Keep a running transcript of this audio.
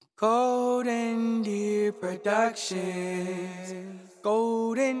Golden Deer Productions.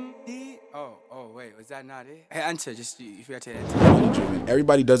 Golden Deer. Oh, wait, was that not it? Hey, answer, just you forgot to answer.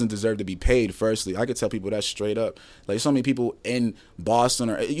 Everybody doesn't deserve to be paid, firstly. I could tell people that straight up. Like, so many people in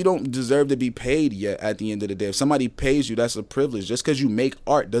Boston, you don't deserve to be paid yet at the end of the day. If somebody pays you, that's a privilege. Just because you make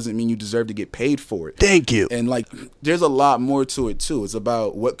art doesn't mean you deserve to get paid for it. Thank you. And, like, there's a lot more to it, too. It's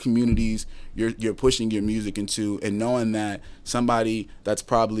about what communities you're pushing your music into, and knowing that somebody that's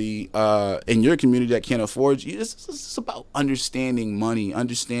probably in your community that can't afford you, it's about understanding money,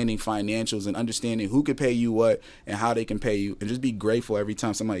 understanding financials, and understanding who can pay you what and how they can pay you, and just be grateful every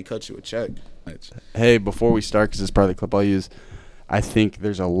time somebody cuts you a check. Hey, before we start, because this is part of the clip I'll use, I think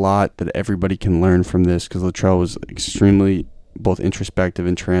there's a lot that everybody can learn from this, because Latrell was extremely both introspective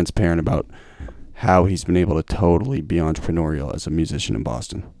and transparent about how he's been able to totally be entrepreneurial as a musician in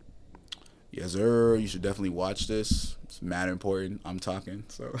Boston. Yes, sir. You should definitely watch this. It's mad important. I'm talking,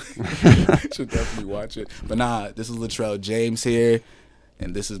 so you should definitely watch it. But nah, this is Latrell James here,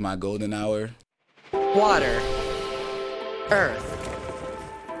 and this is my golden hour. Water, earth,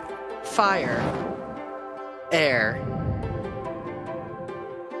 fire, air.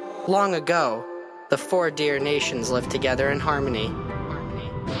 Long ago, the 4 deer nations lived together in harmony.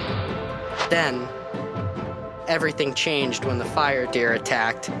 Then, everything changed when the fire deer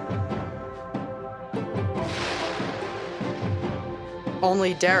attacked.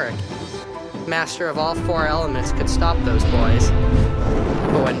 Only Derek, master of all 4 elements, could stop those boys.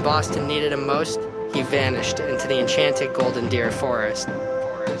 But when Boston needed him most, he vanished into the enchanted Golden Deer Forest.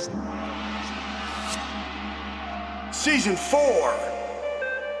 Season 4.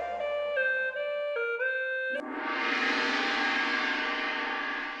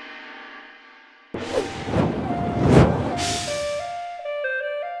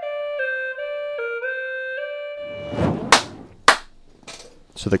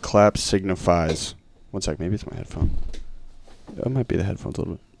 So the clap signifies... One sec, maybe it's my headphone. It might be the headphones a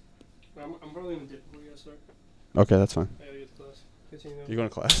little bit. I'm probably going to dip before you guys start. Okay, that's fine. I gotta get to class. You going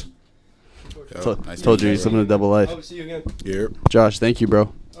to class? Nice Told you he's living a double life. Oh, see you again. Yep. Josh, thank you,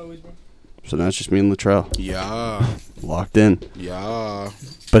 bro. Always, bro. So now it's just me and Latrell. Yeah. Locked in. Yeah.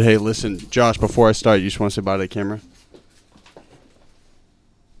 But hey, listen, Josh, before I start, you just want to say bye to the camera?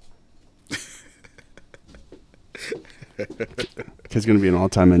 Kid's going to be an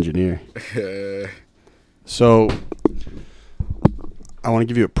all-time engineer. So, I want to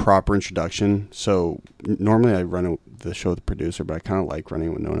give you a proper introduction. So, normally I run the show with the producer, but I kind of like running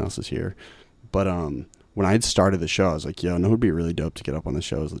it when no one else is here. But when I had started the show, I was like, yo, no, it would be really dope to get up on the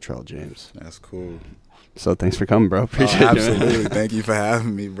show as Latrell James. That's cool. So, thanks for coming, bro. Appreciate it. Absolutely. Thank you for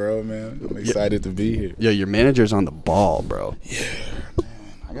having me, bro, man. I'm excited to be here. Yo, your manager's on the ball, bro. Yeah, man.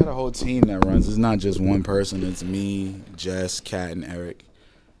 I got a whole team that runs. It's not just one person. It's me, Jess, Kat, and Eric.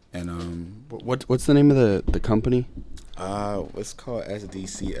 And what's the name of the company? It's called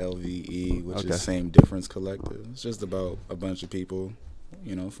SDCLVE, which is Same Difference Collective. It's just about a bunch of people,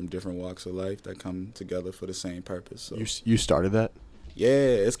 from different walks of life that come together for the same purpose. So You started that? yeah,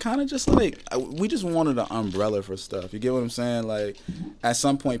 it's kind of just like we just wanted an umbrella for stuff. You get what I'm saying? Like, at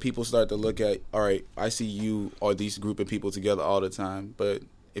some point, people start to look at, all right, I see you or these group of people together all the time, but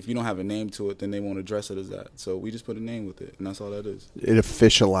if you don't have a name to it, then they won't address it as that. So we just put a name with it, and that's all that is. It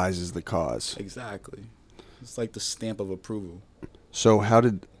officializes the cause. Exactly. It's like the stamp of approval. So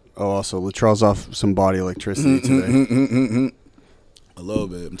also, Latrell's off some body electricity today. A little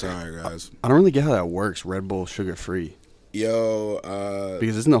bit. I'm tired, guys. I don't really get how that works, Red Bull sugar-free. Yo,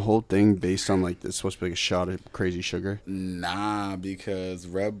 because isn't the whole thing based on, like, it's supposed to be like a shot of crazy sugar? Nah, because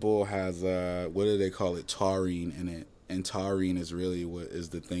Red Bull has, what do they call it, taurine in it. And taurine is really what is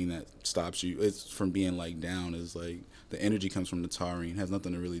the thing that stops you. It's from being, like, down. Is like, the energy comes from the taurine. It has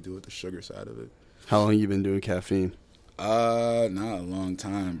nothing to really do with the sugar side of it. How long you been doing caffeine? Not a long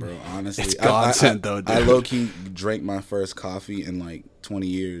time, bro. Honestly, It's godsend, though, dude. I low-key drank my first coffee in, like, 20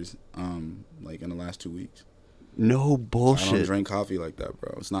 years, like, in the last 2 weeks. No bullshit. I don't drink coffee like that,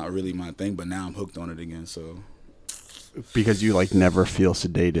 bro. It's not really my thing, but now I'm hooked on it again, so. Because you, like, never feel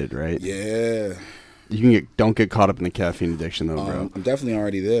sedated, right? Yeah. You don't get caught up in the caffeine addiction, though, bro. I'm definitely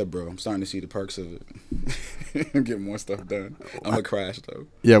already there, bro. I'm starting to see the perks of it. I'm getting more stuff done. I'm a crash, though.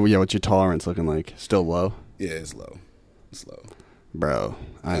 Yeah, what's your tolerance looking like? Still low? Yeah, it's low. It's low. Bro,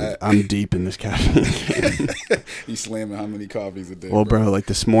 I'm deep in this caffeine game. You slamming how many coffees a day? Well, bro, like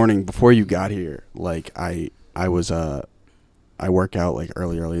this morning, before you got here, like I work out like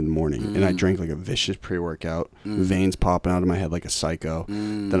early in the morning, and I drank like a vicious pre-workout, veins popping out of my head like a psycho.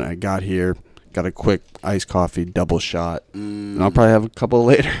 Then I got here, got a quick iced coffee, double shot, and I'll probably have a couple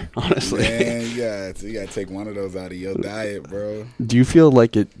later. Honestly, Man, you gotta take one of those out of your diet, bro. do you feel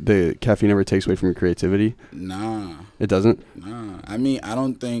like the caffeine never takes away from your creativity? Nah. It doesn't. Nah, I mean, I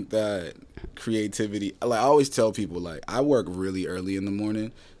don't think that creativity. Like I always tell people, like I work really early in the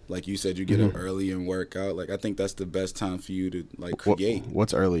morning. Like you said, you get up early and work out. Like I think that's the best time for you to like create.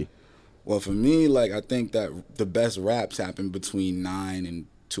 What's early? Well, for me, like I think that the best raps happen between 9 and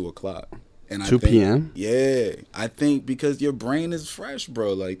 2 o'clock. And 2 p.m. Yeah, I think because your brain is fresh,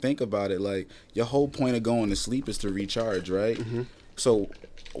 bro. Like think about it. Like your whole point of going to sleep is to recharge, right? So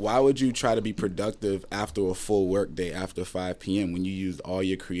why would you try to be productive after a full work day after 5 p.m. when you used all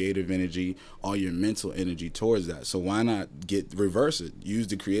your creative energy, all your mental energy towards that? So why not reverse it? Use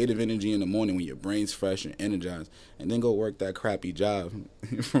the creative energy in the morning when your brain's fresh and energized, and then go work that crappy job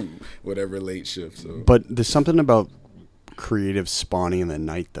from whatever late shift. So. But there's something about creative spawning in the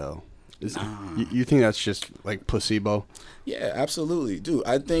night, though. You think that's just like placebo? Yeah, absolutely. Dude,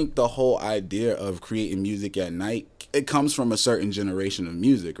 I think the whole idea of creating music at night, it comes from a certain generation of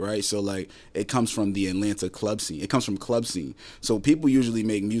music, right? So, like, it comes from the Atlanta club scene. It comes from club scene. So people usually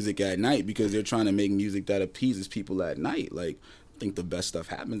make music at night because they're trying to make music that appeases people at night. Like, I think the best stuff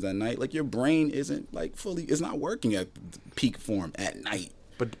happens at night. Like, your brain isn't, like, it's not working at peak form at night.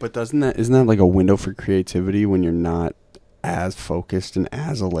 But isn't that like a window for creativity when you're not as focused and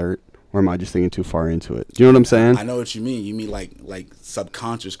as alert? Or am I just thinking too far into it? Do you know what I'm saying? I know what you mean. You mean like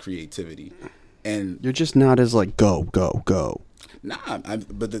subconscious creativity. And you're just not as like go. Nah,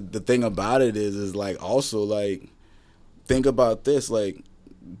 but the thing about it is like also like think about this, like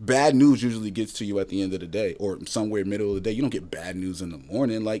bad news usually gets to you at the end of the day or somewhere middle of the day. You don't get bad news in the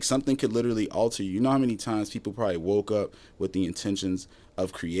morning. Like something could literally alter you. You know how many times people probably woke up with the intentions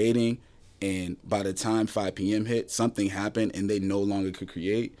of creating, and by the time 5 p.m. hit, something happened and they no longer could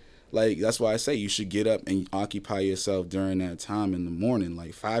create. Like, that's why I say you should get up and occupy yourself during that time in the morning,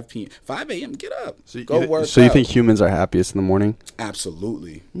 like 5 a.m., get up. So go work So you out. think humans are happiest in the morning?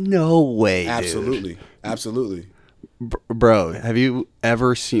 Absolutely. No way, Absolutely. dude. Absolutely. Bro, have you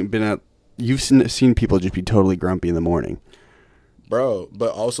ever you've seen people just be totally grumpy in the morning? Bro,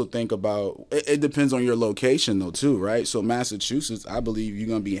 but also think about, it depends on your location though too, right? So Massachusetts, I believe you're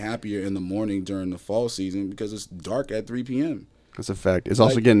going to be happier in the morning during the fall season because it's dark at 3 p.m. That's a fact. It's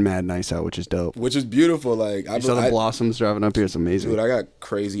also getting mad nice out, which is dope. Which is beautiful. Like I saw the blossoms driving up here. It's amazing. Dude, I got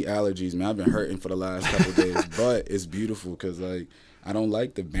crazy allergies, man. I've been hurting for the last couple days, but it's beautiful because like I don't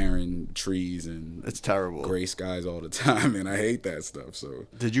like the barren trees and it's terrible gray skies all the time, and I hate that stuff. So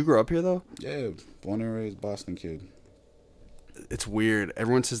did you grow up here though? Yeah, born and raised Boston kid. It's weird.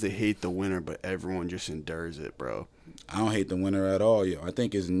 Everyone says they hate the winter, but everyone just endures it, bro. I don't hate the winter at all, yo. I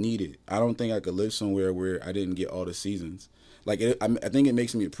think it's needed. I don't think I could live somewhere where I didn't get all the seasons. Like, I think it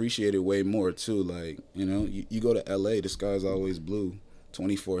makes me appreciate it way more, too. Like, you know, you go to L.A., the sky's always blue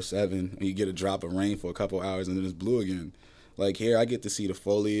 24/7. And you get a drop of rain for a couple hours, and then it's blue again. Like, here, I get to see the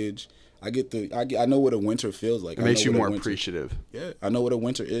foliage. I know what a winter feels like. It makes you more appreciative. Yeah, I know what a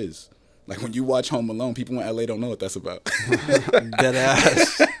winter is. Like, when you watch Home Alone, people in L.A. don't know what that's about. Dead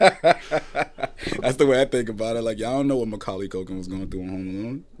ass. That's the way I think about it. Like, y'all don't know what Macaulay Culkin was going through in Home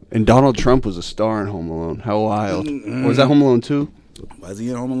Alone. And Donald Trump was a star in Home Alone. How wild. Was that Home Alone 2? Was he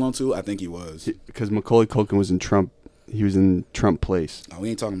in Home Alone 2? I think he was. Because Macaulay Culkin was in Trump. He was in Trump Place. Oh, we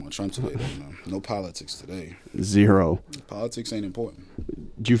ain't talking about Trump today, though, no. No politics today. Zero. Politics ain't important.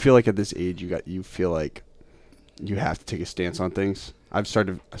 Do you feel like at this age you feel like you have to take a stance on things?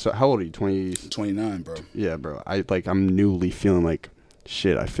 So how old are you? 29, bro. Yeah, bro. I'm newly feeling like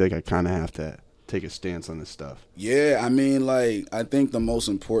shit. I feel like I kind of have to take a stance on this stuff. Yeah, I mean, like, I think the most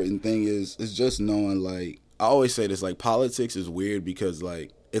important thing is just knowing, like, I always say this, like, politics is weird because,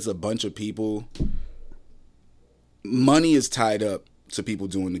 like, it's a bunch of people. Money is tied up to people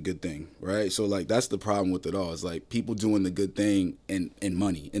doing the good thing, right? So, like, that's the problem with it all. It's, like, people doing the good thing and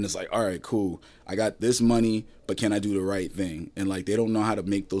money. And it's like, all right, cool. I got this money, but can I do the right thing? And, like, they don't know how to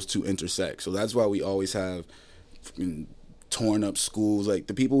make those two intersect. So that's why we always have torn up schools. Like,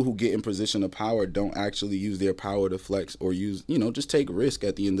 the people who get in position of power don't actually use their power to flex or use, just take risk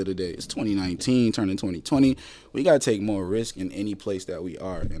at the end of the day. It's 2019, turning 2020. We got to take more risk in any place that we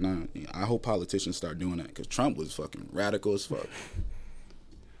are. And I hope politicians start doing that because Trump was fucking radical as fuck.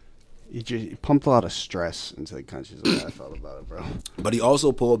 He pumped a lot of stress into the country. Is what I felt about it, bro. But he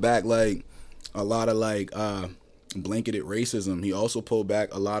also pulled back, like, a lot of, like, blanketed racism. He also pulled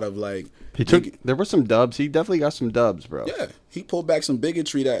back a lot of, like... There were some dubs. He definitely got some dubs, bro. Yeah. He pulled back some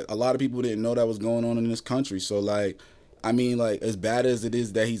bigotry that a lot of people didn't know that was going on in this country. So, like, I mean, like, as bad as it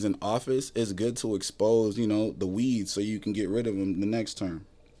is that he's in office, it's good to expose, the weeds so you can get rid of him the next term.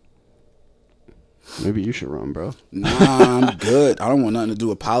 Maybe you should run, bro. Nah, I'm good. I don't want nothing to do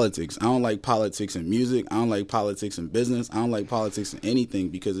with politics. I don't like politics in music. I don't like politics in business. I don't like politics in anything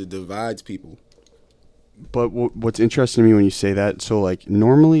because it divides people. But what's interesting to me when you say that, so like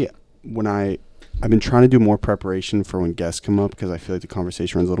normally when I've been trying to do more preparation for when guests come up because I feel like the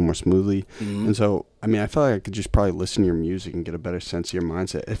conversation runs a little more smoothly. Mm-hmm. And so, I mean, I feel like I could just probably listen to your music and get a better sense of your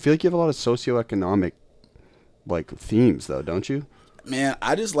mindset. I feel like you have a lot of socioeconomic like themes though, don't you? Man,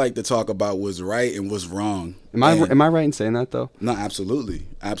 I just like to talk about what's right and what's wrong. Am I right in saying that though? No, absolutely.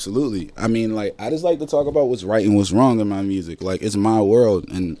 Absolutely. I mean, like, I just like to talk about what's right and what's wrong in my music. Like, it's my world,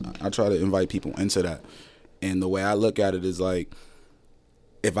 and I try to invite people into that. And the way I look at it is, like,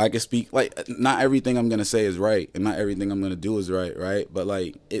 if I could speak, like, not everything I'm going to say is right, and not everything I'm going to do is right? But,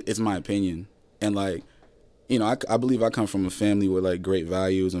 like, it's my opinion. And, like, you know, I believe I come from a family with, like, great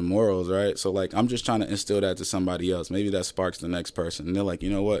values and morals, right? So, like, I'm just trying to instill that to somebody else. Maybe that sparks the next person. And they're like, you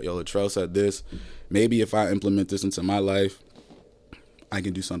know what? Yo, Latrell said this. Maybe if I implement this into my life, I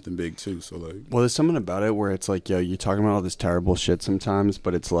can do something big, too. So, like... Well, there's something about it where it's like, yo, you're talking about all this terrible shit sometimes,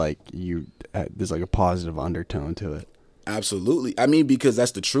 but it's like there's, like, a positive undertone to it. Absolutely. I mean, because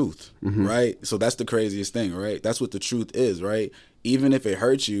that's the truth, Mm-hmm. right? So that's the craziest thing, right? That's what the truth is, right? Even if it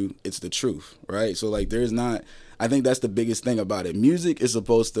hurts you, it's the truth, right? So, like, there's not... I think that's the biggest thing about it. Music is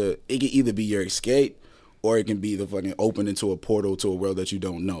supposed to... It can either be your escape or it can be the fucking open into a portal to a world that you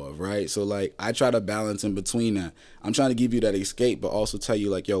don't know of, right? So, like, I try to balance in between that. I'm trying to give you that escape, but also tell you,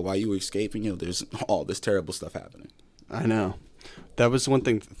 like, yo, while you escaping, yo, there's all this terrible stuff happening. I know. That was one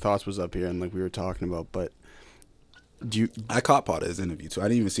thing Thoughts was up here and, like, we were talking about, but... I caught part of his interview too. I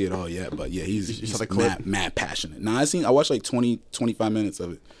didn't even see it all yet, but yeah, he's saw the clip? mad passionate. I watched like 20-25 minutes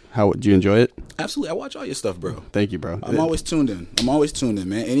of it. How do you enjoy it? Absolutely, I watch all your stuff, bro. Thank you, bro. I'm always tuned in,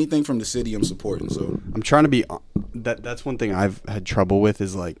 man. Anything from the city, I'm supporting. So I'm trying to be. That's one thing I've had trouble with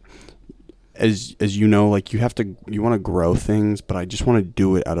is like, as you know, like you want to grow things, but I just want to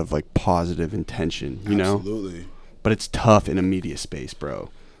do it out of like positive intention, you know. Absolutely. But it's tough in a media space,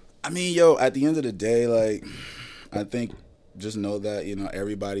 bro. I mean, yo, at the end of the day, like, I think just know that, you know,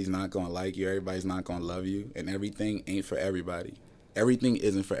 everybody's not going to like you. Everybody's not going to love you. And everything ain't for everybody. Everything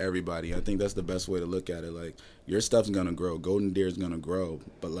isn't for everybody. I think that's the best way to look at it. Like, your stuff's going to grow. Golden Deer's going to grow.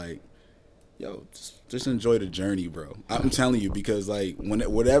 But, like, yo, just enjoy the journey, bro. I'm telling you, because, like,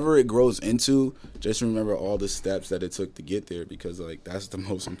 whatever it grows into, just remember all the steps that it took to get there, because, like, that's the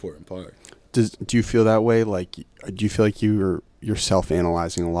most important part. Do you feel that way? Like, do you feel like you're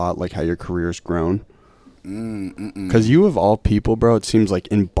self-analyzing a lot, like how your career's grown? Because you of all people, bro, it seems like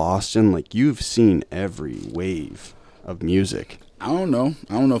in Boston, like you've seen every wave of music. I don't know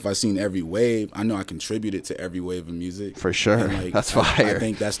if I've seen every wave. I know I contributed to every wave of music. For sure. And, like, that's fire. I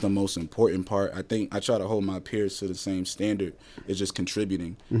think that's the most important part. I think I try to hold my peers to the same standard. It's just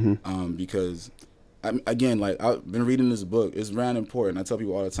contributing. Because, again, like, I've been reading this book. It's very important. I tell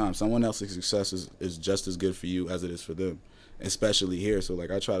people all the time, someone else's success is just as good for you as it is for them, especially here. So,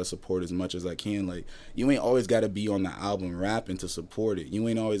 like, I try to support as much as I can. Like, you ain't always got to be on the album rapping to support it. You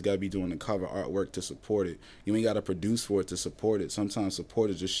ain't always got to be doing the cover artwork to support it. You ain't got to produce for it to support it. Sometimes support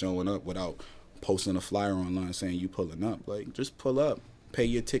is just showing up without posting a flyer online saying you pulling up. Like, just pull up. Pay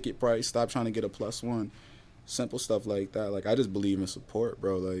your ticket price. Stop trying to get a +1. Simple stuff like that. Like, I just believe in support,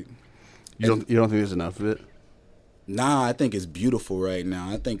 bro. Like, you don't think there's enough of it? Nah, I think it's beautiful right now.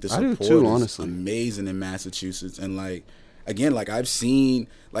 I think the support too, is honestly. amazing in Massachusetts. And, like, again, like, I've seen,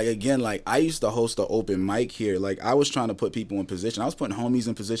 like, again, like, I used to host an open mic here. Like, I was trying to put people in position. I was putting homies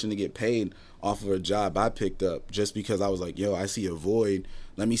in position to get paid off of a job I picked up just because I was like, yo, I see a void.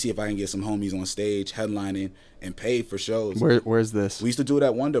 Let me see if I can get some homies on stage headlining and paid for shows. Where's this? We used to do it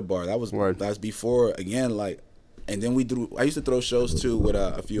at Wonder Bar. Word. That's before, again, like, and then I used to throw shows, too, with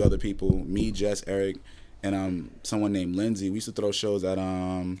a few other people, me, Jess, Eric, and someone named Lindsay. We used to throw shows at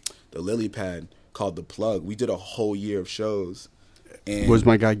the Lily Pad called The Plug. We did a whole year of shows. And Was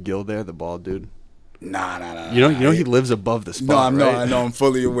my guy Gil there, the bald dude? Nah. You know he lives above the spot, right? I know. I'm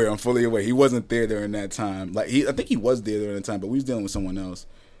fully aware. He wasn't there during that time. Like, I think he was there during that time, but we was dealing with someone else.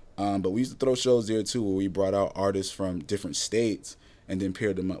 But we used to throw shows there, too, where we brought out artists from different states and then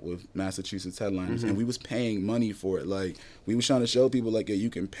paired them up with Massachusetts headliners. And we was paying money for it. Like, we was trying to show people, like, you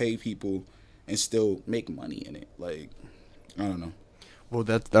can pay people and still make money in it. Like, I don't know. Well,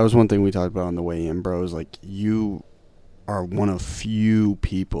 that was one thing we talked about on the way in, bro. Is like, you are one of few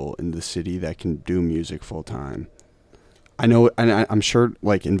people in the city that can do music full time. I know, and I'm sure,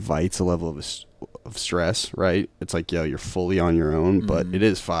 like, invites a level of stress, right? It's like, yo, you're fully on your own, but it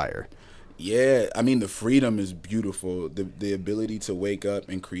is fire. Yeah, I mean, the freedom is beautiful. The ability to wake up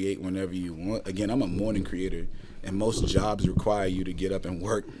and create whenever you want. Again, I'm a morning creator. and most jobs require you to get up and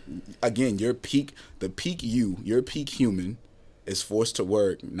work. Again, your peak human is forced to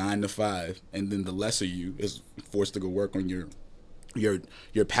work 9 to 5, and then the lesser you is forced to go work on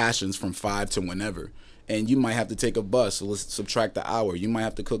your passions from 5 to whenever. And you might have to take a bus, so let's subtract the hour. You might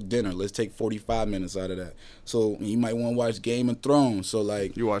have to cook dinner. Let's take 45 minutes out of that. So you might want to watch Game of Thrones. So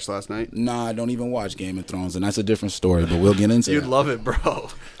like, You watched last night? nah, I don't even watch Game of Thrones, and that's a different story. But we'll get into You'd that. love it, bro.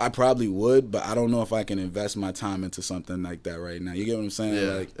 I probably would, but I don't know if I can invest my time into something like that right now. You get what I'm saying?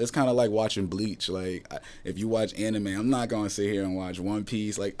 Yeah. Like, it's kind of like watching Bleach. Like, if you watch anime, I'm not gonna sit here and watch One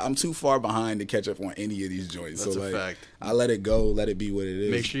Piece. Like, I'm too far behind to catch up on any of these joints. That's so a like, fact. I let it go, let it be what it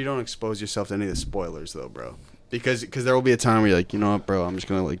is. Make sure you don't expose yourself to any of the spoilers, though, bro. Because there will be a time where you're like, you know what, bro, I'm just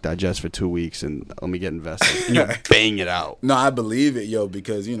going to like digest for 2 weeks and let me get invested. And you bang it out. No, I believe it, yo,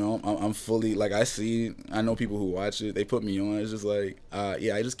 because, you know, I'm fully, like, I know people who watch it. They put me on. It's just like,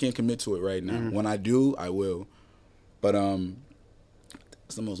 yeah, I just can't commit to it right now. Mm-hmm. When I do, I will. But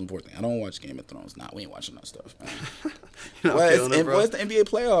that's the most important thing. I don't watch Game of Thrones. Nah, we ain't watching that stuff, man. You're not Well, feeling it, bro? it's the NBA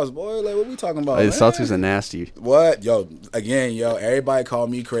playoffs, boy. Like, what we talking about, Hey, man? the Celtics are nasty. What? Yo, again, everybody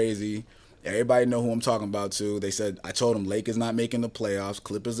called me crazy. Everybody know who I'm talking about, too. They said, I told them Lakers not making the playoffs.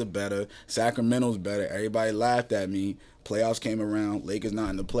 Clippers are better. Sacramento's better. Everybody laughed at me. Playoffs came around. Lakers not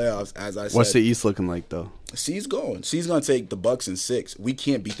in the playoffs, as I said. What's the East looking like, though? C's going. C's going to take the Bucks in 6. We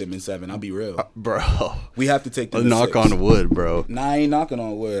can't beat them in 7. I'll be real. Bro. We have to take them in Knock 6. on wood, bro. Nah, I ain't knocking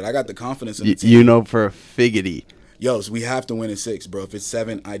on wood. I got the confidence in the team. You know for a figgity. Yo, so we have to win in 6, bro. If it's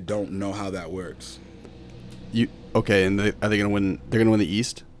 7, I don't know how that works. Okay, and are they going to win? They're going to win the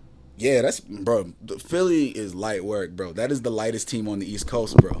East? Yeah, bro. Philly is light work, bro. That is the lightest team on the East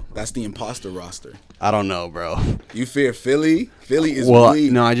Coast, bro. That's the imposter roster. I don't know, bro. You fear Philly? Philly is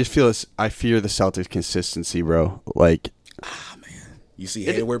weak. No, I just feel I fear the Celtics' consistency, bro. Like, You see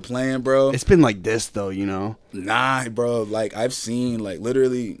Hayward playing, bro? it's been like this, though, you know? Nah, bro. Like, I've seen, like,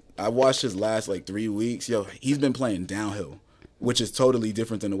 literally, I watched his last, like, 3 weeks. Yo, he's been playing downhill, which is totally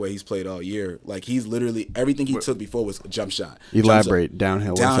different than the way he's played all year. Like, he's literally, everything he took before was a jump shot. Elaborate.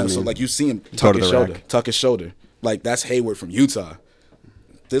 Downhill. What does Downhill. that So, mean? like, you see him Toe tuck to his the shoulder. rack. Tuck his shoulder. Like, that's Hayward from Utah.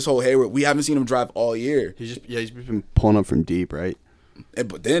 This whole Hayward, we haven't seen him drive all year. He's been pulling up from deep, right?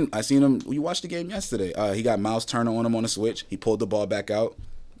 But then I seen him, we watched the game yesterday. He got Miles Turner on him on a switch. He pulled the ball back out.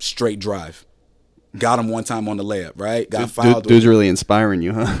 Straight drive. Got him one time on the layup, right? Got fouled. Dude's really inspiring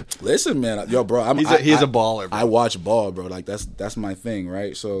you, huh? Listen, man, yo, bro, He's a baller, bro. I watch ball, bro. Like that's my thing,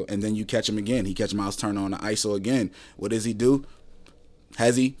 right? So, and then you catch him again. He catch Miles Turner on the ISO again. What does he do?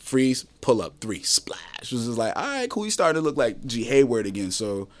 Hezzy, freeze, pull up, 3, splash. It was just like, all right, cool. He started to look like G. Hayward again.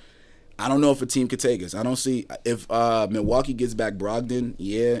 So, I don't know if a team could take us. I don't see if Milwaukee gets back Brogdon.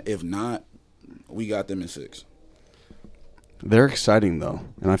 Yeah, if not, we got them in 6. They're exciting, though,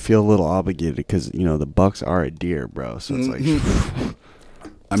 and I feel a little obligated because, you know, the Bucks are a deer, bro. So it's like,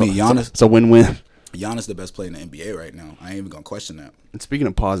 I mean, Giannis. it's a win-win. Giannis the best player in the NBA right now. I ain't even gonna question that. And speaking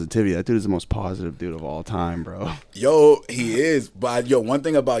of positivity, that dude is the most positive dude of all time, bro. Yo, he is. But yo, one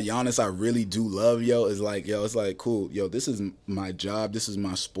thing about Giannis I really do love, yo, is like, yo, it's like, cool, yo, this is my job, this is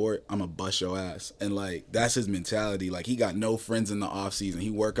my sport, I'ma bust your ass. And like, that's his mentality. Like, he got no friends in the off season. He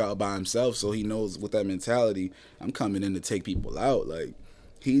work out by himself, so he knows with that mentality, I'm coming in to take people out. Like,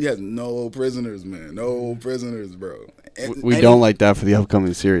 he has no prisoners, man. No prisoners, bro. We don't like that for the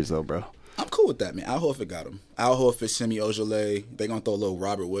upcoming series, though, bro. I'm cool with that, man. Al Horford got him. Al Horford, Semi Ojeleye. They gonna throw a little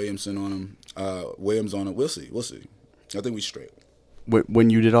Robert Williamson on him. Williams on him. We'll see. I think we straight. When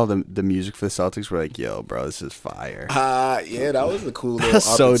you did all the music for the Celtics, we're like, yo, bro, this is fire. Yeah, that was a cool little That's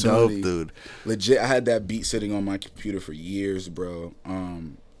so opportunity. dope, dude. Legit, I had that beat sitting on my computer for years, bro.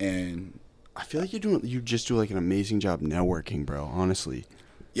 And I feel like you just do like an amazing job networking, bro. Honestly.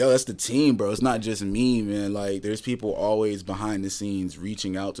 yo, that's the team, bro. It's not just me, man. Like, there's people always behind the scenes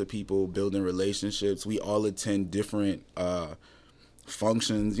reaching out to people, building relationships. We all attend different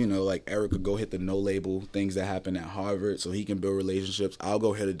functions. You know, like Eric could go hit the no label things that happen at Harvard, so he can build relationships. I'll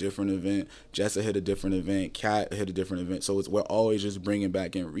go hit a different event. Jessa hit a different event. Kat hit a different event. So we're always just bringing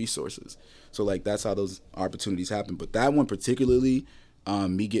back in resources. So like that's how those opportunities happen. But that one particularly.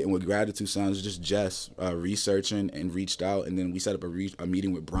 Me getting with Gratitude Sounds, just Jess researching and reached out, and then we set up a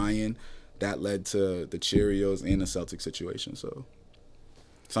meeting with Brian. That led to the Cheerios and the Celtic situation. So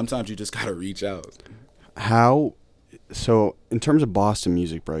sometimes you just gotta reach out. So in terms of Boston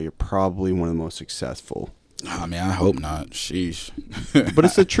music, bro, you're probably one of the most successful. I mean, I hope not. Sheesh. But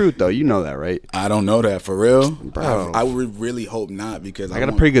it's the truth, though. You know that, right? I don't know that for real, Bro. I would really hope not because I got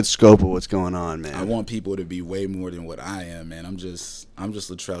a pretty good scope of what's going on, man. I want people to be way more than what I am, man. I'm just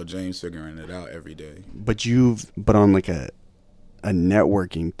Latrell James figuring it out every day. But on like a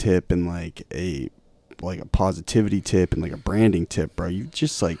networking tip and like a like a positivity tip and like a branding tip, bro. You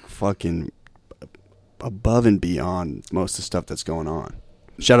just like fucking above and beyond most of the stuff that's going on.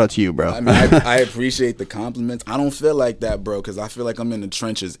 Shout out to you, bro. I mean, I appreciate the compliments. I don't feel like that, bro, because I feel like I'm in the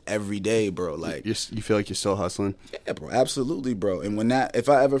trenches every day, bro. Like you feel like you're still hustling? Yeah, bro, absolutely, bro. And when if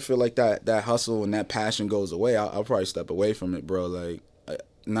I ever feel like that hustle and that passion goes away, I'll probably step away from it, bro. Like,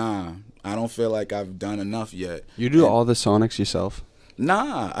 nah, I don't feel like I've done enough yet. You do all the sonics yourself?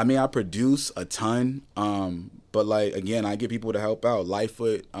 Nah, I mean, I produce a ton, but like again, I get people to help out.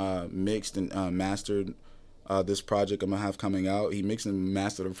 Lightfoot mixed and mastered this project I'm gonna have coming out. He mixed and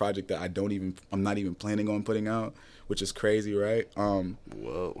mastered a project that I'm not even planning on putting out, which is crazy, right?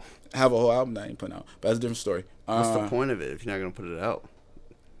 Whoa. I have a whole album that I ain't putting out, but that's a different story. What's the point of it if you're not gonna put it out?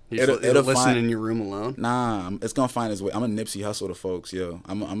 It'll listen in your room alone. Nah, it's gonna find its way. I'm a Nipsey Hustle to folks, yo.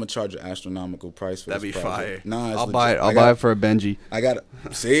 I'm gonna charge an astronomical price for That'd this be project. fire. Nah, I'll buy it. I'll buy it for a Benji. I got it.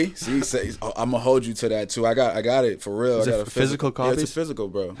 See, I'm gonna hold you to that too. I got it for real. Is I got it physical copy? Yeah, it's a physical,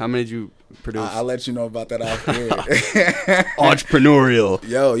 bro. How many did you produce? I'll let you know about that off here. Entrepreneurial.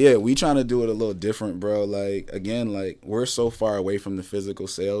 Yo, yeah, we trying to do it a little different, bro. Like again, like we're so far away from the physical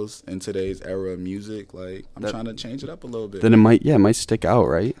sales in today's era of music. Like I'm trying to change it up a little bit. Then it might stick out,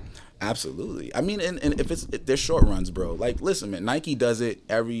 right? Absolutely. I mean, and if they're short runs, bro. Like, listen, man, Nike does it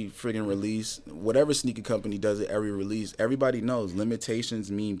every friggin' release. Whatever sneaker company does it every release. Everybody knows limitations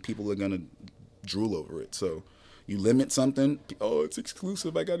mean people are gonna drool over it. So you limit something. Oh, it's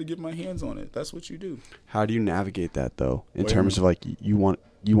exclusive. I got to get my hands on it. That's what you do. How do you navigate that though? In terms of like you want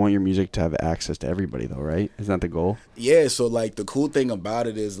your music to have access to everybody though, right? Isn't that the goal? Yeah, so like the cool thing about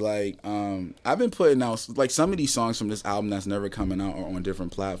it is like I've been putting out like some of these songs from this album that's never coming out are on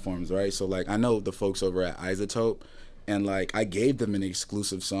different platforms, right? So like I know the folks over at Isotope, and like I gave them an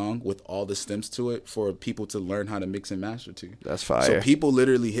exclusive song with all the stems to it for people to learn how to mix and master to. That's fire. So people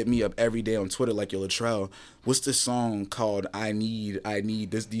literally hit me up every day on Twitter like, yo, Latrell, what's this song called? I need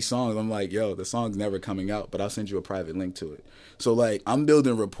these songs. I'm like, yo, the song's never coming out, but I'll send you a private link to it. So like I'm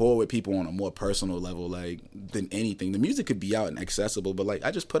building rapport with people on a more personal level, like than anything. The music could be out and accessible, but like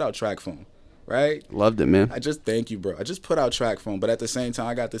I just put out Track Phone, right? Loved it, man. Thank you, bro. I just put out Track Phone, but at the same time,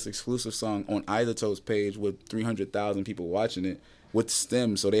 I got this exclusive song on Isotope's page with 300,000 people watching it with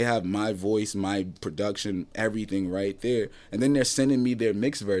stems. So they have my voice, my production, everything right there. And then they're sending me their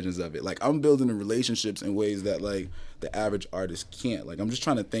mixed versions of it. Like I'm building the relationships in ways that like the average artist can't. Like I'm just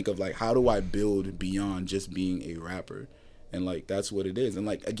trying to think of like how do I build beyond just being a rapper? And like that's what it is. And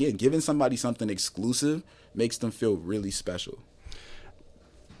like again, giving somebody something exclusive makes them feel really special.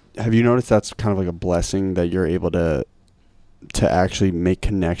 Have you noticed that's kind of like a blessing that you're able to actually make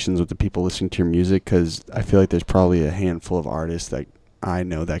connections with the people listening to your music? Because I feel like there's probably a handful of artists that I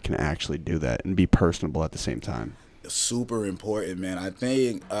know that can actually do that and be personable at the same time. Super important, man. I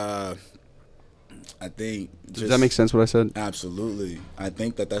think Does that make sense what I said? Absolutely. I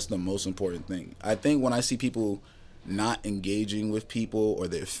think that's the most important thing. I think when I see people not engaging with people or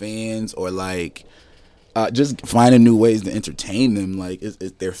their fans or like just finding new ways to entertain them, like it's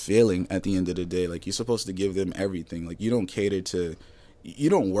their feeling at the end of the day. Like you're supposed to give them everything. Like you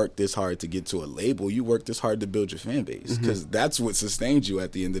don't work this hard to get to a label. You work this hard to build your fan base because that's what sustains you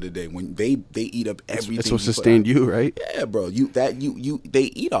at the end of the day. When they eat up everything, that's what sustained you, right? Yeah, bro. They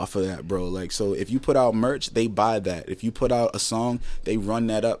eat off of that, bro. Like so, if you put out merch, they buy that. If you put out a song, they run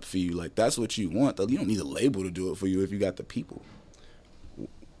that up for you. Like that's what you want. You don't need a label to do it for you if you got the people.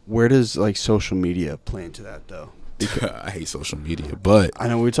 Where does like social media play into that though? I hate social media, but I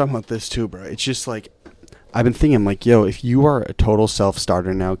know we were talking about this too, bro. It's just like I've been thinking, like, yo, if you are a total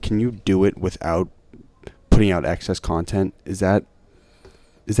self-starter now, can you do it without putting out excess content? Can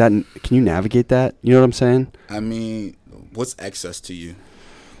you navigate that? You know what I'm saying? I mean, what's excess to you?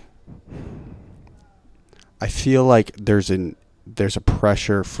 I feel like there's a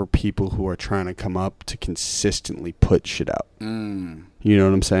pressure for people who are trying to come up to consistently put shit out. You know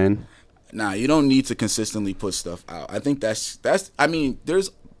what I'm saying? Nah, you don't need to consistently put stuff out. I think I mean,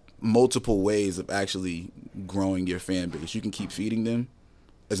 there's multiple ways of actually growing your fan base. You can keep feeding them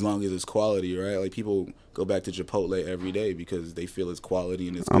as long as it's quality, right? Like people go back to Chipotle every day because they feel it's quality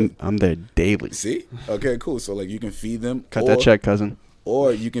and it's good. I'm there daily. See? Okay, cool. So like you can feed them. Cut that check, cousin.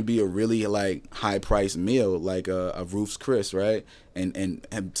 Or you can be a really like high priced meal like a Ruth's Chris, right? And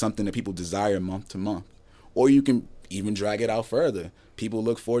have something that people desire month to month. Or you can even drag it out further. People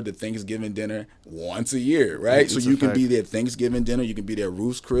look forward to Thanksgiving dinner once a year, right? So you can be their Thanksgiving dinner, you can be their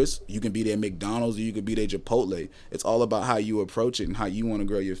Ruth's Chris, you can be their McDonald's, or you can be their Chipotle. It's all about how you approach it and how you want to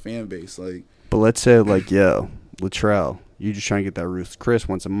grow your fan base. Like, but let's say like, yo, Latrell, you just trying to get that Ruth's Chris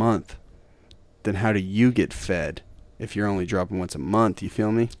once a month. Then how do you get fed if you're only dropping once a month? You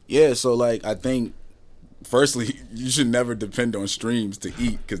feel me? Yeah, so like I think firstly, you should never depend on streams to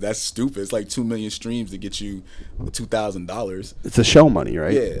eat because that's stupid. It's like 2 million streams to get you $2,000. It's a show money,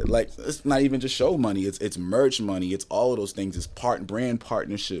 right? Yeah, like it's not even just show money. It's merch money. It's all of those things. It's brand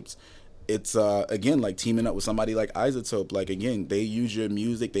partnerships. It's again like teaming up with somebody like Isotope. Like again, they use your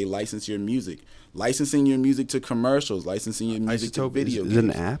music, they license your music, licensing your music to commercials, licensing your music Isotope to video games. Is it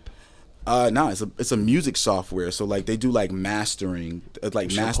an app? No, it's a music software. So like they do like mastering,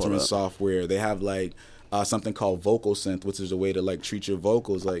 mastering software. They have like something called Vocal Synth, which is a way to like treat your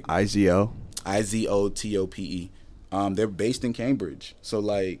vocals like IZOTOPE. They're based in Cambridge, so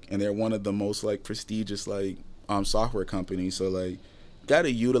like, and they're one of the most like prestigious like software companies. So like,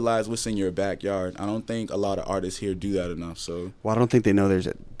 gotta utilize what's in your backyard. I don't think a lot of artists here do that enough. So well, I don't think they know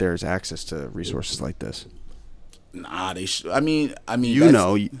there's access to resources like this. Nah, they I mean, you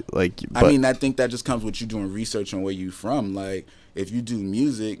know, like, I mean, I think that just comes with you doing research on where you from. Like, if you do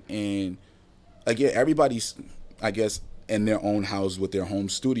music, and again, everybody's, I guess, in their own house with their home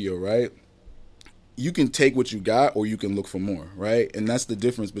studio, right? You can take what you got, or you can look for more, right? And that's the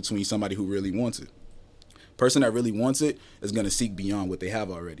difference between somebody who really wants it. Person that really wants it is going to seek beyond what they have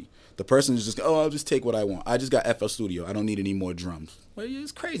already. The person is just, I'll just take what I want. I just got FL Studio. I don't need any more drums. Well,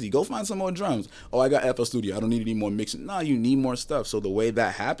 it's crazy. Go find some more drums. Oh, I got FL Studio. I don't need any more mixing. No, you need more stuff. So the way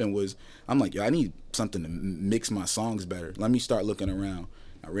that happened was, I'm like, I need something to mix my songs better. Let me start looking around.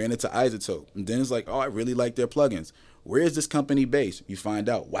 I ran into Isotope. And then it's like, I really like their plugins. Where is this company based? You find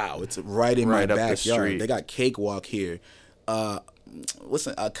out, wow, it's right in my backyard. They got Cakewalk here.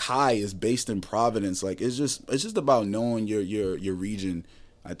 Kai is based in Providence. Like it's just about knowing your region.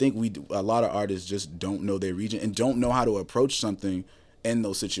 I think a lot of artists just don't know their region and don't know how to approach something in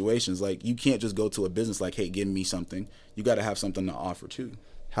those situations. Like you can't just go to a business like, hey, give me something. You got to have something to offer too.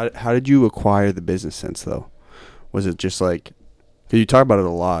 How did you acquire the business sense though? Was it just like, cause you talk about it a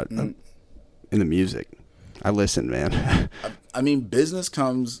lot in the music. I listen, man. I mean, business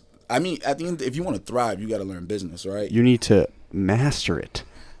comes. I mean, at the end, if you want to thrive, you got to learn business, right? You need to master it.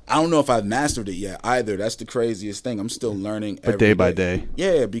 I don't know if I've mastered it yet either. That's the craziest thing. I'm still learning but day by day.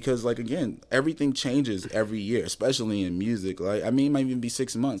 Yeah, because like again, everything changes every year, especially in music. Like I mean, it might even be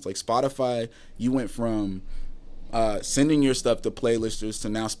 6 months. Like Spotify, you went from sending your stuff to playlisters to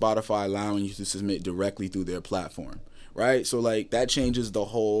now Spotify allowing you to submit directly through their platform. Right, so like that changes the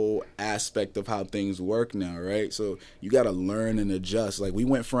whole aspect of how things work now, right? So you got to learn and adjust. Like we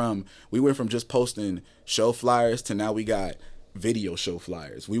went from just posting show flyers to now we got video show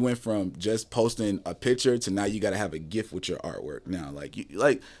flyers. We went from just posting a picture to now you got to have a GIF with your artwork. Now,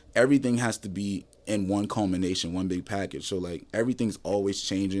 like everything has to be in one culmination, one big package. So like everything's always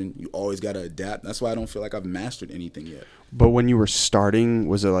changing. You always got to adapt. That's why I don't feel like I've mastered anything yet. But when you were starting,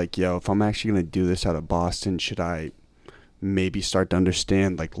 was it like, yo, if I'm actually gonna do this out of Boston, should I maybe start to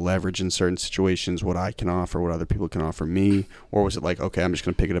understand like leverage in certain situations, what I can offer, what other people can offer me? Or was it like, okay, I'm just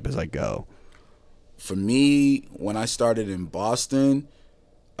going to pick it up as I go? For me, when I started in Boston,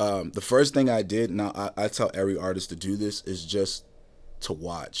 the first thing I did, now I tell every artist to do this, is just to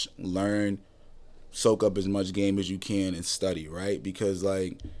watch, learn, soak up as much game as you can and study, right? Because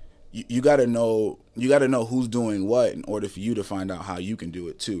like you got to know who's doing what in order for you to find out how you can do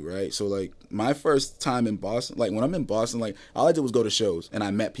it too, right? So like my first time in Boston, like when I'm in Boston, like all I did was go to shows and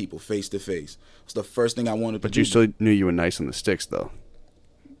I met people face to face. It's the first thing I wanted to do. But you still knew you were nice on the sticks though.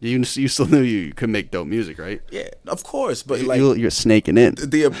 You still knew you could make dope music, right? Yeah, of course. But like you're snaking in.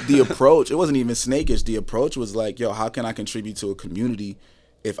 The approach, it wasn't even snakish. The approach was like, yo, how can I contribute to a community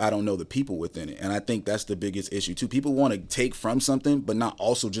if I don't know the people within it? And I think that's the biggest issue too. People want to take from something, but not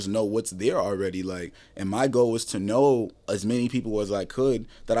also just know what's there already. Like, and my goal was to know as many people as I could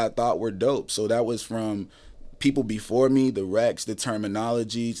that I thought were dope. So that was from people before me, the Rex, the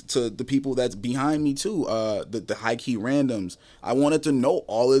terminologies, to the people that's behind me too, the high key randoms. I wanted to know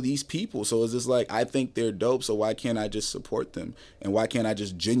all of these people. So it's just like, I think they're dope, so why can't I just support them? And why can't I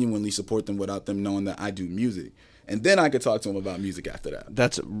just genuinely support them without them knowing that I do music? And then I could talk to them about music after that.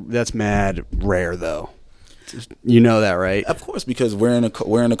 That's mad rare though. You know that, right? Of course, because we're in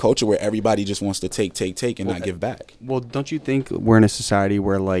a culture where everybody just wants to take and not give back. Well, don't you think we're in a society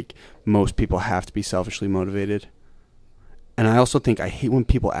where like most people have to be selfishly momotivated? And I also think I hate when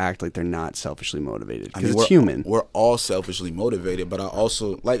people act like they're not selfishly motivated because it's human. We're all selfishly motivated, but I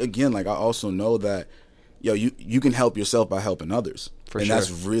also I also know that you can help yourself by helping others. And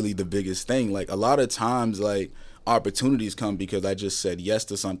that's really the biggest thing. Like a lot of times like opportunities come because I just said yes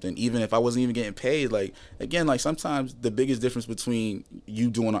to something, even if I wasn't even getting paid. Like again, like sometimes the biggest difference between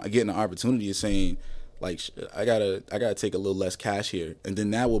you getting an opportunity is saying like, I gotta take a little less cash here, and then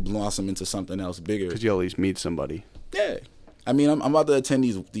that will blossom into something else bigger. Because you always meet somebody. Yeah. I mean, I'm about to attend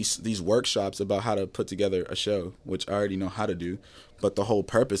these workshops about how to put together a show, which I already know how to do. But the whole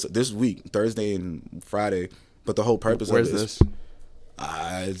purpose this week, Thursday and Friday, but the whole purpose Where's of it this?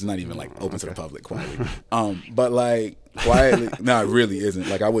 it's not even like open to the public quietly. But like quietly, no, it really isn't.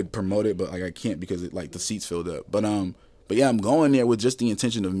 Like I would promote it, but like I can't because it like the seats filled up. But yeah, I'm going there with just the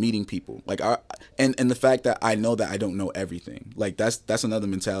intention of meeting people. Like and the fact that I know that I don't know everything. Like that's another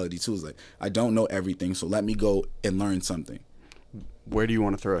mentality too. Is like I don't know everything, so let me go and learn something. Where do you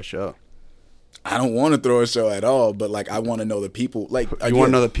want to throw a show? I don't want to throw a show at all, but like I want to know the people. Like you want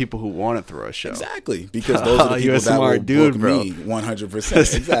to know the people who want to throw a show. Exactly, because those are the people that will book me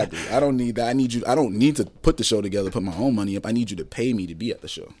 100%. Exactly. I don't need that. I need you. I don't need to put the show together, put my own money up. I need you to pay me to be at the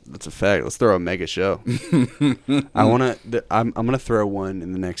show. That's a fact. Let's throw a mega show. I'm gonna throw one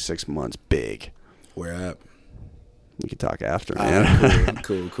in the next 6 months. Big. Where at? We can talk after, man.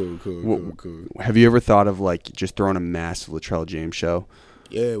 Cool. Have you ever thought of like just throwing a massive Latrell James show?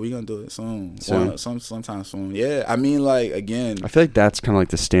 Yeah, we gonna do it soon. Sometime soon. Yeah, I mean, like again, I feel like that's kind of like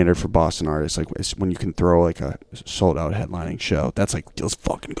the standard for Boston artists. Like it's when you can throw like a sold out headlining show. That's like let's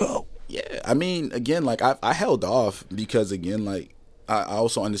fucking go. Yeah, I mean, again, like I held off because again, like I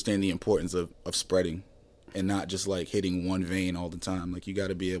also understand the importance of spreading and not just like hitting one vein all the time. Like you got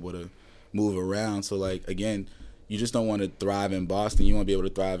to be able to move around. So like again, you just don't want to thrive in Boston. You want to be able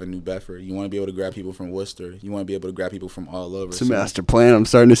to thrive in New Bedford. You want to be able to grab people from Worcester. You want to be able to grab people from all over. It's a master plan. I'm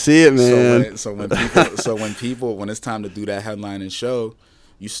starting to see it, man. When it's time to do that headlining show,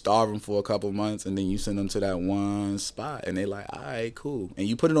 you starve them for a couple months, and then you send them to that one spot, and they like, all right, cool. And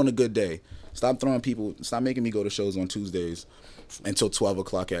you put it on a good day. Stop making me go to shows on Tuesdays until 12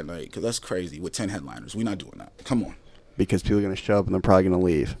 o'clock at night, because that's crazy with 10 headliners. We're not doing that. Come on. Because people are going to show up, and they're probably going to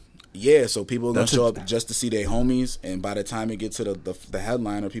leave. Yeah, so people are going to show up just to see their homies, and by the time it gets to the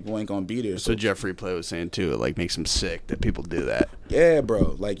headliner, people ain't going to be there. So Jeffrey Play was saying, too, it like makes him sick that people do that. Yeah,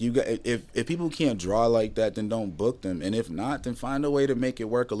 bro. Like, you got if people can't draw like that, then don't book them. And if not, then find a way to make it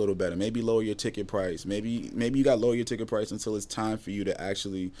work a little better. Maybe lower your ticket price. Maybe you got to lower your ticket price until it's time for you to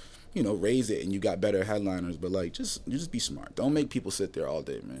actually, raise it, and you got better headliners. But, like, just be smart. Don't make people sit there all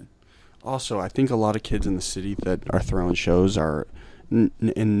day, man. Also, I think a lot of kids in the city that are throwing shows are...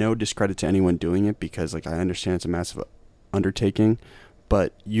 and no discredit to anyone doing it because, like, I understand it's a massive undertaking,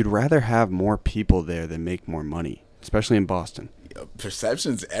 but you'd rather have more people there than make more money, especially in Boston.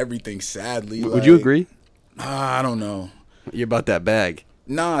 Perception's everything, sadly. Would you agree? I don't know. You're about that bag.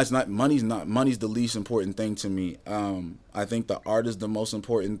 Nah, it's not. Money's the least important thing to me. I think the art is the most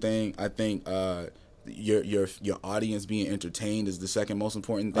important thing. I think your audience being entertained is the second most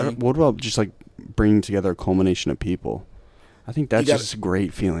important thing. What about just, like, bringing together a culmination of people? I think that's just a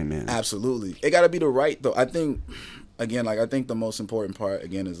great feeling, man. Absolutely. It got to be the right, though. I think, again, like, I think the most important part,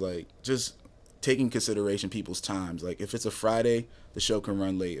 again, is, like, just taking consideration people's times. Like, if it's a Friday, the show can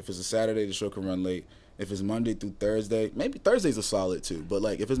run late. If it's a Saturday, the show can run late. If it's Monday through Thursday, maybe Thursday's a solid, too. But,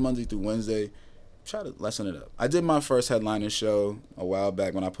 like, if it's Monday through Wednesday, try to lessen it up. I did my first headlining show a while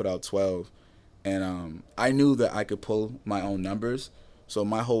back when I put out 12, and I knew that I could pull my own numbers. So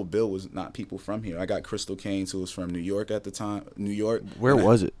my whole bill was not people from here. I got Crystal Canes, who was from New York at the time. New York. Where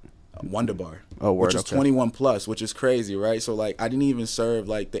was it? Wonder Bar. Oh, word, which is 21 plus, which is crazy, right? So, like, I didn't even serve,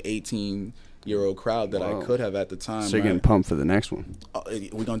 like, the 18-year-old crowd that I could have at the time. So you're getting pumped for the next one.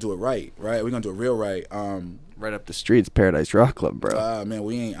 We're going to do it right? We're going to do it real right. Right up the streets, Paradise Rock Club, bro.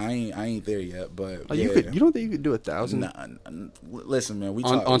 Man, I ain't there yet, but you don't think you could do 1,000? Nah, listen, man, we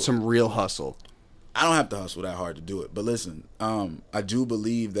on some real hustle. I don't have to hustle that hard to do it. But listen, I do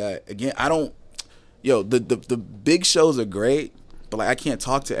believe that, again, the big shows are great, but, like, I can't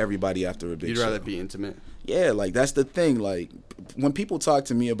talk to everybody after a big show. You'd rather be intimate? Yeah, like, that's the thing. Like, when people talk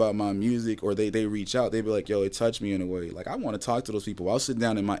to me about my music or they reach out, they be like, yo, it touched me in a way. Like, I want to talk to those people. I'll sit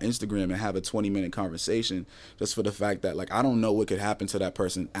down in my Instagram and have a 20-minute conversation just for the fact that, like, I don't know what could happen to that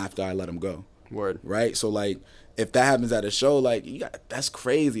person after I let them go. Word. Right? So, like, if that happens at a show, like, that's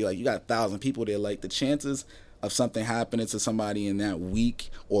crazy. Like, you got 1,000 people there. Like, the chances of something happening to somebody in that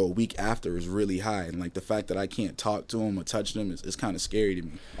week or a week after is really high. And, like, the fact that I can't talk to them or touch them is kind of scary to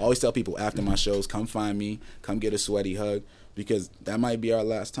me. I always tell people after my shows, come find me, come get a sweaty hug, because that might be our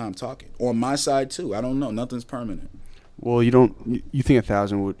last time talking. On my side, too. I don't know. Nothing's permanent. Well, you think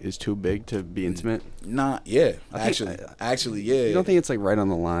 1,000 is too big to be intimate? Nah, yeah. Actually, yeah. You don't think it's, like, right on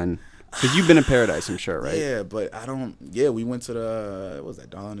the line? Because you've been in Paradise, I'm sure, right? Yeah, but I don't. Yeah, we went to what was that?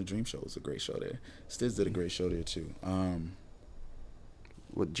 Dollar in the Dream show. It was a great show there. Stiz did a great show there too.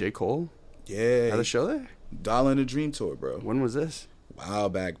 With J. Cole? Yeah. Had a show there? Dollar in the Dream tour, bro. When was this? A while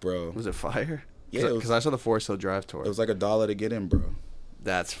back, bro. Was it fire? Yeah, because I saw the Forest Hill Drive tour. It was like $1 to get in, bro.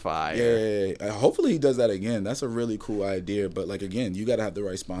 That's fire. Yeah. Hopefully he does that again. That's a really cool idea. But like again, you got to have the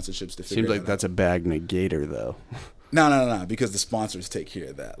right sponsorships to figure. Seems like that's a bag negator though. No, because the sponsors take care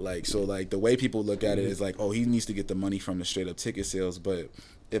of that. Like, so like the way people look at it is like, oh, he needs to get the money from the straight up ticket sales. But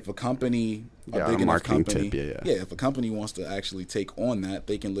if a company, a big enough company, if a company wants to actually take on that,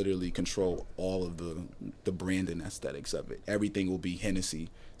 they can literally control all of the brand and aesthetics of it. Everything will be Hennessy.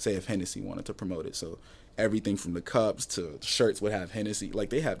 Say if Hennessy wanted to promote it, so everything from the cups to shirts would have Hennessy. Like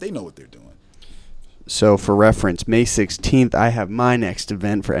they know what they're doing. So for reference, May 16th, I have my next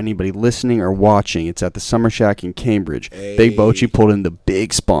event for anybody listening or watching. It's at the Summer Shack in Cambridge. Hey. Big Bochy pulled in the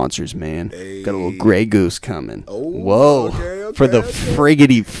big sponsors, man. Hey. Got a little Grey Goose coming. Oh, whoa. okay, for the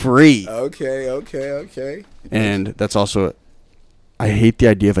friggity free. Okay. And that's also, I hate the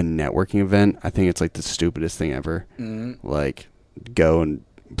idea of a networking event. I think it's like the stupidest thing ever. Mm-hmm. Like, go and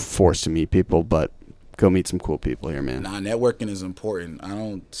force to meet people, but go meet some cool people here, man. Nah, networking is important. I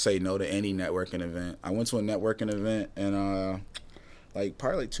don't say no to any networking event. I went to a networking event and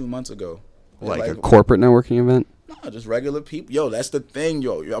probably 2 months ago. Like a corporate networking event? No, just regular people. Yo, that's the thing,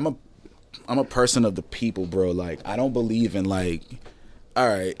 yo. I'm a person of the people, bro. Like, I don't believe in like, all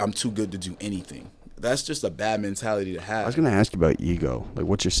right, I'm too good to do anything. That's just a bad mentality to have. I was going to ask you about ego. Like,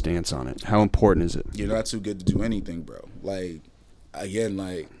 what's your stance on it? How important is it? You're not too good to do anything, bro. Like, again,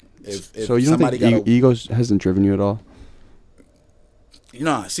 like, if so you don't think ego hasn't driven you at all?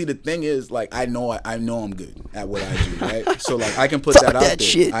 See, the thing is, like, I know I'm good at what I do, right? So, like, I can put that out there.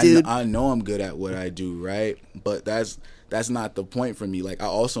 Shit, dude. I know I'm good at what I do, right? But that's not the point for me. Like, I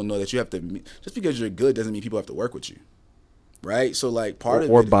also know that you have to, just because you're good doesn't mean people have to work with you, right? So, like, part of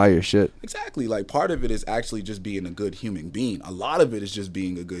it, or buy your shit. Exactly. Like, part of it is actually just being a good human being. A lot of it is just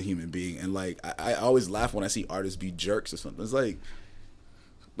being a good human being. And, like, I always laugh when I see artists be jerks or something. It's like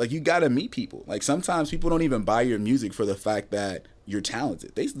you gotta meet people. Like, sometimes people don't even buy your music for the fact that you're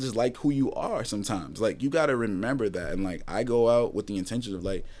talented. They just like who you are sometimes. Like, you gotta remember that. And like, I go out with the intention of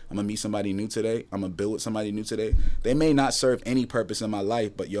like, I'm gonna meet somebody new today. I'm gonna build with somebody new today. They may not serve any purpose in my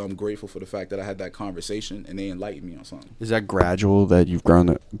life, but yo, I'm grateful for the fact that I had that conversation and they enlightened me on something. Is that gradual that you've grown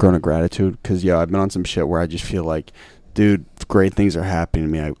a gratitude? Because I've been on some shit where I just feel like, dude, great things are happening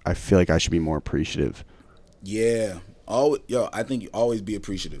to me. I feel like I should be more appreciative. Yeah. I think you always be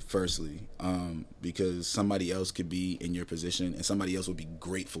appreciative, firstly, because somebody else could be in your position and somebody else would be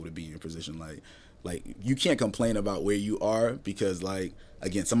grateful to be in your position. Like you can't complain about where you are because, like,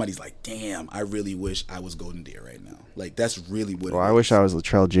 again, somebody's like, damn, I really wish I was Golden Deer right now. Like, that's really what I wish I was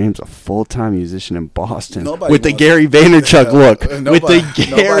Latrell James, a full-time musician in Boston. With the Gary Vaynerchuk look. With the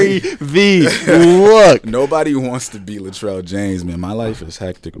Gary V look. Nobody wants to be Latrell James, man. My life is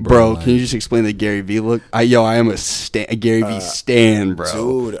hectic, bro. Like, can you just explain the Gary V look? I am a Gary V stan, bro.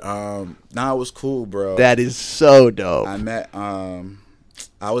 Dude, it was cool, bro. That is so dope. I met,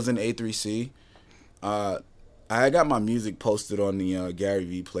 I was in A3C. I got my music posted on the Gary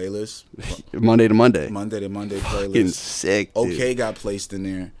V playlist. Monday to Monday playlist. Fucking sick, dude. OK got placed in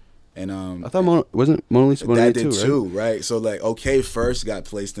there. And I thought wasn't Mona Lisa that did too, right? So like OK first got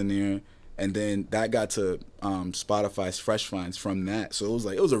placed in there, and then that got to Spotify's Fresh Finds from that. So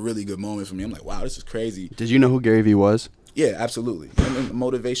it was a really good moment for me. I'm like, wow, this is crazy. Did you know who Gary V was? Yeah, absolutely. I'm a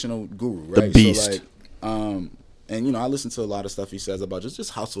motivational guru, right? The beast. So like, and I listen to a lot of stuff he says about just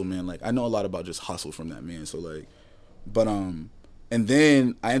hustle, man. Like, I know a lot about just hustle from that man. So like, but and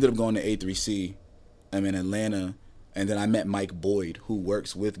then I ended up going to A3C. I'm in Atlanta, and then I met Mike Boyd, who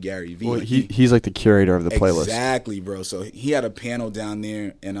works with Gary V. Well, he's like the curator of the playlist. Exactly, bro. So he had a panel down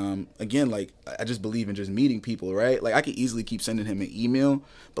there, and again, like, I just believe in just meeting people, right? Like, I could easily keep sending him an email,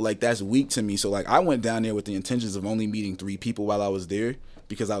 but like, that's weak to me. So like, I went down there with the intentions of only meeting 3 people while I was there.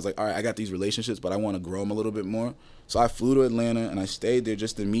 Because I was like, all right, I got these relationships, but I want to grow them a little bit more. So I flew to Atlanta, and I stayed there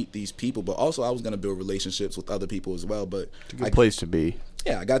just to meet these people. But also, I was going to build relationships with other people as well. But it's a good place to be.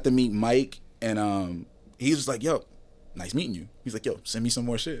 Yeah, I got to meet Mike, and he was just like, yo, nice meeting you. He's like, yo, send me some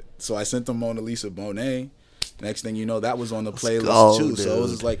more shit. So I sent him Mona Lisa Bonet. Next thing you know, that was on the playlist too. Dude. So it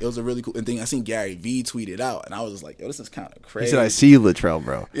was just like, it was a really cool thing. I seen Gary V tweet it out, and I was just like, yo, this is kind of crazy. He said, I see Latrell,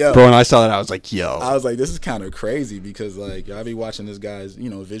 bro. Yo, bro, when I saw that, I was like, yo. I was like, this is kind of crazy because, like, I be watching this guy's,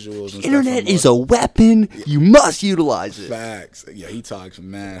 visuals and Internet stuff. is a weapon. You must utilize it. Facts. Yeah, he talks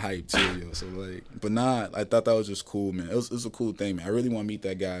mad hype too, yo. So, like, but nah, I thought that was just cool, man. It was a cool thing, man. I really want to meet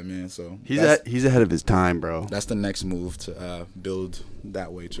that guy, man. So he's ahead of his time, bro. That's the next move to build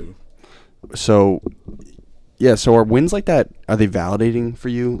that way too. So... yeah, so are wins like that, are they validating for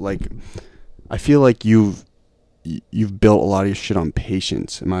you? Like, I feel like you've built a lot of your shit on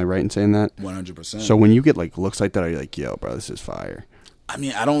patience. Am I right in saying that? 100%. So when you get like looks like that, are you like, yo, bro, this is fire? I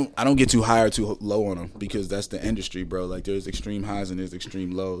mean, I don't get too high or too low on them because that's the industry, bro. Like, there's extreme highs and there's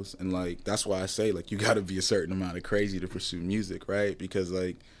extreme lows, and like that's why I say like you got to be a certain amount of crazy to pursue music, right? Because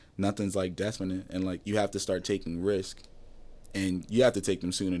like nothing's like definite, and like you have to start taking risk, and you have to take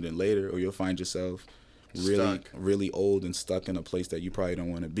them sooner than later, or you'll find yourself really old and stuck in a place that you probably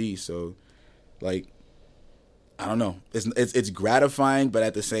don't want to be. So, like, I don't know. It's gratifying, but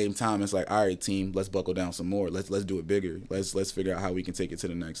at the same time, it's like, all right, team, let's buckle down some more. Let's do it bigger. Let's figure out how we can take it to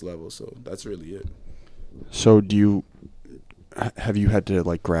the next level. So that's really it. So have you had to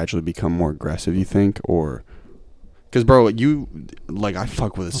like gradually become more aggressive, you think, or because bro, you like I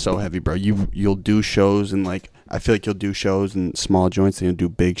fuck with it so heavy, bro. You'll do shows and like I feel like you'll do shows in small joints and you'll do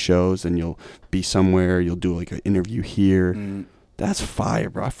big shows and you'll be somewhere. You'll do like an interview here. That's fire,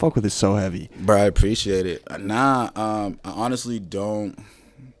 bro. I fuck with it so heavy. Bro, I appreciate it. Nah, I honestly don't.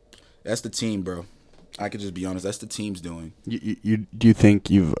 That's the team, bro. I could just be honest. That's the team's doing. You do you think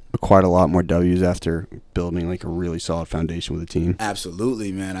you've acquired a lot more W's after building like a really solid foundation with a team?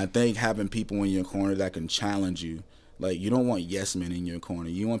 Absolutely, man. I think having people in your corner that can challenge you. Like, you don't want yes men in your corner.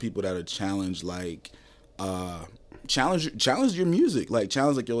 You want people that are challenge, like, challenge your music. Like,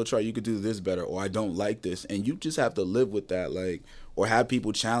 challenge, like, yo, Latrell, you could do this better, or I don't like this. And you just have to live with that, like, or have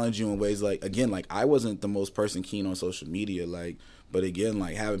people challenge you in ways, like, again, like, I wasn't the most person keen on social media, like, but again,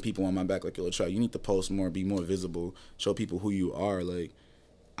 like, having people on my back, like, yo, Latrell, you need to post more, be more visible, show people who you are. Like,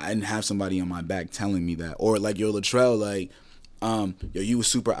 I didn't have somebody on my back telling me that. Or, like, yo, Latrell, like, yo, you was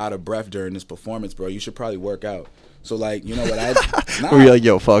super out of breath during this performance, bro. You should probably work out. So, like, you know what Or you're like,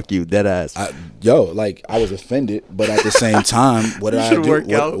 yo, fuck you, dead ass. I was offended, but at the same time, what did I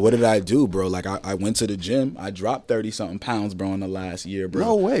do? What did I do, bro? Like, I went to the gym. I dropped 30-something pounds, bro, in the last year, bro.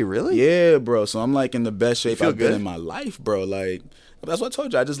 No way, really? Yeah, bro. So I'm, like, in the best shape I've been good? in my life, bro. Like, that's what I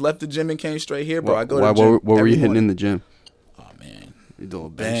told you. I just left the gym and came straight here, bro. I go to the gym. What were you hitting morning. in the gym? Oh, man. You did a little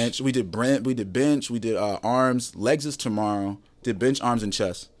Bench. We did bench. We did arms. Legs is tomorrow. Did bench, arms, and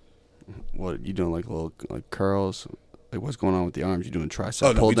chest. What, you doing like little like curls? Like, what's going on with the arms? You doing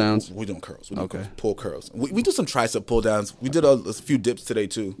tricep pull downs? We're doing curls. Okay. Pull curls. We do some tricep pull downs. We did a few dips today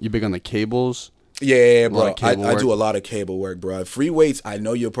too. You big on the cables? Yeah, bro. I do a lot of cable work, bro. Free weights, I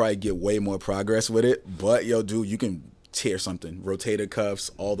know you'll probably get way more progress with it, but yo, dude, you can tear something. Rotator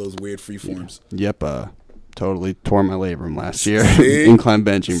cuffs, all those weird free forms. Yep. Totally tore my labrum last year. Incline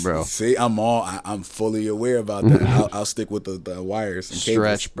benching, bro. See, I'm fully aware about that. I'll stick with the wires and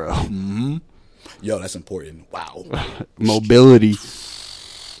stretch, cables. bro. Mm-hmm. Yo, that's important. Wow. Mobility.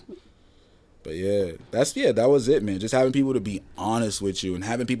 But yeah, that was it, man. Just having people to be honest with you and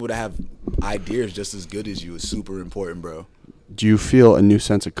having people to have ideas just as good as you is super important, bro. Do you feel a new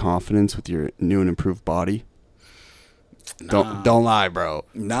sense of confidence with your new and improved body? Nah. Don't lie, bro.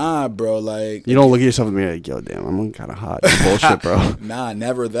 Nah, bro. Like, you don't look at yourself and be like, yo, damn, I'm kind of hot. Bullshit, bro. Nah,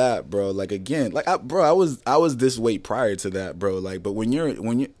 never that, bro. Like, again, like, I was this weight prior to that, bro. Like, but when you're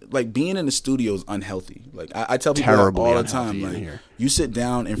like, being in the studio is unhealthy. Like, I tell people that all the time. Like, you sit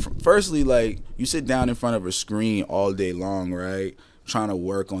down firstly, like, you sit down in front of a screen all day long, right? Trying to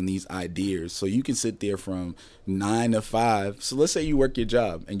work on these ideas. So you can sit there from 9 to 5. So let's say you work your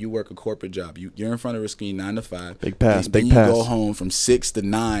job and you work a corporate job. You're in front of a screen 9 to 5. Big pass. Then you go home from 6 to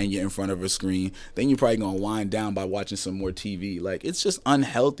 9. You're in front of a screen. Then you're probably gonna wind down by watching some more TV. Like, it's just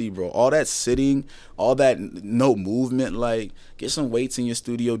unhealthy, bro. All that sitting, all that no movement. Like, get some weights in your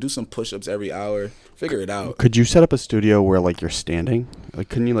studio. Do some push-ups every hour. Figure it out. Could you set up a studio where like you're standing? Like,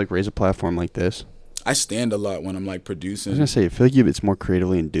 couldn't you like raise a platform like this? I stand a lot when I'm like producing. I was gonna say, I feel like it's more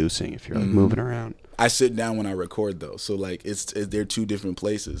creatively inducing if you're like moving around. I sit down when I record though, so like they're two different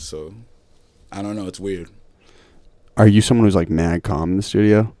places. So I don't know, it's weird. Are you someone who's like mad calm in the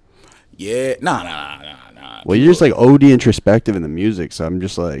studio? Yeah, nah. Well, you're just like OD introspective in the music, so I'm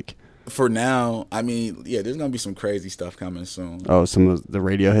just like. For now, I mean, yeah, there's gonna be some crazy stuff coming soon. Oh, some of the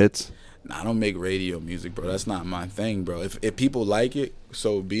radio hits. Nah, I don't make radio music, bro. That's not my thing, bro. If people like it,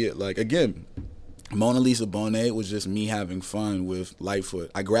 so be it. Like, again, Mona Lisa Bonet was just me having fun with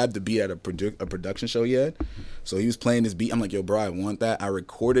Lightfoot. I grabbed the beat at a production show he had. So he was playing this beat. I'm like, yo, bro, I want that. I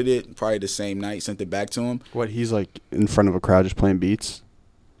recorded it probably the same night, sent it back to him. What, he's like in front of a crowd just playing beats?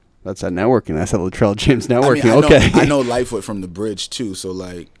 That's that networking. That's that Latrell James networking. I mean, okay. I know Lightfoot from the bridge too. So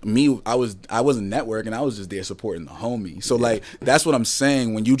like me, I wasn't networking. I was just there supporting the homie. So like that's what I'm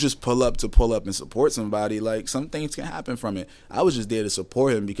saying. When you just pull up and support somebody, like some things can happen from it. I was just there to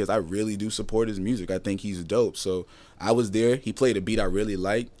support him because I really do support his music. I think he's dope. So I was there. He played a beat I really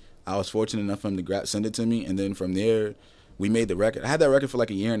liked. I was fortunate enough for him to send it to me, and then from there, we made the record. I had that record for like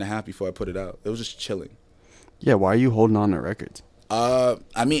a year and a half before I put it out. It was just chilling. Yeah, why are you holding on to records?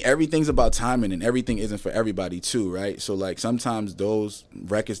 I mean, everything's about timing, and everything isn't for everybody too, right? So like sometimes those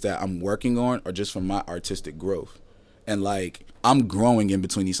records that I'm working on are just for my artistic growth, and like I'm growing in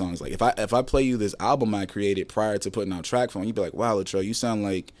between these songs. Like if I play you this album I created prior to putting out Track Phone, you'd be like, wow, Latrell, you sound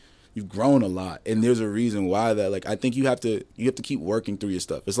like you've grown a lot, and there's a reason why that. Like I think you have to keep working through your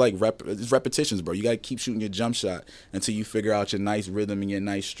stuff. It's like it's repetitions, bro. You gotta keep shooting your jump shot until you figure out your nice rhythm and your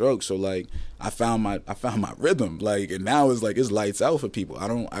nice stroke. So like I found my rhythm, like, and now it's like it's lights out for people.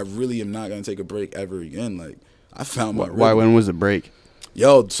 I really am not gonna take a break ever again. Like I found my rhythm. Why? When was the break?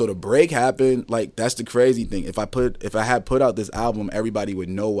 Yo, so the break happened. Like that's the crazy thing. If I had put out this album, everybody would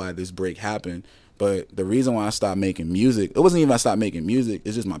know why this break happened. But the reason why I stopped making music, it wasn't even I stopped making music.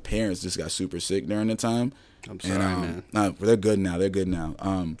 It's just my parents just got super sick during the time. I'm sorry, man. Nah, they're good now. They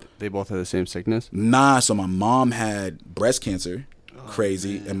both had the same sickness? Nah, so my mom had breast cancer,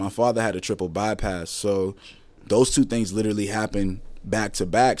 crazy, and my father had a triple bypass. So those two things literally happened back to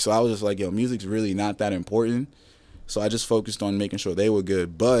back. So I was just like, yo, music's really not that important. So I just focused on making sure they were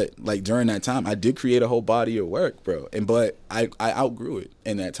good. But like during that time, I did create a whole body of work, bro. But I outgrew it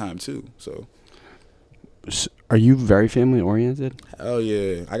in that time too. So. Are you very family oriented? Hell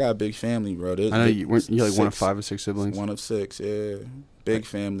yeah, I got a big family, bro. I know you're like one of 5 or 6 siblings. One of 6, yeah. Big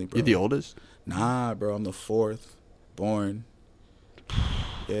family, bro. You're the oldest? Nah, bro, I'm the 4th born.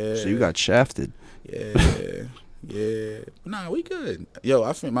 Yeah. So you got shafted. Yeah, yeah. Nah, we good. Yo,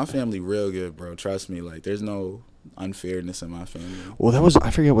 my family real good, bro. Trust me. Like, there's no unfairness in my family. Well,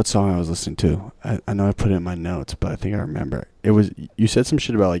 I forget what song I was listening to. I know I put it in my notes, but I think I remember. It was, you said some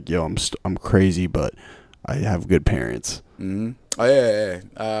shit about like, yo, I'm crazy, but I have good parents. Mm-hmm. Oh,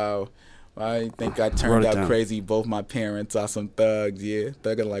 yeah. I think I turned out down. crazy. Both my parents are some thugs, yeah.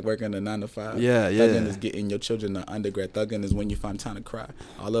 Thugging like working a 9 to 5. Yeah. Thugging is getting your children to undergrad. Thugging is when you find time to cry.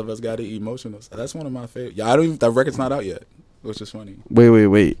 All of us got it emotional. So that's one of my favorite. Yeah, that record's not out yet, which is funny.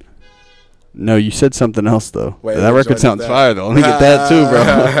 Wait. No, you said something else, though. Wait, that record sounds fire, though. Let me get that, too,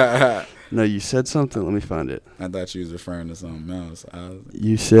 bro. No, you said something. Let me find it. I thought you was referring to something else.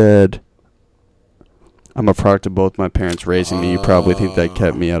 You said, I'm a product of both my parents raising me. You probably think that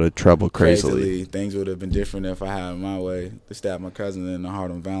kept me out of trouble crazily. Things would have been different if I had it my way. To stab my cousin in the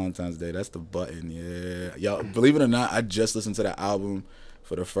heart on Valentine's Day. That's the button, yeah. Y'all, believe it or not, I just listened to that album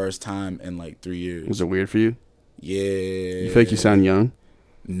for the first time in like 3 years. Was it weird for you? Yeah. You feel like you sound young?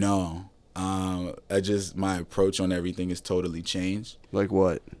 No. My approach on everything has totally changed. Like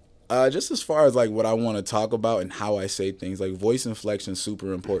what? Just as far as like what I want to talk about and how I say things, like voice inflection is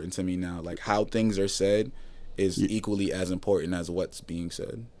super important to me now. Like how things are said is equally as important as what's being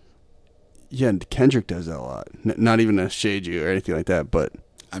said. Yeah, and Kendrick does that a lot. Not even to shade you or anything like that, but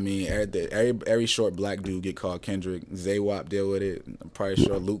I mean, every short black dude get called Kendrick. Zay-Wop deal with it. I'm probably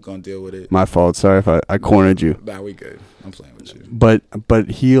sure Luke gonna deal with it. My fault. Sorry if I cornered you. Nah, we good. I'm playing with you. But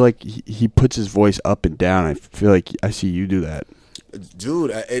he puts his voice up and down. I feel like I see you do that.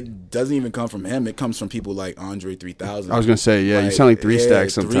 Dude, it doesn't even come from him. It comes from people like Andre 3000. I was gonna say, yeah, you sound like 3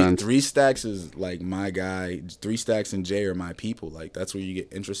 Stacks sometimes. 3 Stacks is like my guy. 3 Stacks and Jay are my people. Like that's where you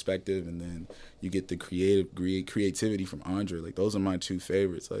get introspective, and then you get the creativity from Andre. Like those are my 2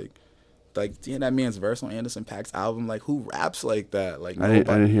 favorites. Like yeah, that man's verse on Anderson .Paak's album. Like who raps like that? Like I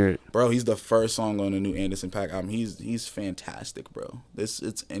didn't hear it, bro. He's the first song on the new Anderson .Paak album. He's fantastic, bro.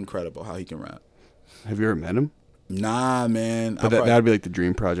 It's incredible how he can rap. Have you ever met him? Nah, man. But that would be like the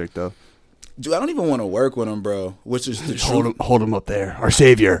dream project, though. Dude, I don't even want to work with him, bro. Which is the truth. Hold him up there, our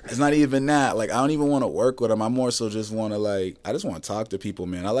savior. It's not even that. Like, I don't even want to work with him. I more so just want to I just want to talk to people,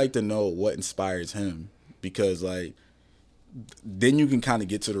 man. I like to know what inspires him because, like, then you can kind of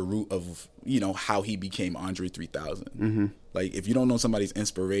get to the root of, how he became Andre 3000. Mm-hmm. Like, if you don't know somebody's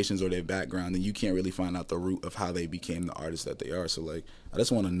inspirations or their background, then you can't really find out the root of how they became the artist that they are. So, like, I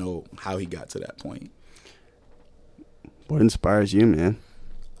just want to know how he got to that point. What inspires you, man?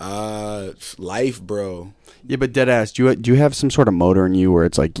 Life, bro. Yeah, but deadass, do you have some sort of motor in you where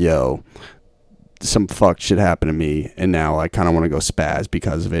it's like, yo, some fucked shit happened to me, and now I kind of want to go spaz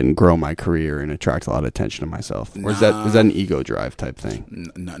because of it and grow my career and attract a lot of attention to myself? Or is that an ego drive type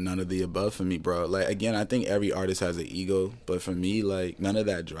thing? None of the above for me, bro. Like, again, I think every artist has an ego, but for me, like, none of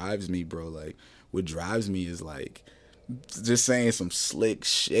that drives me, bro. Like, what drives me is, like, just saying some slick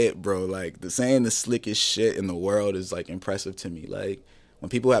shit, bro. Like, saying the slickest shit in the world is, like, impressive to me. Like, when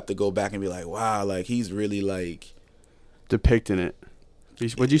people have to go back and be like, wow, like, he's really, like... depicting it.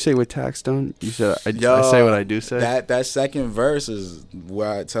 What'd you say with Taxstone? You said, I say what I do say? That second verse is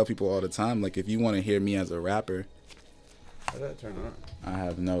where I tell people all the time, like, if you want to hear me as a rapper... How did that turn on? I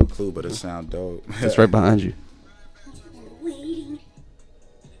have no clue, but it sound dope. It's right behind you.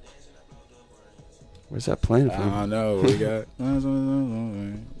 Where's that playing I from? don't know. We got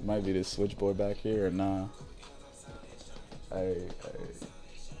might be this switchboard back here or nah. Hey.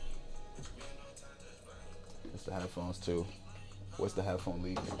 It's the headphones too. What's the headphone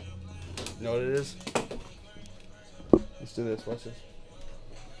leak? You know what it is? Let's do this. Watch this.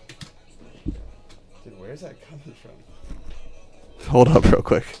 Dude, where's that coming from? Hold up real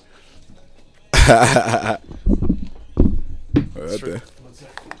quick. Right there.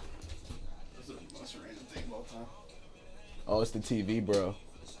 Oh, it's the TV, bro.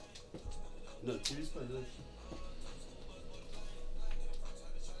 No, TV's playing this.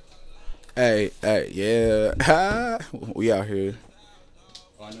 Hey, yeah. We out here.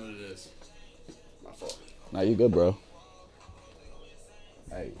 Oh, I know what it is. My fault. Nah, you good, bro.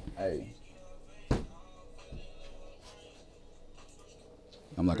 Hey.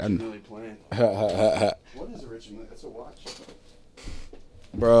 I'm like, Really playing. I What is originally? That's a watch.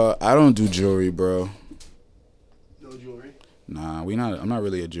 bro, I don't do jewelry, bro. No jewelry. Nah, I'm not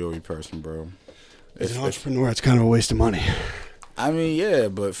really a jewelry person, bro. As an entrepreneur, it's kind of a waste of money. I mean, yeah,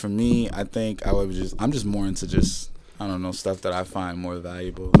 but for me, I think I'm just more into just, I don't know, stuff that I find more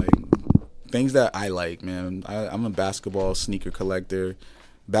valuable, like things that I like, man. I'm a basketball sneaker collector,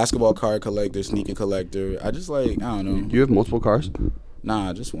 basketball card collector, sneaker collector. I just like, I don't know. You have multiple cars?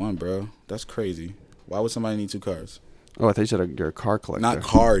 Nah, just one, bro. That's crazy. Why would somebody need 2 cars? Oh, I thought you said you're a car collector. Not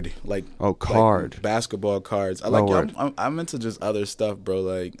card, like card. like basketball cards. I Oh, like. word. I'm into just other stuff, bro.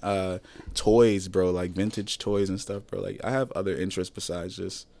 Like toys, bro. Like vintage toys and stuff, bro. Like I have other interests besides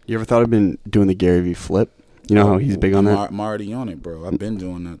just. You ever thought of been doing the Gary Vee flip? You know how he's big on that? I'm already on it, bro. I've been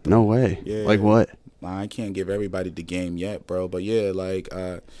doing that. Though. No way. Yeah. Like what? I can't give everybody the game yet, bro. But yeah, like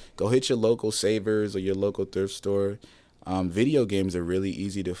go hit your local Savers or your local thrift store. Video games are really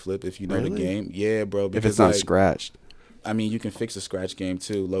easy to flip if you know the Really? game. Yeah, bro. If Because, it's not like, scratched. I mean, you can fix a scratch game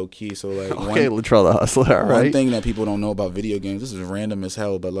too, low key. So like, Okay, Latrell the Hustler, all one right? thing that people don't know about video games, this is random as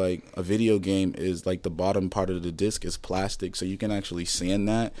hell, but like a video game is like the bottom part of the disc is plastic, so you can actually sand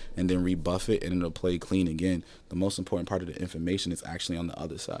that and then rebuff it and it'll play clean again. The most important part of the information is actually on the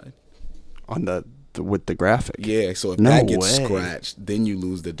other side. On the with the graphic. Yeah, so if No that gets way. scratched, then you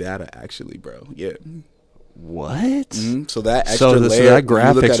lose the data actually, bro. Yeah. What? So that extra layer, So that when you look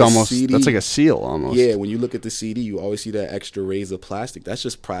graphic's at a almost CD, that's like a seal almost. yeah, when you look at the CD, you always see that extra rays of plastic. That's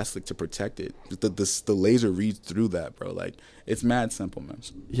just plastic to protect it. The laser reads through that, bro. Like, it's mad simple, man.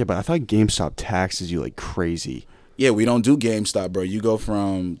 Yeah, but I thought GameStop taxes you like crazy. Yeah, we don't do GameStop, bro. You go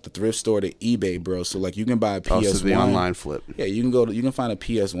from the thrift store to eBay, bro. So like, you can buy a PS1. Oh, so the online flip. Yeah, you can find a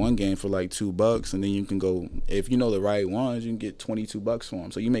PS1 game for like $2, and then you can go, if you know the right ones, you can get $22 for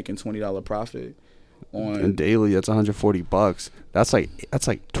them. So you're making $20 profit on. And daily, that's $140. That's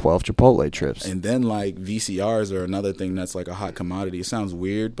like 12 Chipotle trips. And then like VCRs are another thing that's like a hot commodity. It sounds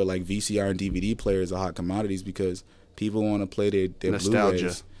weird, but like VCR and DVD players are hot commodities because people want to play their Nostalgia.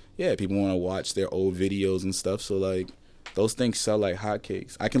 Blu-rays. Yeah, people want to watch their old videos and stuff. So like those things sell like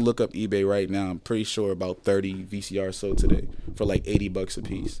hotcakes. I can look up eBay right now. I'm pretty sure about 30 VCRs sold today for like $80 a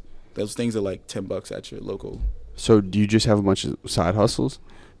piece. Those things are like $10 at your local. So do you just have a bunch of side hustles?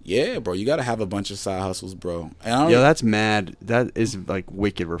 Yeah, bro, you gotta have a bunch of side hustles, bro. And I don't, Yeah, that's mad. That is like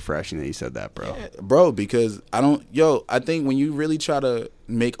wicked refreshing that you said that, bro. yeah, bro, because I think when you really try to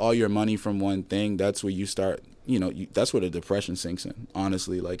make all your money from one thing, that's where you start. That's where the depression sinks in.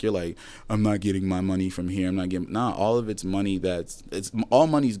 Honestly, like you're like, I'm not getting my money from here. I'm not getting. Nah, all of it's money. All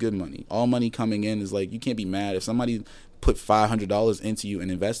money's good money. All money coming in is like, you can't be mad if somebody put $500 into you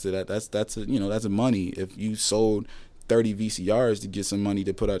and invested that. That's money. If you sold 30 VCRs to get some money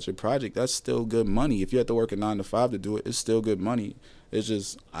to put out your project, that's still good money. If you have to work a 9 to 5 to do it, it's still good money. It's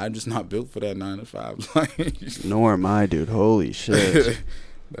just, I'm just not built for that 9 to 5. Nor am I, dude. Holy shit.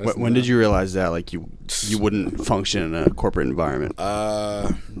 When did you realize that, like, you wouldn't function in a corporate environment?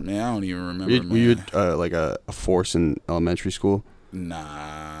 Man, I don't even remember. Were you like a force in elementary school?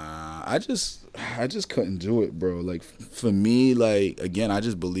 Nah, I just couldn't do it, bro. Like, for me, like, again, I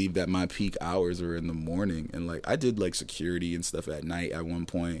just believe that my peak hours are in the morning, and like I did like security and stuff at night at one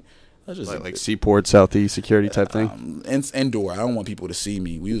point. I just Like Seaport, Southeast security type thing? Indoor. I don't want people to see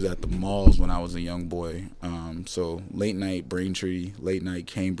me. We was at the malls when I was a young boy. So late night Braintree, late night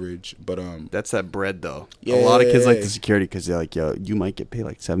Cambridge. But That's that bread, though. Yeah. A lot of kids like the security because they're like, yo, you might get paid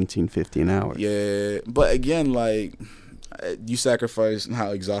like $17.50 an hour. yeah. But again, like, you sacrifice how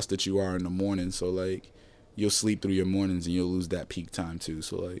exhausted you are in the morning. So like, you'll sleep through your mornings and you'll lose that peak time too.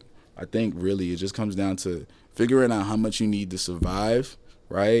 So like, I think really it just comes down to figuring out how much you need to survive,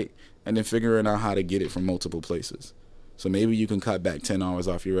 right? And then figuring out how to get it from multiple places. So maybe you can cut back 10 hours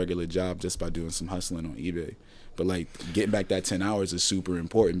off your regular job just by doing some hustling on eBay. But like getting back that 10 hours is super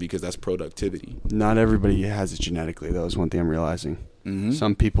important because that's productivity. Not everybody has it genetically, though, is one thing I'm realizing. Mm-hmm.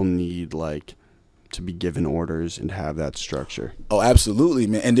 Some people need like to be given orders and have that structure. Oh, absolutely,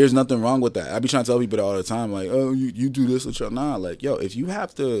 man. And there's nothing wrong with that. I be trying to tell people that all the time, like, oh, you do this or nah. Like, yo, if you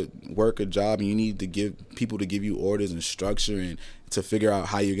have to work a job and you need to give people to give you orders and structure and to figure out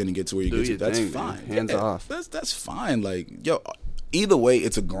how you're gonna get to where you get to, that's fine. Hands off. That's fine. Like, yo, either way,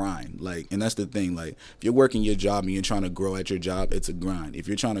 it's a grind. Like, and that's the thing. Like, if you're working your job and you're trying to grow at your job, it's a grind. If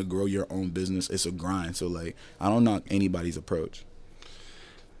you're trying to grow your own business, it's a grind. So, like, I don't knock anybody's approach.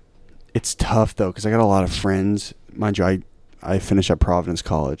 It's tough, though, because I got a lot of friends. Mind you, I finished at Providence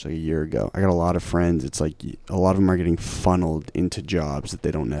College like a year ago. I got a lot of friends. It's like a lot of them are getting funneled into jobs that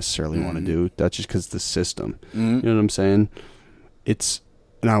they don't necessarily want to do. That's just because the system. You know what I'm saying?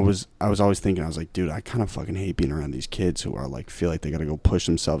 And I was always thinking, I was like, dude, I kind of fucking hate being around these kids who are like, feel like they got to go push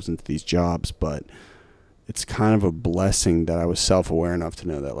themselves into these jobs. But it's kind of a blessing that I was self-aware enough to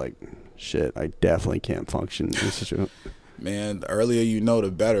know that, like, shit, I definitely can't function in such a... Man, the earlier you know, the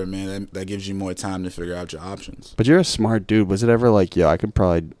better, man. That gives you more time to figure out your options. But you're a smart dude. Was it ever like, I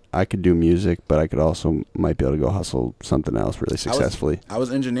could do music, but I could also might be able to go hustle something else really successfully? I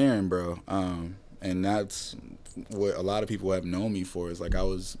was engineering, bro. And that's what a lot of people have known me for, is like I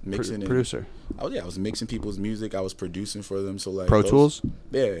was mixing producer. I was mixing people's music. I was producing for them. So like Pro Tools?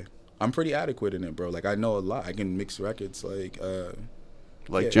 Yeah. I'm pretty adequate in it, bro. Like I know a lot. I can mix records like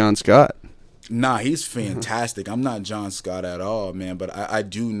John Scott. Nah, he's fantastic. I'm not John Scott at all, man, but I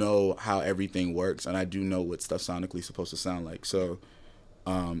do know how everything works, and I do know what stuff sonically supposed to sound like. So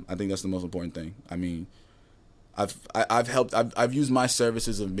I think that's the most important thing. I mean, I've used my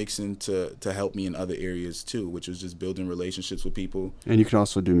services of mixing to help me in other areas too, which was just building relationships with people. And you can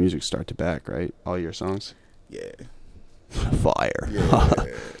also do music start to back, right? All your songs? Yeah. Fire. Yeah.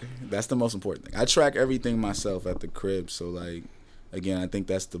 That's the most important thing. I track everything myself at the crib, so like, again, I think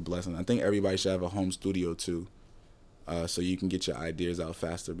that's the blessing. I think everybody should have a home studio too, so you can get your ideas out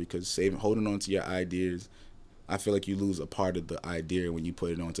faster, because holding on to your ideas, I feel like you lose a part of the idea when you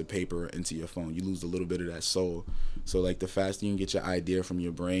put it onto paper or into your phone. You lose a little bit of that soul. So like the faster you can get your idea from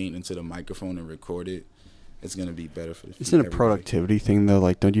your brain into the microphone and record it, it's going to be better for the future. Isn't it a productivity thing though?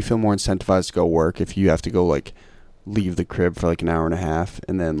 Like, don't you feel more incentivized to go work if you have to go like leave the crib for like an hour and a half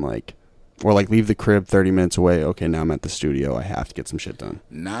and then like, or like leave the crib 30 minutes away. Okay, now I'm at the studio. I have to get some shit done.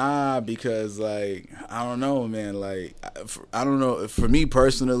 Nah, because like, I don't know, man. Like, I don't know. For me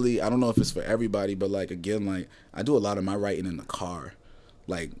personally, I don't know if it's for everybody, but like, again, like I do a lot of my writing in the car.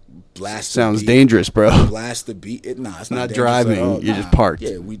 Like blast. Sounds dangerous, bro. Blast the beat. It's not driving. You're just parked.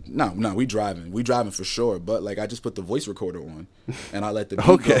 Yeah, we driving. We driving for sure. But like, I just put the voice recorder on, and I let the beat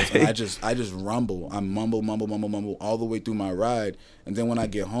go. And I just rumble. I mumble all the way through my ride, and then when I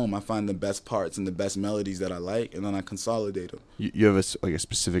get home, I find the best parts and the best melodies that I like, and then I consolidate them. You have a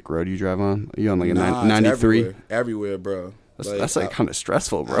specific road you drive on? Are you on like a 93? Everywhere, bro. That's like kind of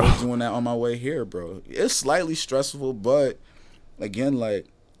stressful, bro. I was doing that on my way here, bro. It's slightly stressful, but again, like,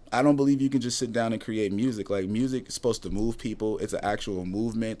 I don't believe you can just sit down and create music. Like, music is supposed to move people. It's an actual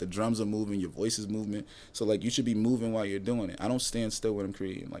movement. The drums are moving. Your voice is moving. So, like, you should be moving while you're doing it. I don't stand still when I'm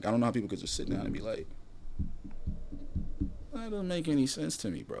creating. Like, I don't know how people could just sit down and be like, that doesn't make any sense to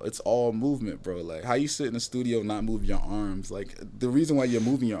me, bro. It's all movement, bro. Like, how you sit in the studio and not move your arms? Like, the reason why you're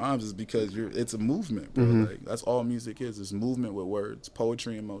moving your arms is because it's a movement, bro. Mm-hmm. Like, that's all music is. It's movement with words,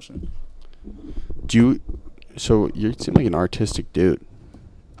 poetry and motion. So you seem like an artistic dude.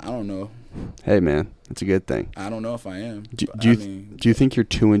 I don't know. Hey, man, it's a good thing. I don't know if I am. Do you think you're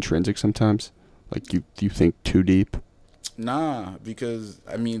too intrinsic sometimes? Like, do you think too deep? Nah, because,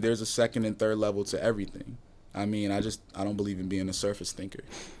 I mean, there's a second and third level to everything. I mean, I don't believe in being a surface thinker.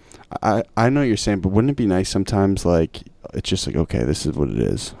 I know what you're saying, but wouldn't it be nice sometimes, like, it's just like, okay, this is what it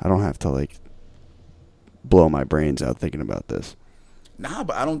is. I don't have to, like, blow my brains out thinking about this. Nah,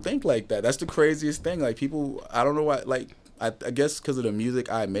 but I don't think like that. That's the craziest thing. Like, people, I don't know why, like, I guess because of the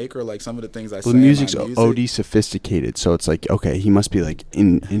music I make or, like, some of the things I say. The music's OD sophisticated, so it's like, okay, he must be, like,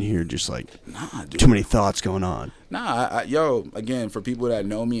 in here just, like, dude, too many thoughts going on. Nah, again, for people that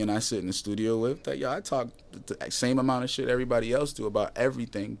know me and I sit in the studio with, that, I talk the same amount of shit everybody else do about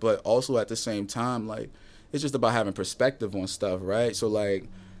everything, but also at the same time, like, it's just about having perspective on stuff, right? So, like,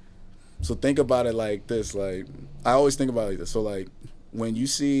 so think about it like this. Like, I always think about it like this. So, like, when you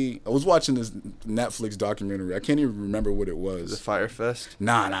see, I was watching this Netflix documentary. I can't even remember what it was. The Firefest.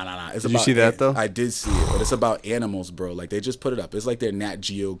 Nah. It's Did you see that though? I did see it, but it's about animals, bro. Like they just put it up. It's like their Nat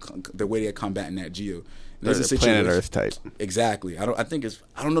Geo, the way they combat Nat Geo. There's a situation, Planet Earth type. Exactly. I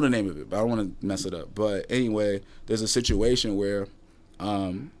don't know the name of it, but I don't want to mess it up. But anyway, there's a situation where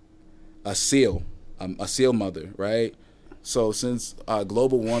a seal mother, right? So since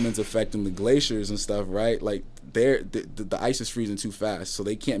global warming's affecting the glaciers and stuff, right? Like the ice is freezing too fast, so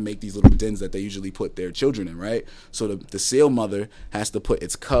they can't make these little dens that they usually put their children in, right? So the seal mother has to put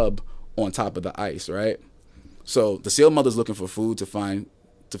its cub on top of the ice, right? So the seal mother's looking for food to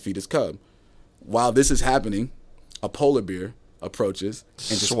feed its cub. While this is happening, a polar bear approaches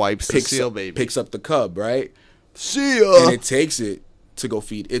and just swipes the seal baby, picks up the cub, right? Seal, and it takes it to go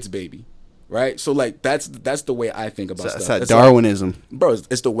feed its baby. Right, so like that's the way I think about stuff. That's Darwinism, like, bro.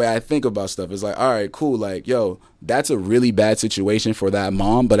 It's the way I think about stuff. It's like, all right, cool. Like, yo, that's a really bad situation for that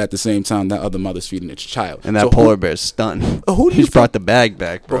mom, but at the same time, that other mother's feeding its child, and that polar bear's stunned. He's brought the bag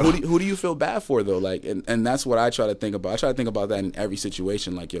back, bro. But who do you feel bad for though? Like, and that's what I try to think about. I try to think about that in every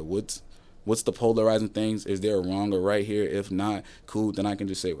situation. Like, yo, what's the polarizing things? Is there a wrong or right here? If not, cool. Then I can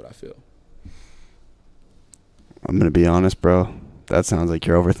just say what I feel. I'm gonna be honest, bro. That sounds like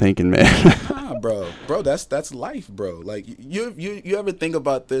you're overthinking, man. Nah, bro, that's life, bro. Like you ever think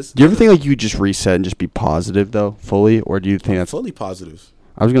about this? Do you ever think like you just reset and just be positive though, fully, or do you think that's fully positive?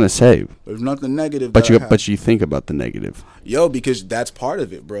 I was gonna say there's nothing negative, but you think about the negative, yo, because that's part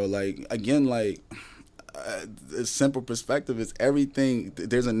of it, bro. Like again, like a simple perspective is everything.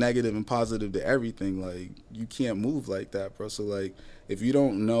 There's a negative and positive to everything. Like you can't move like that, bro. So like, if you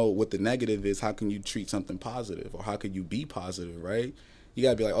don't know what the negative is, how can you treat something positive, or how can you be positive, right? You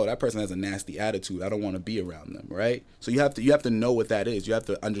gotta be like, oh, that person has a nasty attitude. I don't want to be around them, right? So you have to know what that is. You have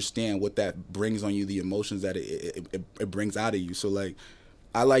to understand what that brings on you, the emotions that it brings out of you. So like,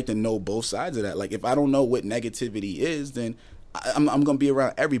 I like to know both sides of that. Like if I don't know what negativity is, then I'm gonna be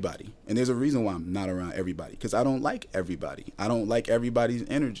around everybody, and there's a reason why I'm not around everybody, because I don't like everybody. I don't like everybody's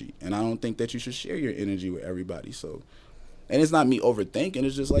energy, and I don't think that you should share your energy with everybody. So, and it's not me overthinking.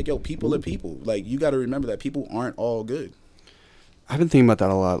 It's just like, yo, people are people. Like you got to remember that people aren't all good. I've been thinking about that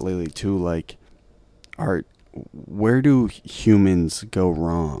a lot lately too. Like, where do humans go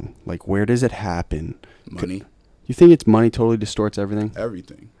wrong? Like, where does it happen? Money. You think it's money totally distorts everything?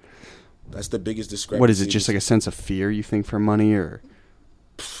 Everything. That's the biggest discrepancy. What is it? Just like a sense of fear, you think, for money, or?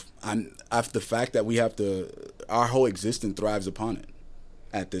 The fact that we have to, our whole existence thrives upon it.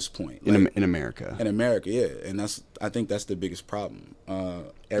 At this point, like, in America. In America, yeah, and I think that's the biggest problem.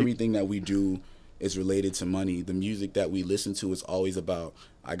 Everything that we do is related to money. The music that we listen to is always about,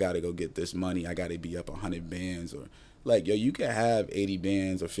 I gotta go get this money. I gotta be up 100 bands, or like, yo, you can have 80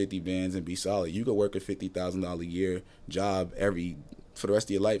 bands or 50 bands and be solid. You could work a $50,000 a year job for the rest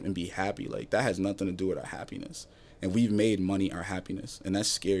of your life and be happy. Like that has nothing to do with our happiness, and we've made money our happiness, and that's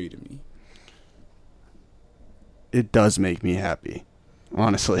scary to me. It does make me happy,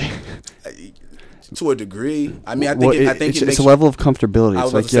 honestly. To a degree. I mean, I think it's a level of comfortability.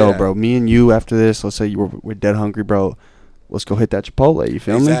 It's like, yo, bro, me and you after this, let's say we're dead hungry, bro. Let's go hit that Chipotle. You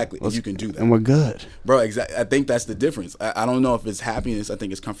feel me? Exactly. You can do that. And we're good. Bro, exactly. I think that's the difference. I don't know if it's happiness. I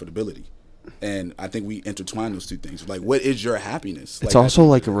think it's comfortability. And I think we intertwine those two things. Like, what is your happiness? It's also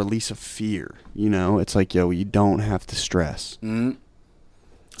like a release of fear, you know? It's like, yo, you don't have to stress. Mm-hmm.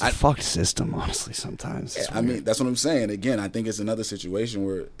 It's a fucked system, honestly, sometimes. I mean, that's what I'm saying. Again, I think it's another situation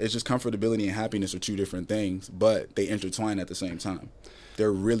where it's just comfortability and happiness are two different things, but they intertwine at the same time.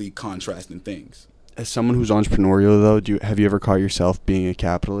 They're really contrasting things. As someone who's entrepreneurial, though, have you ever caught yourself being a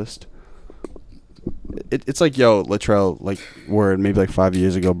capitalist? It's like, yo, Latrell, like, maybe like 5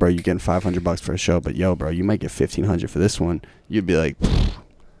 years ago, bro, you're getting $500 for a show, but yo, bro, you might get $1,500 for this one. You'd be like,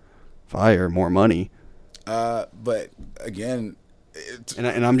 fire, more money. But again,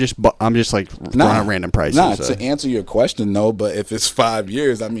 and I'm just like throwing out random prices. To answer your question, no. But if it's 5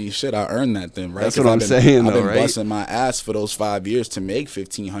 years, I mean, shit, I earned that then, right? That's what I'm saying, I've though, been right? busting my ass for those 5 years to make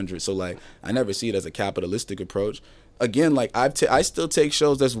 $1,500. So like, I never see it as a capitalistic approach. Again, like I still take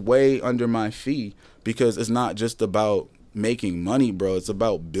shows that's way under my fee, because it's not just about making money, bro. It's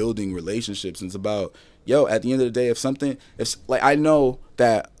about building relationships. And it's about, yo, at the end of the day, if like, I know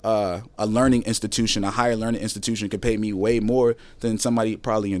that a learning institution, a higher learning institution, could pay me way more than somebody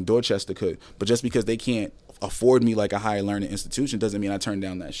probably in Dorchester could. But just because they can't afford me like a higher learning institution doesn't mean I turn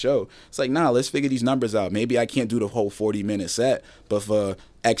down that show. It's like, nah, let's figure these numbers out. Maybe I can't do the whole 40-minute set, but for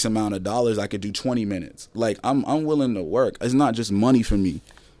X amount of dollars, I could do 20 minutes. Like, I'm willing to work. It's not just money for me.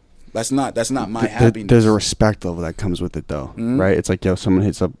 That's not my happiness. There's a respect level that comes with it, though, right? It's like, yo, someone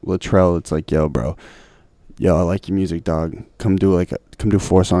hits up Latrell. It's like, yo, bro, yo, I like your music, dog. Come do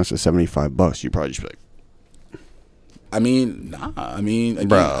 4 songs for $75. You probably just be like, I mean, nah. I mean, again,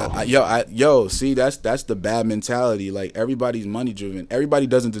 Bro. see, that's the bad mentality. Like, everybody's money driven. Everybody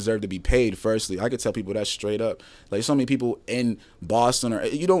doesn't deserve to be paid. Firstly, I could tell people that straight up. Like, so many people in Boston, or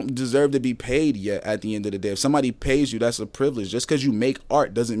you don't deserve to be paid yet. At the end of the day, if somebody pays you, that's a privilege. Just because you make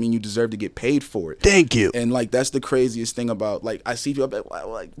art doesn't mean you deserve to get paid for it. thank you. And like, that's the craziest thing about, like, I see people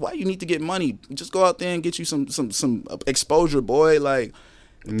like, why you need to get money? Just go out there and get you some exposure, boy. Like,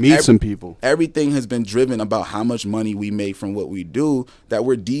 Meet some people. everything has been driven about how much money we make from what we do, that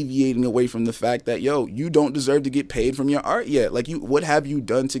we're deviating away from the fact that, yo, you don't deserve to get paid from your art yet. Like, what have you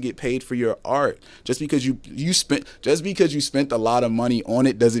done to get paid for your art? Just because you spent a lot of money on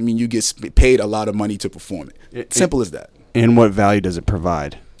it doesn't mean you get paid a lot of money to perform it. Simple as that. And what value does it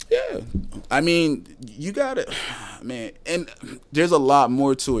provide? Yeah. I mean, you got to, man, and there's a lot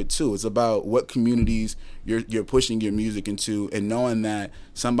more to it too. It's about what communities you're pushing your music into, and knowing that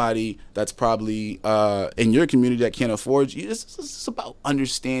somebody that's probably in your community that can't afford you, it's about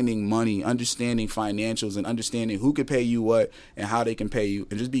understanding money, understanding financials, and understanding who can pay you what and how they can pay you,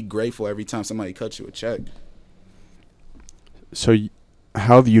 and just be grateful every time somebody cuts you a check. So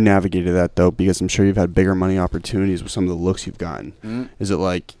how have you navigated that, though? Because I'm sure you've had bigger money opportunities with some of the looks you've gotten. Mm-hmm. Is it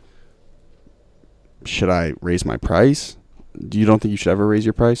like, should I raise my price? Do you don't think you should ever raise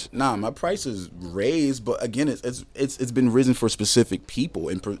your price? Nah, my price is raised, but again, it's been risen for specific people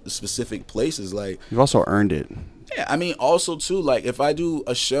in specific places. Like, You've also earned it. yeah, I mean, also too, like, if I do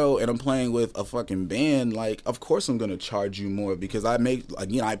a show and I'm playing with a fucking band, like, of course I'm gonna charge you more, because I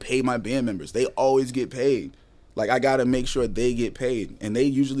pay my band members. They always get paid. Like, I gotta make sure they get paid, and they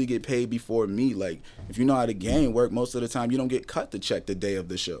usually get paid before me. Like, if you know how the game work, most of the time you don't get cut the check the day of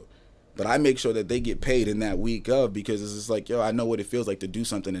the show. But I make sure that they get paid in that week of, because it's just like, yo, I know what it feels like to do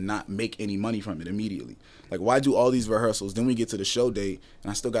something and not make any money from it immediately. Like, why do all these rehearsals? Then we get to the show date,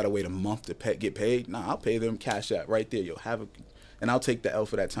 and I still got to wait a month to get paid? Nah, I'll pay them cash out right there. Yo, and I'll take the L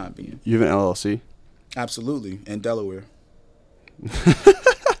for that time being. You have an LLC? Absolutely. In Delaware.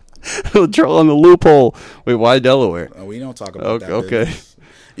 Troll on the loophole. Wait, why Delaware? We don't talk about that. Okay. Business.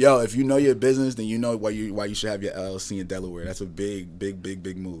 Yo, if you know your business, then you know why you should have your LLC in Delaware. That's a big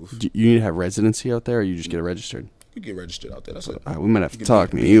move. Do you need to have residency out there, or you just get it registered? You get registered out there. That's it. All right, we might have to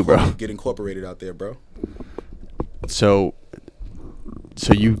talk, me and you, bro. Get incorporated out there, bro. So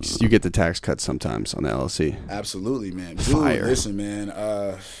you get the tax cuts sometimes on the LLC. Absolutely, man. Dude, Fire. Listen,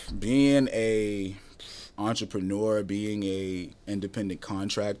 man. Being a entrepreneur, being a independent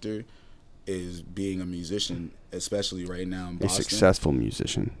contractor, is being a musician, especially right now in Boston. A successful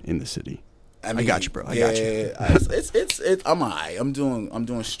musician in the city. I got you, bro. I got you. It's I'm alright. I'm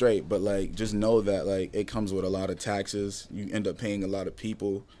doing straight, but like, just know that, like, it comes with a lot of taxes. You end up paying a lot of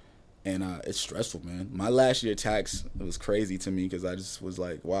people, and it's stressful, man. My last year tax, it was crazy to me, because I just was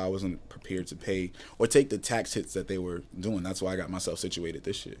like, wow, I wasn't prepared to pay or take the tax hits that they were doing. That's why I got myself situated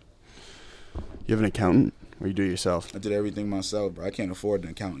this year. You have an accountant, or you do it yourself? I did everything myself, bro. I can't afford an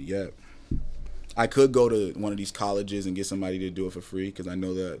accountant yet. I could go to one of these colleges and get somebody to do it for free, because I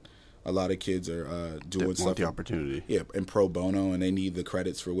know that a lot of kids are doing stuff. Want the opportunity. Yeah, in pro bono, and they need the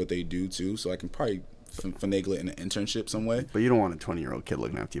credits for what they do too. So I can probably finagle it in an internship some way. But you don't want a 20-year-old kid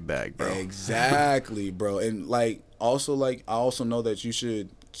looking after your bag, bro. Exactly, bro. And I also know that you should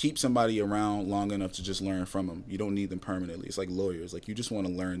keep somebody around long enough to just learn from them. You don't need them permanently. It's like lawyers. Like, you just want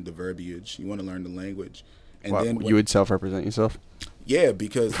to learn the verbiage. You want to learn the language. And Wow, then you would self-represent yourself? Yeah,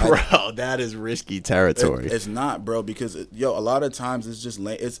 because Bro, that is risky territory. It's not, bro, because a lot of times it's just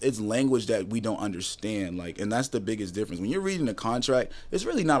it's language that we don't understand, like, and that's the biggest difference. When you're reading a contract, there's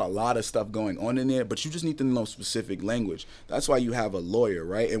really not a lot of stuff going on in there, but you just need to know specific language. That's why you have a lawyer,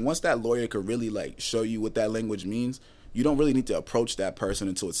 right? And once that lawyer could really, like, show you what that language means, you don't really need to approach that person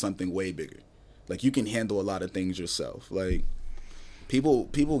until it's something way bigger. Like, you can handle a lot of things yourself. Like,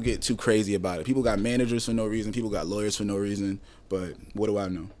 people get too crazy about it. People got managers for no reason. People got lawyers for no reason. But what do I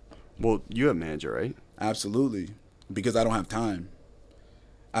know? Well, you have a manager, right? Absolutely. Because I don't have time.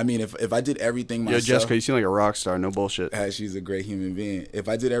 I mean, if I did everything myself... Yeah, Jessica, you seem like a rock star. No bullshit. She's a great human being. If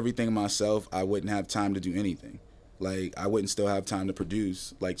I did everything myself, I wouldn't have time to do anything. Like, I wouldn't still have time to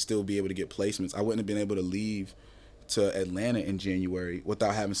produce, like, still be able to get placements. I wouldn't have been able to leave to Atlanta in January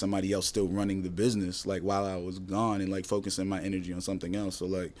without having somebody else still running the business, like, while I was gone, and, like, focusing my energy on something else. So,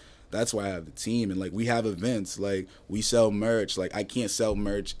 like, that's why I have the team, and, like, we have events, like, we sell merch. Like, I can't sell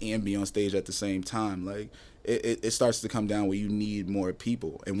merch and be on stage at the same time. Like, it starts to come down where you need more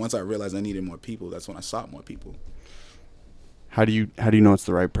people, and once I realized I needed more people, that's when I sought more people. How do you know it's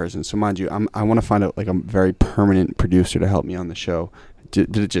the right person? So mind you, I want to find out, like, a very permanent producer to help me on the show.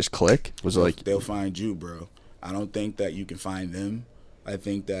 Did it just click? Was it like... They'll find you, bro. I don't think that you can find them. I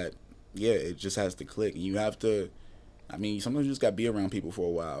think that, yeah, it just has to click. And you have to, I mean, sometimes you just got to be around people for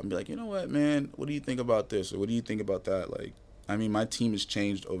a while and be like, you know what, man, what do you think about this? Or what do you think about that? Like, I mean, my team has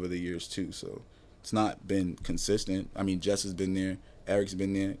changed over the years too, so it's not been consistent. I mean, Jess has been there. Eric's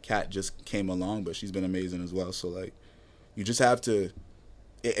been there. Kat just came along, but she's been amazing as well. So, like, you just have to,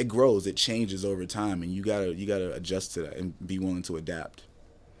 it grows, it changes over time, and you gotta adjust to that and be willing to adapt.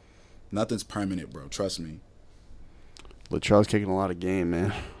 Nothing's permanent, bro. Trust me. Latrell's kicking a lot of game,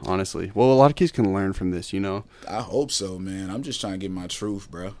 man, honestly. Well, a lot of kids can learn from this, you know? I hope so, man. I'm just trying to get my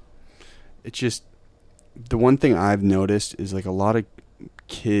truth, bro. It's just, the one thing I've noticed is, like, a lot of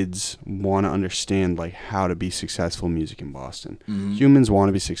kids want to understand, like, how to be successful in music in Boston. Mm-hmm. Humans want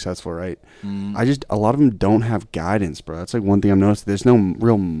to be successful, right? Mm-hmm. A lot of them don't have guidance, bro. That's, like, one thing I've noticed. There's no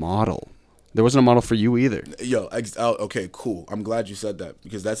real model. There wasn't a model for you either. Yo, okay, cool. I'm glad you said that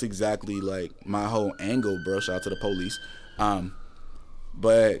because that's exactly, like, my whole angle, bro. Shout out to the police.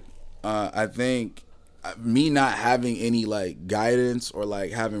 But I think me not having any, like, guidance or,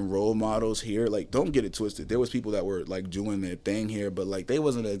 like, having role models here, like, don't get it twisted. There was people that were, like, doing their thing here, but, like, they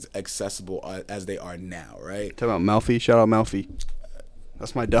wasn't as accessible as they are now, right? Talk about Malfi. Shout out Malfi.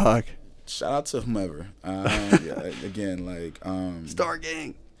 That's my dog. Shout out to whomever. Yeah, again, like, Star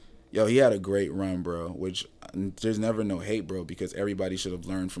Gang. yo, he had a great run, bro, which there's never no hate, bro, because everybody should have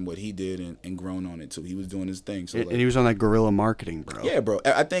learned from what he did and grown on it, too. He was doing his thing. So, And he was on that guerrilla marketing, bro. yeah, bro.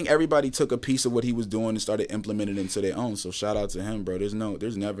 I think everybody took a piece of what he was doing and started implementing it into their own. So shout out to him, bro. There's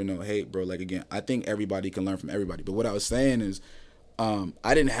never no hate, bro. Like, again, I think everybody can learn from everybody. But what I was saying is, I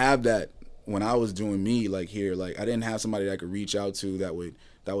didn't have that when I was doing me, like, here. Like, I didn't have somebody that I could reach out to that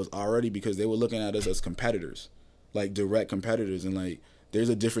was already, because they were looking at us as competitors, like direct competitors. And, like, there's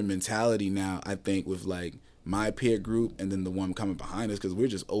a different mentality now, I think, with, like, my peer group and then the one coming behind us, because we're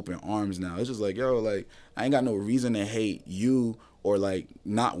just open arms now. It's just like, yo, like, I ain't got no reason to hate you or, like,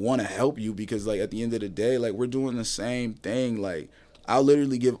 not want to help you, because, like, at the end of the day, like, we're doing the same thing. Like, I'll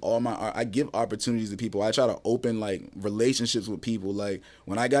literally give I give opportunities to people. I try to open, like, relationships with people. Like,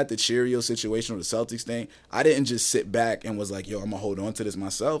 when I got the Cheerio situation with the Celtics thing, I didn't just sit back and was like, yo, I'm going to hold on to this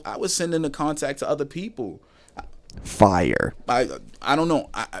myself. I was sending the contact to other people. Fire. I don't know.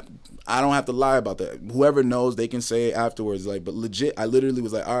 I don't have to lie about that. Whoever knows, they can say it afterwards. Like, but legit, I literally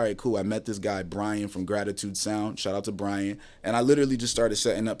was like, all right, cool. I met this guy, Brian from Gratitude Sound. Shout out to Brian. And I literally just started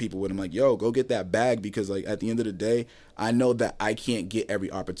setting up people with him. Like, yo, go get that bag, because, like, at the end of the day, I know that I can't get every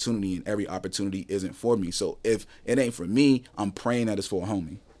opportunity, and every opportunity isn't for me. So if it ain't for me, I'm praying that it's for a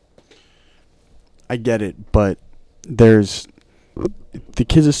homie. I get it, but the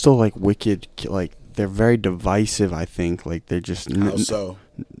kids are still, like, wicked, like, they're very divisive, I think. Like, they're just... How so?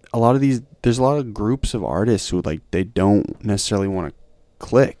 A lot of these... There's a lot of groups of artists who, like, they don't necessarily want to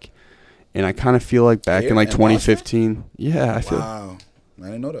click. And I kind of feel like back in, like, 2015... Yeah, I feel... Wow. I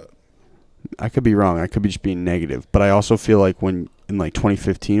didn't know that. I could be wrong. I could be just being negative. But I also feel like when... In, like,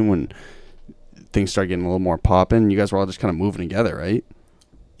 2015, when things started getting a little more popping, you guys were all just kind of moving together, right?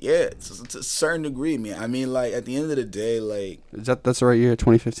 Yeah, to a certain degree, man. I mean, like, at the end of the day, like... That's the right year,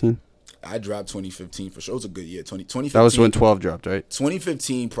 2015? I dropped 2015 for sure. It was a good year. 2015. That was when 12 dropped, right?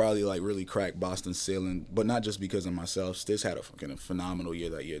 2015 probably, like, really cracked Boston's ceiling, but not just because of myself. Stiz had a fucking phenomenal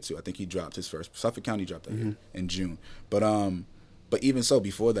year that year too. I think he dropped his first. Suffolk County dropped that year in June. But even so,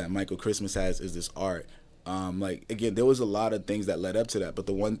 before that, Michael Christmas Is This Art. Like, again, there was a lot of things that led up to that. But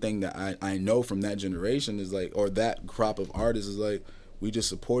the one thing that I know from that generation is, like, or that crop of artists is, like, we just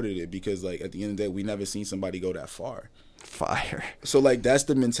supported it because, like, at the end of the day, we never seen somebody go that far. Fire. So, like, that's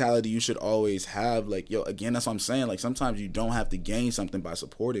the mentality you should always have. Like, yo, again, that's what I'm saying. Like, sometimes you don't have to gain something by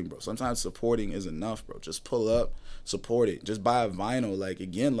supporting, bro. Sometimes supporting is enough, bro. Just pull up, support it. Just buy a vinyl. Like,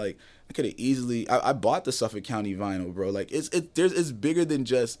 again, like, I could have easily... I bought the Suffolk County vinyl, bro. Like, it's bigger than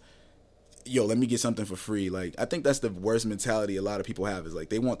just... Yo, let me get something for free. Like, I think that's the worst mentality a lot of people have, is like,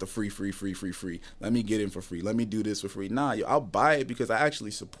 they want the free. Let me get in for free. Let me do this for free. Nah, yo, I'll buy it because I actually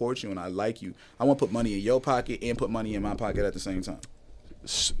support you and I like you. I want to put money in your pocket and put money in my pocket at the same time.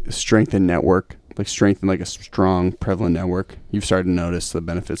 Strengthen network, like strengthen, like, a strong, prevalent network. You've started to notice the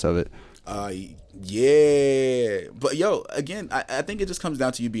benefits of it. Yeah. But, yo, again, I think it just comes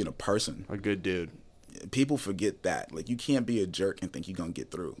down to you being a person. A good dude. People forget that. Like, you can't be a jerk and think you're going to get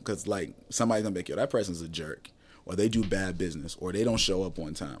through. Because, like, somebody's going to be like, yo, that person's a jerk. Or they do bad business. Or they don't show up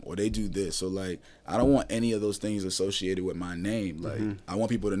on time. Or they do this. So, like, I don't want any of those things associated with my name. Like, I want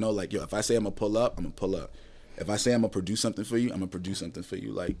people to know, like, yo, if I say I'm going to pull up, I'm going to pull up. If I say I'm going to produce something for you, I'm going to produce something for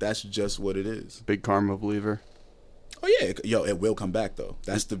you. Like, that's just what it is. Big karma believer. Oh, yeah. Yo, it will come back, though.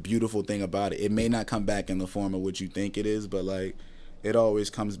 That's the beautiful thing about it. It may not come back in the form of what you think it is, but, like, it always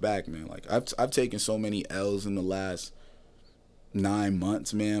comes back, man. Like I've taken so many L's in the last 9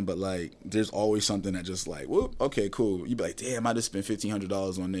 months, man, but like there's always something that just like, whoop, okay, cool. You be like, damn, I just spent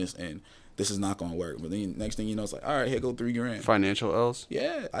 $1,500 on this and this is not gonna work. But then next thing you know, it's like, all right, here go $3,000. Financial L's?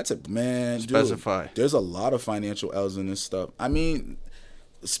 Yeah, I said, man, Specify. Dude, there's a lot of financial L's in this stuff. I mean,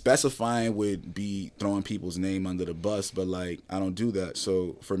 specifying would be throwing people's name under the bus, but like I don't do that.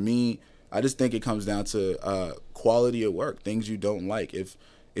 So for me, I just think it comes down to quality of work, things you don't like.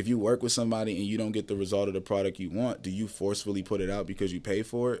 If you work with somebody and you don't get the result of the product you want, do you forcefully put it out because you pay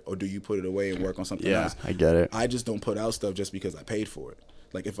for it, or do you put it away and work on something else? Yeah, I get it. I just don't put out stuff just because I paid for it.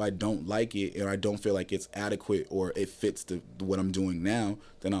 Like if I don't like it and I don't feel like it's adequate or it fits what I'm doing now,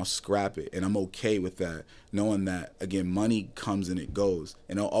 then I'll scrap it. And I'm okay with that, knowing that, again, money comes and it goes.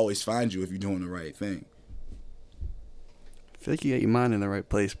 And it'll always find you if you're doing the right thing. I feel like you got your mind in the right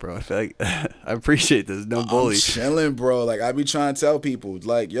place, bro. I feel like I appreciate this. No bully. I'm chilling, bro. Like I be trying to tell people,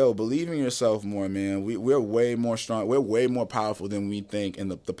 like, yo, believe in yourself more, man. We're way more strong. We're way more powerful than we think,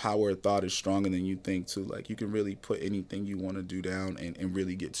 and the power of thought is stronger than you think too. Like you can really put anything you want to do down and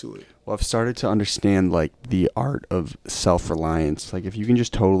really get to it. Well, I've started to understand like the art of self-reliance. Like if you can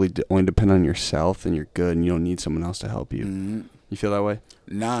just totally only depend on yourself, then you're good, and you don't need someone else to help you. Mm-hmm. You feel that way?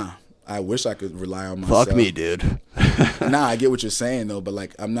 Nah. I wish I could rely on myself. Fuck me, dude. Nah, I get what you're saying, though, but,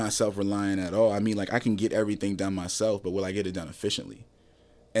 like, I'm not self-reliant at all. I mean, like, I can get everything done myself, but will I get it done efficiently?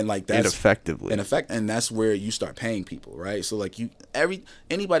 And, like, that's... And effectively. And that's where you start paying people, right? So, like,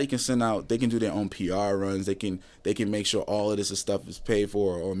 anybody can send out... They can do their own PR runs. They can make sure all of this stuff is paid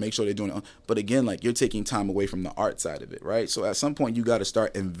for or make sure they're doing it. But, again, like, you're taking time away from the art side of it, right? So, at some point, you got to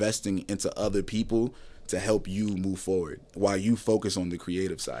start investing into other people to help you move forward while you focus on the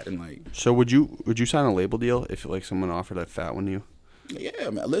creative side. And like, so would you sign a label deal if like someone offered a fat one to you? Yeah,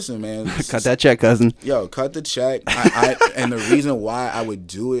 man. Listen, man. Cut that check, cousin. Yo, cut the check. And the reason why I would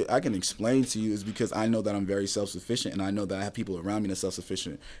do it, I can explain to you, is because I know that I'm very self-sufficient, and I know that I have people around me that's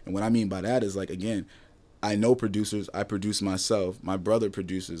self-sufficient. And what I mean by that is, like, again, I know producers. I produce myself. My brother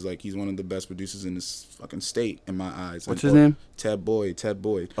produces. Like, he's one of the best producers in this fucking state in my eyes. What's his name? Ted Boyd.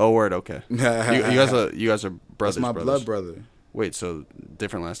 Oh, word. Okay. you guys are brothers. That's my brothers. blood brother. Wait, so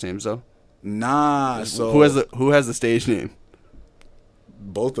different last names though? Nah. So who has the stage name?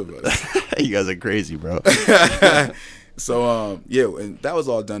 Both of us. You guys are crazy, bro. So, yeah, and that was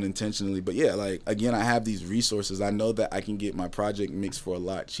all done intentionally. But, yeah, like, again, I have these resources. I know that I can get my project mixed for a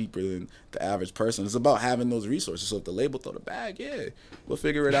lot cheaper than the average person. It's about having those resources. So if the label throw the bag, yeah, we'll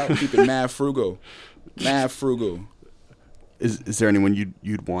figure it out and keep it mad frugal. Mad frugal. Is there anyone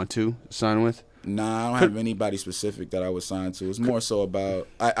you'd want to sign with? Nah, I don't have anybody specific that I would sign to. It's more so about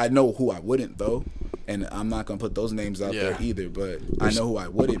I know who I wouldn't, though, and I'm not going to put those names out there either, but I know who I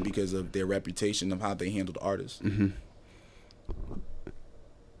wouldn't because of their reputation of how they handled artists. Mm-hmm.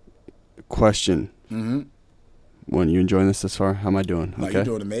 Question. Mm-hmm. When you enjoying this thus far? How am I doing? No, okay? You're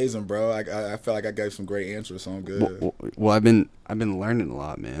doing amazing, bro. I feel like I gave some great answers, so I'm good. Well, I've been learning a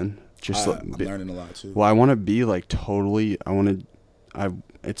lot, man. I'm learning a lot too. Well, I want to be like totally.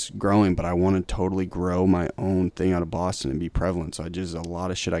 It's growing, but I want to totally grow my own thing out of Boston and be prevalent. So there's a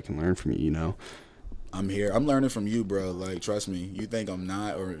lot of shit I can learn from you. You know. I'm here. I'm learning from you, bro. Like, trust me. You think I'm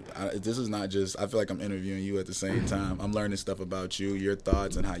not, this is not just. I feel like I'm interviewing you at the same time. I'm learning stuff about you, your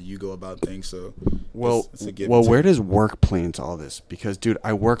thoughts, and how you go about things. So, it's a give and take. Where does work play into all this? Because, dude,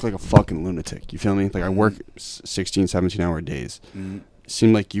 I work like a fucking lunatic. You feel me? Like, I work 16, 17-hour days. Mm-hmm.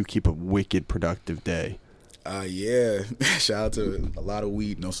 Seem like you keep a wicked productive day. Yeah. Shout out to a lot of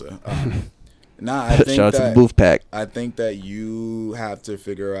weed. No, sir. Nah, I think shout out to the Booth Pack. I think that you have to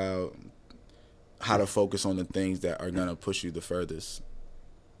figure out how to focus on the things that are gonna push you the furthest,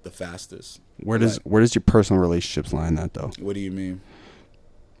 the fastest. Where does your personal relationships lie in that though? What do you mean?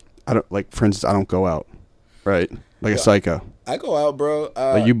 I don't, like, for instance, I don't go out, right? Like a psycho. I go out, bro.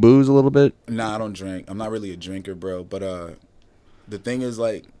 Like, you booze a little bit? Nah, I don't drink. I'm not really a drinker, bro. But the thing is,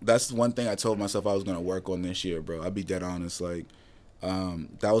 like, that's one thing I told myself I was gonna work on this year, bro. I'll be dead honest. Like,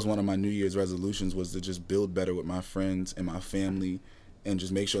 that was one of my New Year's resolutions, was to just build better with my friends and my family, and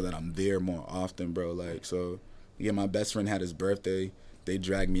just make sure that I'm there more often, bro. Like, so, yeah, my best friend had his birthday. They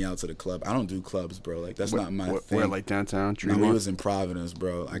dragged me out to the club. I don't do clubs, bro. Like, that's not my thing. Where, like, downtown? No, we was in Providence,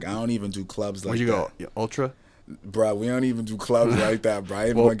 bro. Like, I don't even do clubs like that. Where'd you go? Ultra? Bro, we don't even do clubs like that, bro. I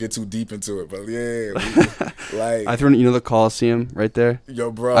ain't want to get too deep into it, but yeah. Like, I threw, the Coliseum right there?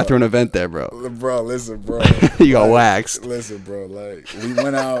 Yo, bro. I threw an event there, bro. Bro, listen, bro. You got waxed. Listen, bro. Like, we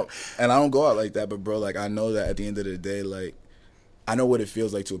went out, and I don't go out like that, but, bro, like, I know that at the end of the day, like, I know what it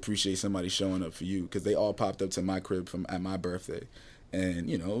feels like to appreciate somebody showing up for you, because they all popped up to my crib at my birthday. And,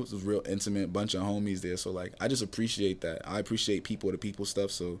 you know, it was a real intimate bunch of homies there. So, like, I just appreciate that. I appreciate people to people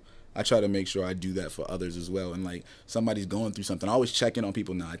stuff. So I try to make sure I do that for others as well. And, like, somebody's going through something, I always check in on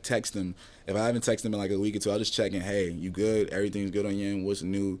people now. I text them. If I haven't texted them in, like, a week or two, I'll just check in. Hey, you good? Everything's good on your end? What's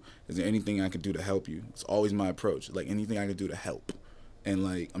new? Is there anything I can do to help you? It's always my approach. Like, anything I can do to help. And,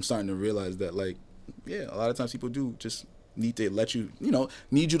 like, I'm starting to realize that, like, yeah, a lot of times people do just need to let you, you know,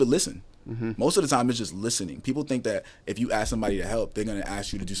 need you to listen. Mm-hmm. Most of the time, it's just listening. People think that if you ask somebody to help, they're going to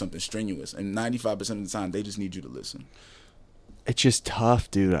ask you to do something strenuous. And 95% of the time, they just need you to listen. It's just tough,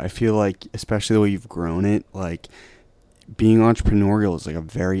 dude. I feel like, especially the way you've grown it, like, being entrepreneurial is, like, a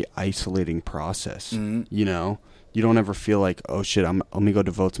very isolating process, you know? You don't ever feel like, oh, shit, let me go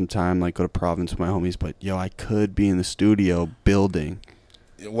devote some time, like, go to Providence with my homies. But, yo, I could be in the studio building.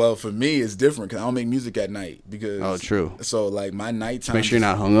 Well, for me, it's different because I don't make music at night. Because oh, true. So, like, my nighttime. Make sure you're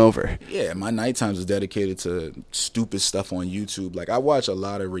not hungover. Yeah, my nighttimes is dedicated to stupid stuff on YouTube. Like, I watch a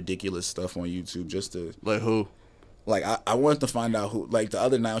lot of ridiculous stuff on YouTube just to. Like who? Like, I wanted to find out who. Like, the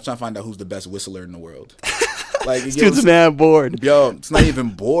other night, I was trying to find out who's the best whistler in the world. Like, this dude's mad bored. Yo, it's not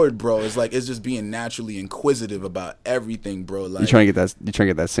even bored, bro. It's like, it's just being naturally inquisitive about everything, bro. Like, you trying to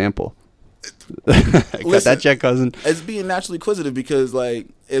get that sample. Got that check, cousin. It's being naturally inquisitive because, like,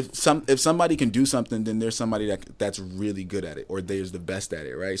 if somebody can do something, then there's somebody that's really good at it, or there's the best at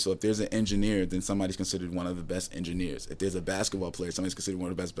it, right? So if there's an engineer, then somebody's considered one of the best engineers. If there's a basketball player, somebody's considered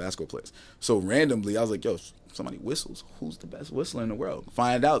one of the best basketball players. So randomly, I was like, yo, somebody whistles. Who's the best whistler in the world?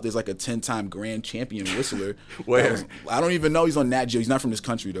 Find out there's like a 10-time grand champion whistler. Where? I don't even know. He's on Nat Geo. He's not from this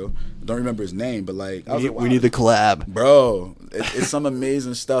country, though. I don't remember his name, but, like, I was like, wow. We need the collab. Bro, it's some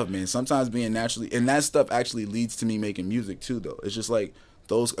amazing stuff, man. Sometimes being naturally, and that stuff actually leads to me making music too, though. It's just like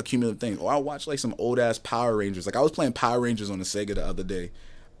those accumulative things. Or I watch like some old ass Power Rangers. Like, I was playing Power Rangers on the Sega the other day,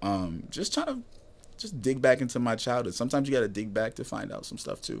 just trying to dig back into my childhood. Sometimes you got to dig back to find out some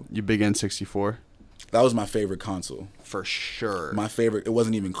stuff too. You big N64? That was my favorite console. For sure. My favorite. It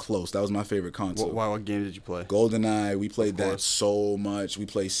wasn't even close. That was my favorite console. What game did you play? GoldenEye. We played that so much. We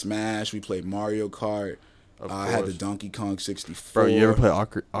played Smash. We played Mario Kart. I had the Donkey Kong 64. Bro, you ever play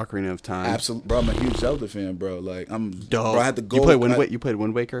Ocarina of Time? Absolutely, bro. I'm a huge Zelda fan, bro. Like, I'm dope. Bro, I had the gold. You played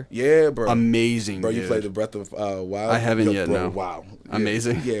Wind Waker? Yeah, bro. Amazing, bro. dude. You played the Breath of Wild? I haven't yet. Bro, no. Wow. Yeah.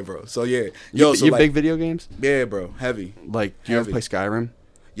 Amazing. Yeah, bro. So yeah, you like, big video games? Yeah, bro. Heavy. Like, do you ever play Skyrim?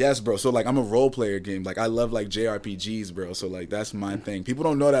 Yes, bro. So, like, I'm a role player game. Like, I love, like, JRPGs, bro. So, like, that's my thing. People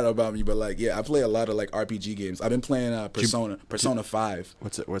don't know that about me, but, like, yeah, I play a lot of, like, RPG games. I've been playing Persona 5.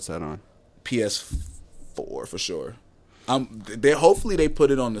 What's that on? PS4 for sure. Hopefully they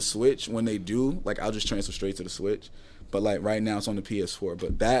put it on the Switch. When they do, like, I'll just transfer straight to the Switch. But, like, right now it's on the PS4.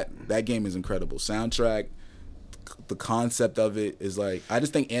 But that game is incredible. Soundtrack, the concept of it is, like, I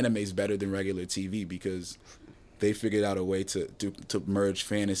just think anime is better than regular TV because they figured out a way to merge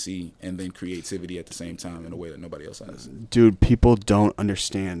fantasy and then creativity at the same time in a way that nobody else has. Dude, people don't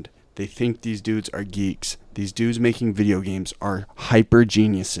understand. They think these dudes are geeks. These dudes making video games are hyper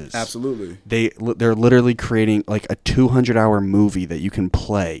geniuses. Absolutely. They're literally creating like a 200-hour movie that you can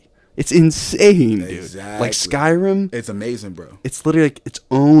play. It's insane, dude. Exactly. Like Skyrim. It's amazing, bro. It's literally like its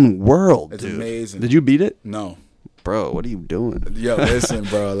own world, It's dude. amazing. Did you beat it? No. Bro, what are you doing? Yo, listen,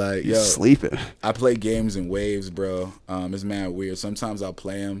 bro. Like, You're sleeping. I play games in waves, bro. It's mad weird. Sometimes I'll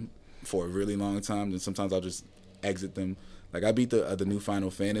play them for a really long time, then sometimes I'll just exit them. Like, I beat the new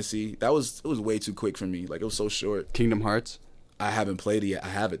Final Fantasy. It was way too quick for me. Like, it was so short. Kingdom Hearts? I haven't played it yet. I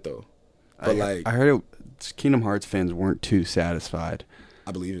have it, though. But, I heard Kingdom Hearts fans weren't too satisfied.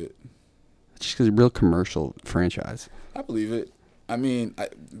 I believe it. It's just because it's a real commercial franchise. I believe it. I mean,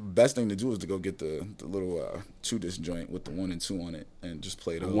 best thing to do is to go get the little 2-disc joint with the 1 and 2 on it and just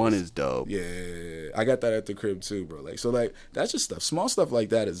play those. 1 is dope. Yeah. I got that at the crib, too, bro. Like, so, like, that's just stuff. Small stuff like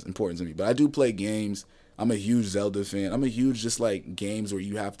that is important to me. But I do play games. I'm a huge Zelda fan. I'm a huge just like games where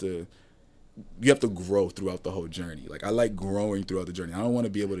you have to grow throughout the whole journey. Like, I like growing throughout the journey. I don't want to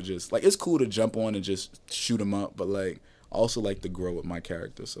be able to just like, it's cool to jump on and just shoot them up, but like I also like to grow with my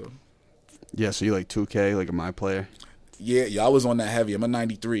character. So yeah, so you like 2K, like a My Player? Yeah, I was on that heavy. I'm a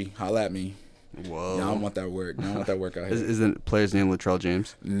 93. Holla at me. Whoa. Yeah, I don't want that work. I don't want that work out here. Is the player's name Latrell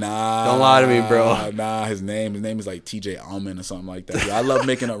James? Nah. Don't lie to me, bro. Nah, his name is like TJ Almond or something like that. Yo, I love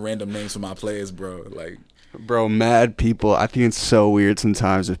making up random names for my players, bro. Like, bro, mad people. I think it's so weird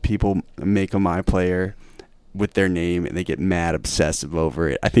sometimes if people make a My Player with their name and they get mad obsessive over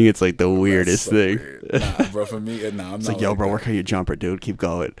it. I think it's like the weirdest thing. Weird. Nah, bro, for me, I'm it's not like, yo, bro, that. Work out your jumper, dude. Keep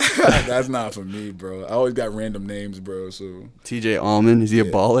going. That's not for me, bro. I always got random names, bro. So TJ Allman, is he a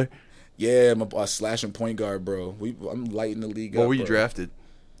baller? Yeah, I'm a slashing point guard, bro. I'm lighting the league up. What were you bro. drafted?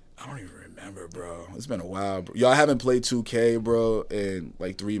 I don't even remember. remember, bro. It's been a while, bro. Yo, I haven't played 2K, bro, in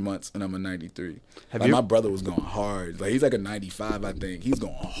like 3 months, and I'm a 93. My brother was going hard. Like, he's like a 95, I think. He's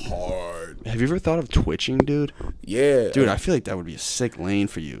going hard. Have you ever thought of twitching, dude? Yeah. Dude, I feel like that would be a sick lane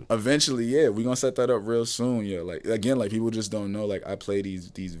for you. Eventually, yeah. We're going to set that up real soon, yeah. Like, again, like, people just don't know, like, I play these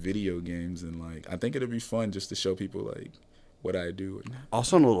video games, and, like, I think it'd be fun just to show people, like, what I do.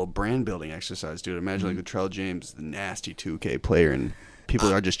 Also, on a little brand building exercise, dude. Imagine like Latrell James, the nasty 2K player, and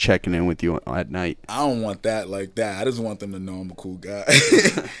people are just checking in with you at night. I don't want that like that. I just want them to know I'm a cool guy.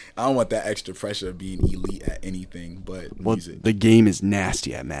 I don't want that extra pressure of being elite at anything but music. The game is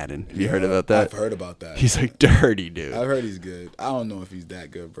nasty at Madden. Have you heard about that? I've heard about that. He's like dirty, dude. I've heard he's good. I don't know if he's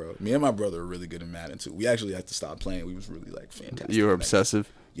that good, bro. Me and my brother are really good at Madden too. We actually had to stop playing. We was really like fantastic. You were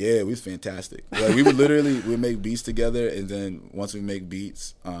obsessive? Yeah, we was fantastic. Like, we would literally make beats together, and then once we make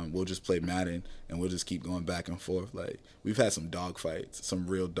beats, we'll just play Madden, and we'll just keep going back and forth. Like, we've had some dog fights, some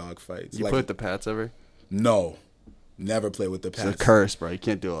real dog fights. You like, play with the Pats ever? No, never play with the Pats. It's a curse, bro. You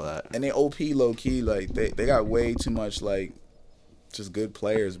can't do all that. And they OP low key. Like, they got way too much like just good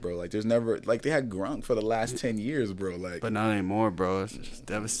players, bro. Like, there's never like they had Gronk for the last 10 years, bro. Like, but not anymore, bro. It's just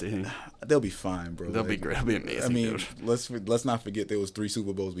devastating. They'll be fine, bro. They'll be great. They'll be amazing. I mean, dude. let's not forget there was 3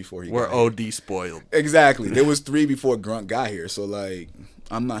 Super Bowls before he. We're got here. OD spoiled. Exactly. There was 3 before Grunt got here, so like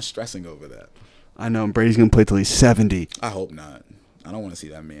I'm not stressing over that. I know. And Brady's gonna play till he's 70. I hope not. I don't want to see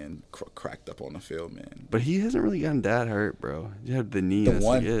that man cracked up on the field, man. But he hasn't really gotten that hurt, bro. He had the knee. The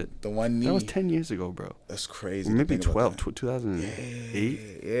one knee. That was 10 years ago, bro. That's crazy. Or maybe 12,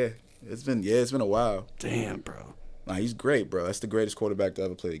 2008. Yeah. It's been a while. Damn, bro. Nah, he's great, bro. That's the greatest quarterback to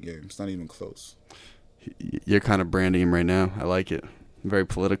ever play the game. It's not even close. You're kind of branding him right now. I like it. Very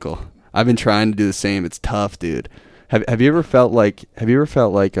political. I've been trying to do the same. It's tough, dude. Have you ever felt like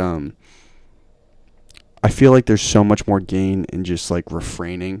I feel like there's so much more gain in just like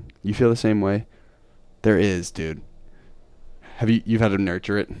refraining. You feel the same way? There is, dude. You've had to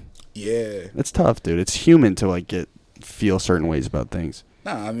nurture it? Yeah. It's tough, dude. It's human to like feel certain ways about things.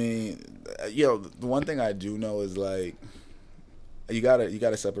 Nah, I mean, the one thing I do know is like you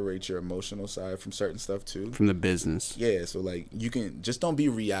gotta separate your emotional side from certain stuff too. From the business. Yeah, so like you can just don't be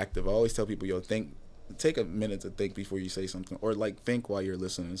reactive. I always tell people, take a minute to think before you say something, or like think while you're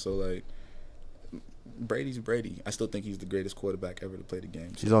listening. So like Brady's Brady. I still think he's the greatest quarterback ever to play the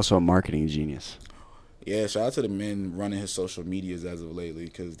game. So. He's also a marketing genius. Yeah, shout out to the men running his social medias as of lately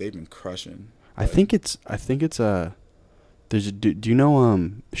because they've been crushing. I think it's there's a do you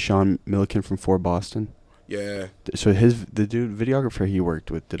know Sean Milliken from For Boston? Yeah. So the dude videographer he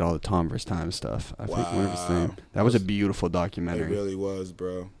worked with did all the Tom vs. Time stuff. I think one of his name. That was a beautiful documentary. It really was,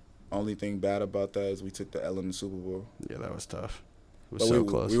 bro. Only thing bad about that is we took the L in the Super Bowl. Yeah, that was tough. It was so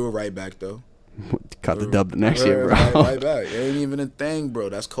close. We were right back though. Caught the dub the next year, bro. Right back. It ain't even a thing, bro.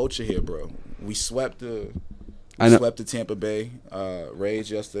 That's culture here, bro. We swept the Tampa Bay Rays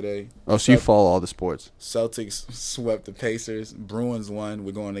yesterday. Oh, so you follow all the sports. Celtics swept the Pacers. Bruins won.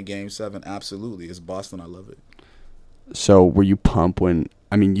 We're going to Game 7. Absolutely. It's Boston. I love it. So were you pumped when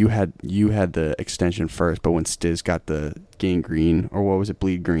you had the extension first, but when Stiz got the gangrene, or what was it,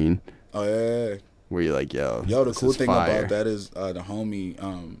 bleed green? Oh, yeah. Were you like, yo, the cool thing about that is the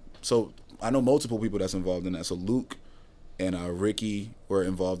homie. So I know multiple people that's involved in that. So Luke and Ricky were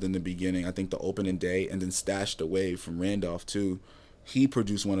involved in the beginning. I think the opening day, and then Stashed Away from Randolph too. He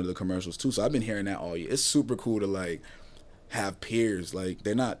produced one of the commercials too. So I've been hearing that all year. It's super cool to like have peers. Like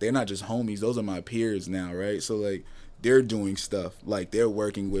they're not just homies. Those are my peers now, right? So like they're doing stuff. Like they're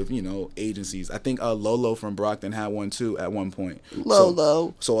working with agencies. I think Lolo from Brockton had one too at one point.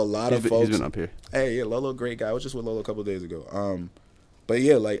 Lolo. So a lot of folks. He's been up here. Hey, yeah, Lolo, great guy. I was just with Lolo a couple of days ago. But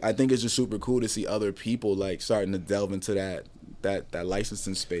yeah, like I think it's just super cool to see other people like starting to delve into that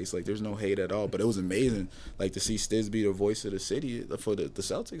licensing space. Like there's no hate at all, but it was amazing like to see Stiz be the voice of the city for the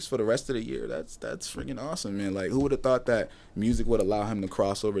Celtics for the rest of the year. That's freaking awesome, man. Like who would have thought that music would allow him to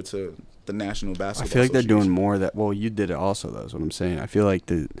cross over to the National Basketball I feel like they're Association? doing more of that. Well, you did it also, though, is what I'm saying. I feel like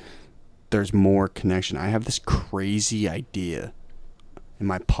there's more connection. I have this crazy idea in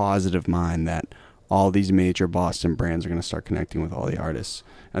my positive mind that all these major Boston brands are going to start connecting with all the artists.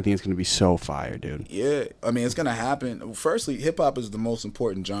 I think it's going to be so fire, dude. Yeah, I mean, it's going to happen. Firstly, hip-hop is the most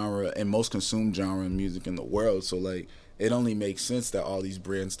important genre and most consumed genre in music in the world. So, like, it only makes sense that all these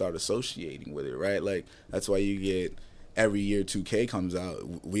brands start associating with it, right? Like, that's why you get every year 2K comes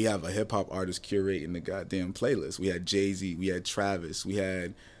out, we have a hip-hop artist curating the goddamn playlist. We had Jay-Z, we had Travis, we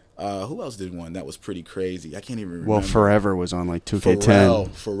had... who else did one that was pretty crazy? I can't even remember. Well, Forever was on like 2K10.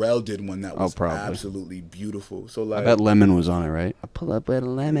 Pharrell did one that was probably absolutely beautiful. So like, I bet Lemon was on it, right? I pull up with a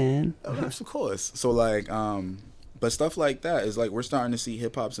lemon. Of course. So like, But stuff like that is like we're starting to see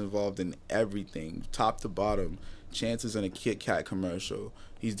hip hop's involved in everything, top to bottom. Chance is in a Kit Kat commercial.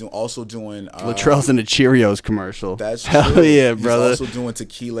 He's also doing Latrell's in a Cheerios commercial. That's hell true. yeah, brother. He's also doing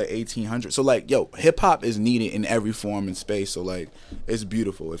Tequila 1800. So like, yo, hip hop is needed in every form and space. So like, it's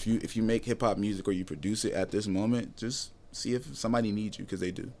beautiful. If you make hip hop music or you produce it at this moment, just see if somebody needs you, because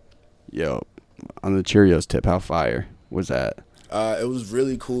they do. Yo, on the Cheerios tip, how fire was that? It was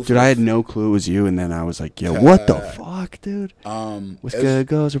really cool. Dude, I had no clue it was you, and then I was like, yo, what the fuck, dude? What's good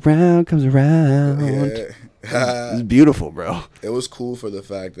goes around, comes around. Yeah. It's beautiful, bro. It was cool for the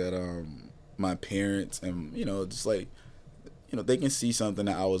fact that my parents and, just like, they can see something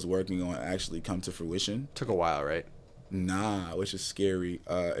that I was working on actually come to fruition. Took a while, right? Nah, which is scary.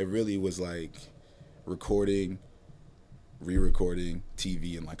 It really was like recording, re-recording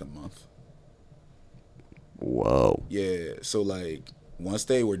TV in like a month. Whoa. Yeah, so like once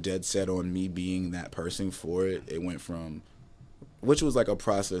they were dead set on me being that person for it, it went from, which was like a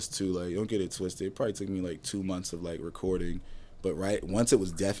process too, like don't get it twisted, it probably took me like 2 months of like recording, but once it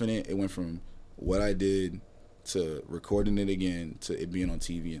was definite, it went from what I did to recording it again to it being on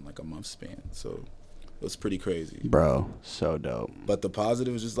TV in like a month span. So it was pretty crazy, bro. So dope. But the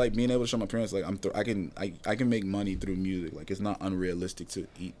positive is just like being able to show my parents like I can make money through music. Like it's not unrealistic to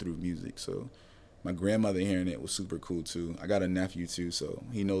eat through music. So my grandmother hearing it was super cool too. I got a nephew too, so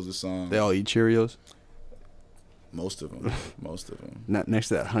he knows the song. They all eat Cheerios? Most of them. Most of them. Not next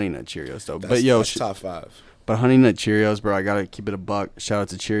to that Honey Nut Cheerios though. That's top 5. But Honey Nut Cheerios, bro, I gotta keep it a buck. Shout out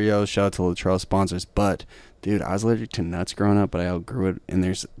to Cheerios. Shout out to Latrell sponsors. But dude, I was allergic to nuts growing up, but I outgrew it. And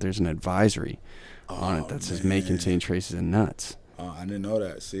there's an advisory on it that says may contain traces of nuts. I didn't know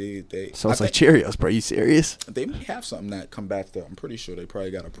that. See, so it's like Cheerios, bro. Are you serious? They may have something that combats that. I'm pretty sure they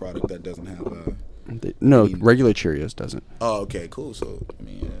probably got a product that doesn't have regular Cheerios doesn't. Oh, okay, cool. So I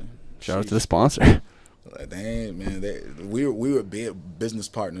mean, shout out to the sponsor. Dang, man, we were business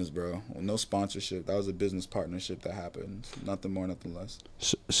partners, bro. No sponsorship. That was a business partnership that happened. Nothing more, nothing less.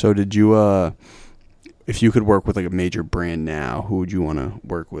 So did you? If you could work with like a major brand now, who would you want to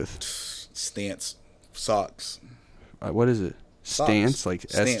work with? Stance socks. What is it? Stance, socks. like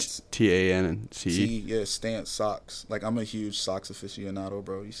Stance. STANCE. Yeah, Stance socks. Like I'm a huge socks aficionado,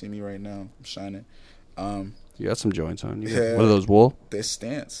 bro. You see me right now, I'm shining. You got some joints on. Yeah. What are those, wool? They're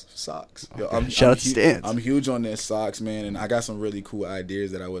Stance socks. Okay. Yo, Shout out to Stance. I'm huge on their socks, man, and I got some really cool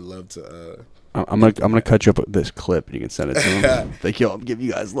ideas that I would love to. I'm gonna cut you up with this clip, and you can send it to them. Like, yo, I'm giving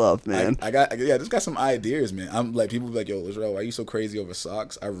you guys love, man. I just got some ideas, man. I'm like, people be like, yo, Latrell, why are you so crazy over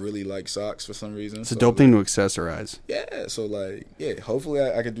socks? I really like socks for some reason. It's a dope thing to accessorize. Yeah, so like, yeah, hopefully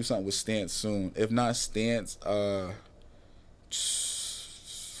I can do something with Stance soon. If not Stance,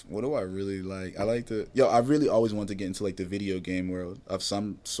 what do I really like? I really always want to get into like the video game world of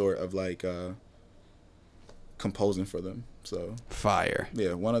some sort of like composing for them. So fire.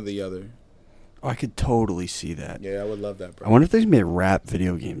 Yeah, one or the other. Oh, I could totally see that. Yeah, I would love that, bro. I wonder if there's gonna be a rap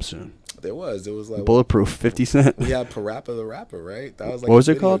video game soon. There was like Bulletproof 50 Cent. We had Parappa the Rapper, right? That was like what was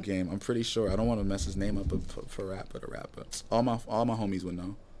a it video called? Game. I'm pretty sure. I don't want to mess his name up, but Parappa the Rapper. All my homies would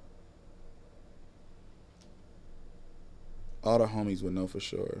know. All the homies would know for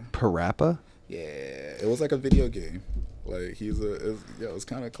sure. Parappa? Yeah, it was like a video game. Like it was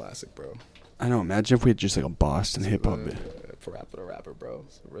kind of classic, bro. I know. Imagine if we had just like a Boston hip hop bit. Parappa the Rapper, bro.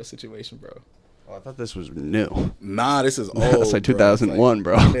 It's a real situation, bro. Oh, I thought this was new. Nah, this is old. It's like 2001,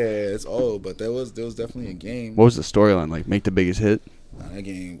 bro. Yeah, it's old, but there was definitely a game. What was the storyline like? Make the biggest hit? Nah, that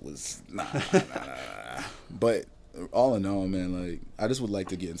game was nah. But all in all, man, like I just would like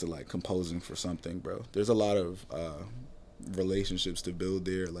to get into like composing for something, bro. There's a lot of relationships to build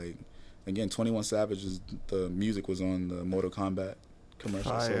there. Like again, 21 Savage the music was on the Mortal Kombat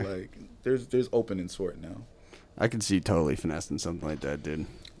commercial, fire. So like there's openings for it now. I could see totally finessing something like that, dude.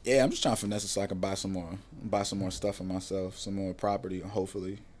 Yeah, I'm just trying to finesse it so I can buy some more stuff for myself, some more property,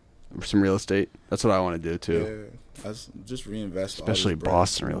 hopefully. Some real estate. That's what I want to do too. Yeah, just reinvest. Especially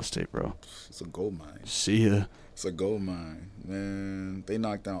Boston real estate, bro. It's a gold mine. See ya. It's a gold mine, man. They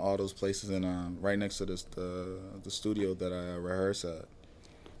knocked down all those places and right next to the studio that I rehearse at.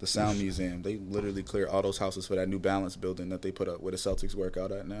 The Sound Museum. They literally cleared all those houses for that New Balance building that they put up where the Celtics work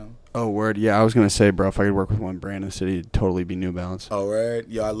out at now. Oh, word. Yeah, I was going to say, bro, if I could work with one brand in the city, it'd totally be New Balance. Oh, right?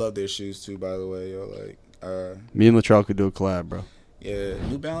 Yo, I love their shoes, too, by the way. Yo, like, me and Latrell could do a collab, bro. Yeah,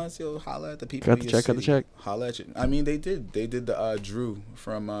 New Balance, yo, holla at the people. Got the check. Holla at you. I mean, they did the Drew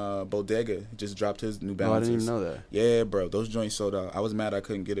from Bodega. Just dropped his New Balances. Oh, I didn't even know that. Yeah, bro. Those joints sold out. I was mad I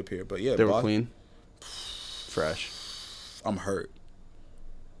couldn't get up here. But, yeah. They were clean? Fresh. I'm hurt.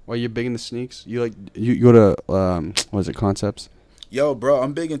 Why, you're big into sneaks? You go to, what is it, Concepts? Yo, bro,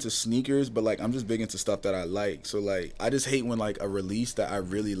 I'm big into sneakers, but like I'm just big into stuff that I like. So like I just hate when like a release that I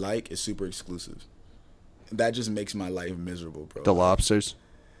really like is super exclusive. That just makes my life miserable, bro. The lobsters.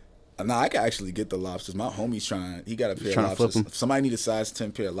 Nah, I can actually get the lobsters. My homie's trying. He got a pair of trying to flip lobsters. 'em? If somebody need a size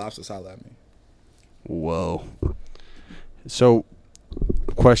 10 pair of lobsters, holla at me. Whoa. So,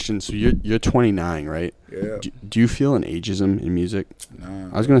 question. So you're 29, right? Yeah. Do you feel an ageism in music? Nah.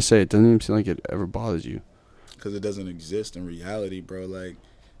 I was gonna say it doesn't even seem like it ever bothers you. Because it doesn't exist in reality, bro. Like,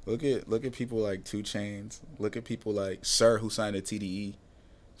 look at people like 2 Chainz. Look at people like Sir, who signed to TDE.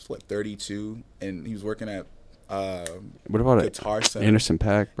 He's what, 32, and he was working at What about Guitar Center. Anderson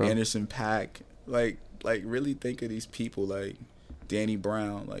 .Paak, bro? Anderson .Paak. Like really think of these people like Danny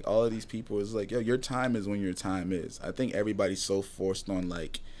Brown. Like all of these people is like, yo, your time is when your time is. I think everybody's so forced on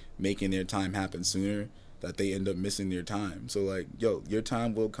like making their time happen sooner that they end up missing their time. So like, yo, your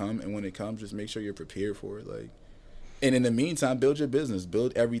time will come, and when it comes, just make sure you're prepared for it. Like, and in the meantime, build your business,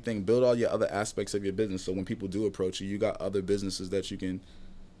 build everything, build all your other aspects of your business. So when people do approach you, you got other businesses that you can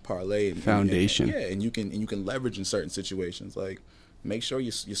parlay and Foundation. and you can leverage in certain situations. Like, make sure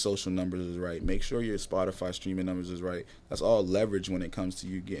your social numbers is right. Make sure your Spotify streaming numbers is right. That's all leverage when it comes to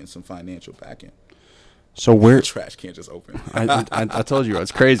you getting some financial backing. So where Trash can't just open. I told you,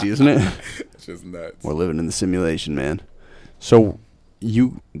 it's crazy, isn't it? It's just nuts. We're living in the simulation, man. So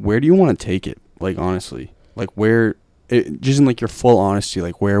where do you want to take it? Like, honestly, like just in like your full honesty,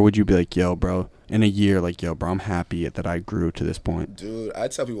 like where would you be like, yo, bro, in a year, like, yo, bro, I'm happy that I grew to this point. Dude, I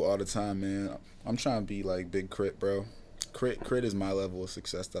tell people all the time, man, I'm trying to be like Big Crit, bro. Crit is my level of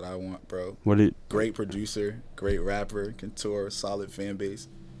success that I want, bro. Great producer, great rapper, can tour, solid fan base.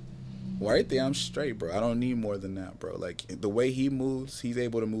 Right there, I'm straight, bro. I don't need more than that, bro. Like, the way he moves, he's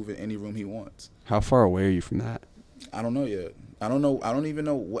able to move in any room he wants. How far away are you from that? I don't know yet. I don't know. I don't even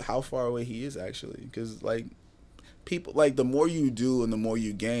know how far away he is, actually. Because, like, people, like, the more you do and the more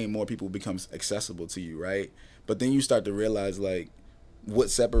you gain, more people becomes accessible to you, right? But then you start to realize, like,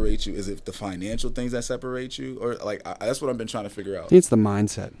 what separates you? Is it the financial things that separate you? Or, like, that's what I've been trying to figure out. I think it's the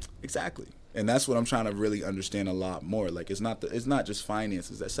mindset. Exactly. And that's what I'm trying to really understand a lot more. Like, it's not just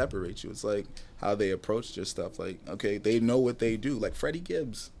finances that separate you. It's like how they approach your stuff. Like, okay, they know what they do. Like Freddie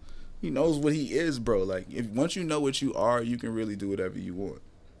Gibbs, he knows what he is, bro. Like, once you know what you are, you can really do whatever you want.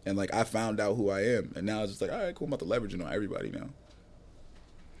 And like, I found out who I am, and now it's just like, all right, cool. I'm about to leverage it on everybody now.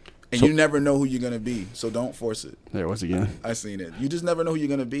 And you never know who you're gonna be, so don't force it. There it was again. I seen it. You just never know who you're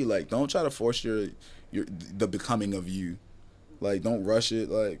gonna be. Like, don't try to force the becoming of you. Like, don't rush it.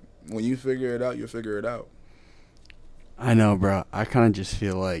 Like, when you figure it out, you'll figure it out. I know, bro. I kind of just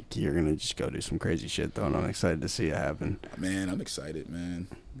feel like you're going to just go do some crazy shit, though, and I'm excited to see it happen. Man, I'm excited, man.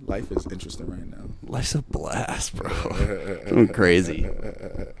 Life is interesting right now. Life's a blast, bro. Going crazy.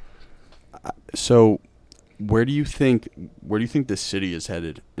 So, where do you think the city is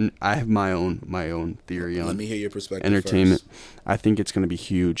headed? And I have my own theory on. Let me hear your perspective. Entertainment. First. I think it's going to be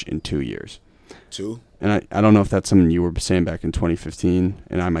huge in 2 years. 2? And I don't know if that's something you were saying back in 2015,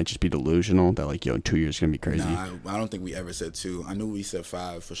 and I might just be delusional that, like, yo, in 2 years is going to be crazy. Nah, I don't think we ever said 2. I knew we said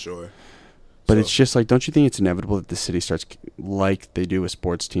 5 for sure. But it's just like, don't you think it's inevitable that the city starts like they do with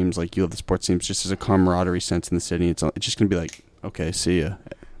sports teams? Like, you have the sports teams just as a camaraderie sense in the city. It's just going to be like, okay, see ya.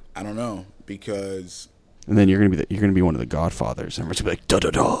 I don't know, because... And then you're gonna be one of the Godfathers, and we're gonna be like, da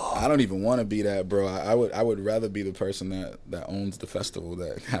da da. I don't even want to be that, bro. I would rather be the person that owns the festival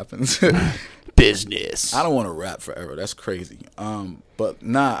that happens. Business. I don't want to rap forever. That's crazy. But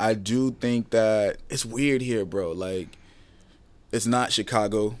nah, I do think that it's weird here, bro. Like, it's not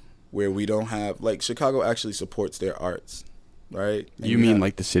Chicago where we don't have, like, Chicago actually supports their arts, right? And you mean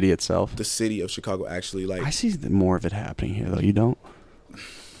like the city itself? The city of Chicago actually, like. I see more of it happening here, though. You don't?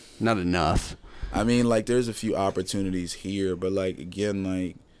 Not enough. I mean, like, there's a few opportunities here, but, like, again,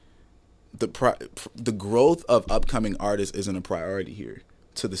 like, the growth of upcoming artists isn't a priority here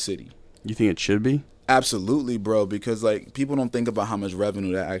to the city. You think it should be? Absolutely, bro, because, like, people don't think about how much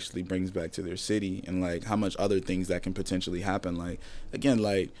revenue that actually brings back to their city and, like, how much other things that can potentially happen. Like, again,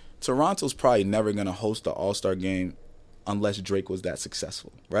 like, Toronto's probably never going to host the All-Star game unless Drake was that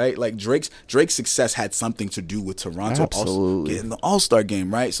successful, right? Like, Drake's success had something to do with Toronto also getting the All-Star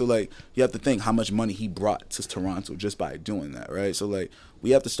game, right? So, like, you have to think how much money he brought to Toronto just by doing that, right? So, like,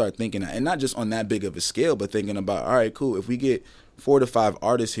 we have to start thinking that, and not just on that big of a scale, but thinking about, all right, cool, if we get 4 to 5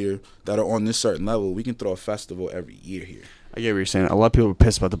 artists here that are on this certain level, we can throw a festival every year here. I get what you're saying. A lot of people are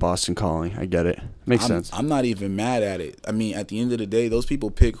pissed about the Boston Calling. I get it. Makes sense. I'm not even mad at it. I mean, at the end of the day, those people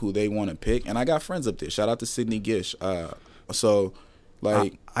pick who they want to pick, and I got friends up there. Shout out to Sydney Gish. So,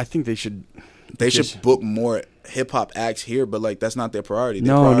 like, I think they should. They should book more hip hop acts here, but, like, that's not their priority.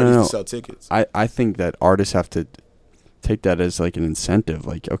 Their priority is to sell tickets. I think that artists have to take that as like an incentive.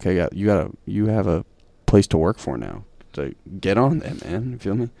 Like, okay, you have a place to work for now. So get on that, man. You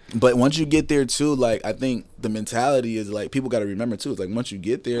feel me? But once you get there too, like I think the mentality is like people got to remember too. It's like once you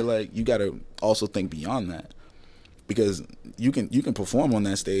get there, like you got to also think beyond that, because you can perform on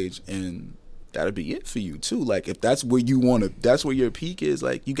that stage and that'll be it for you too. Like if that's where you want to, that's where your peak is.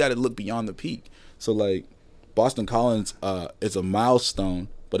 Like you got to look beyond the peak. So like Boston College is a milestone,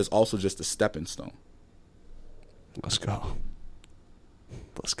 but it's also just a stepping stone. Let's go.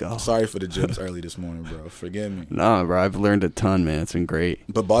 Let's go. Sorry for the jokes early this morning, bro. Forgive me. Nah, bro. I've learned a ton, man. It's been great.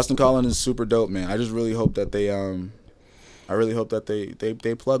 But Boston College is super dope, man. I just really hope that they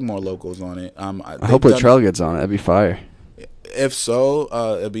plug more locals on it. I hope Latrell gets on it. That'd be fire. If so,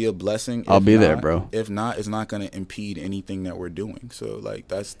 it'll be a blessing. I'll be there, bro. If not, it's not going to impede anything that we're doing. So, like,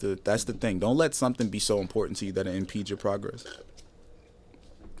 that's the thing. Don't let something be so important to you that it impedes your progress.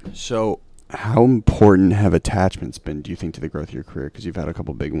 So, how important have attachments been, do you think, to the growth of your career? Because you've had a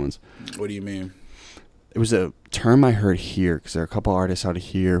couple big ones. What do you mean? It was a term I heard here because there are a couple artists out of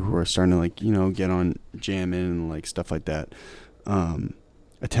here who are starting to, like, you know, get on jamming and, like, stuff like that.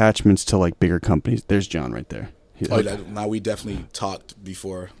 Attachments to, like, bigger companies. There's John right there. Now we definitely talked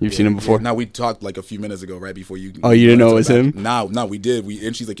before. You've seen him before? Yeah, now we talked like a few minutes ago, right before you. Oh, you didn't know it was him? No, we did.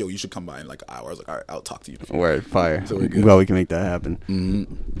 And she's like, "Yo, you should come by in like an hour." I was like, "All right, I'll talk to you." Word, fire. So we're good. Well, we can make that happen.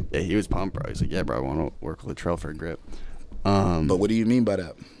 Mm-hmm. Yeah, he was pumped, bro. He's like, "Yeah, bro, I want to work with Latrell for a grip." But what do you mean by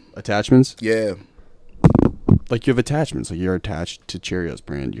that? Attachments? Yeah. Like you have attachments. Like you're attached to Cheerios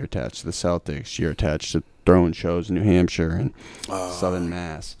brand. You're attached to the Celtics. You're attached to throwing shows in New Hampshire and Southern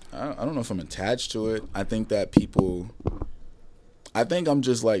Mass. I don't know if I'm attached to it. I think I'm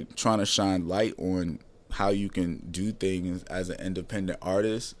just like trying to shine light on how you can do things as an independent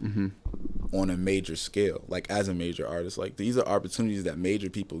artist on a major scale. Like as a major artist, like these are opportunities that major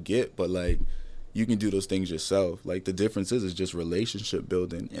people get, but like you can do those things yourself. Like the difference is just relationship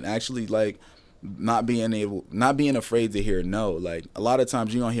building and actually like not being afraid to hear no. Like a lot of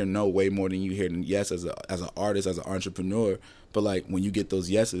times you don't hear no way more than you hear yes as an artist, as an entrepreneur. But like when you get those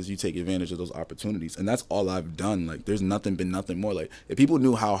yeses, you take advantage of those opportunities, and that's all I've done. Like there's been nothing more. Like if people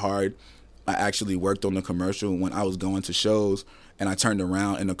knew how hard I actually worked on the commercial when I was going to shows and I turned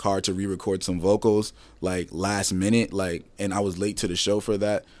around in the car to re-record some vocals like last minute, like, and I was late to the show for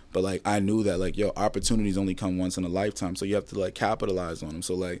that. But like I knew that like opportunities only come once in a lifetime, so you have to like capitalize on them.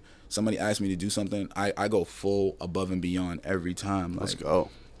 So like somebody asked me to do something, I go full above and beyond every time. Like, let's go.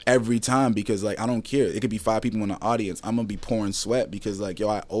 Every time, because like I don't care. It could be 5 people in the audience. I'm gonna be pouring sweat because like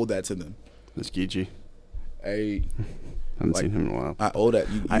I owe that to them. That's Geechee. Hey, haven't seen him in a while. I owe that.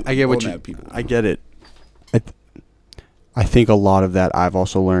 I get what you. People. I get it. I think a lot of that I've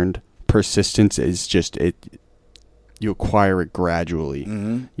also learned. Persistence is just it. You acquire it gradually.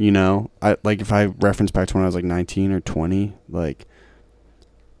 Mm-hmm. You know, if I reference back to when I was like 19 or 20, like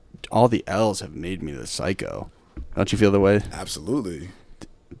all the L's have made me the psycho. Don't you feel the way? Absolutely.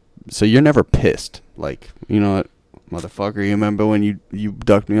 So you're never pissed, like, you know what, motherfucker, you remember when you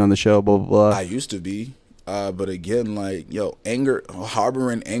ducked me on the show, blah, blah, blah. I used to be, but again, like,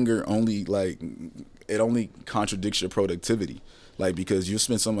 harboring anger only, like, it only contradicts your productivity, like, because you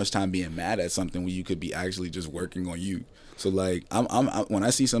spend so much time being mad at something when you could be actually just working on you. So, like, I'm when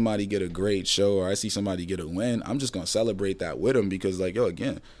I see somebody get a great show or I see somebody get a win, I'm just going to celebrate that with them because, like,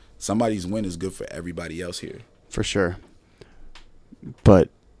 again, somebody's win is good for everybody else here. For sure. But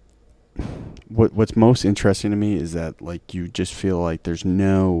what's most interesting to me is that like you just feel like that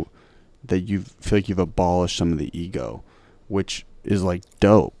you feel like you've abolished some of the ego, which is like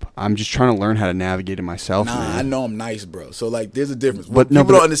dope. I'm just trying to learn how to navigate it myself. Man. I know I'm nice, bro. So like there's a difference. But people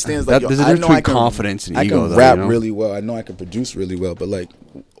don't understand is like there's a difference between confidence and ego. I can rap really well. I know I can produce really well, but like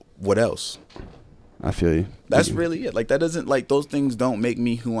what else? I feel you. That's really it. Like that doesn't like those things don't make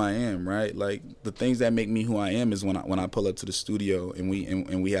me who I am, right? Like the things that make me who I am is when I pull up to the studio and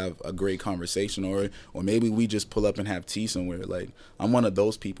we have a great conversation, or maybe we just pull up and have tea somewhere. Like I'm one of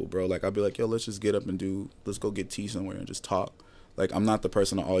those people, bro. Like I'll be like, yo, let's just get up and let's go get tea somewhere and just talk. Like I'm not the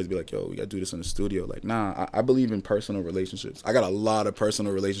person to always be like, yo, we gotta do this in the studio. Like nah, I believe in personal relationships. I got a lot of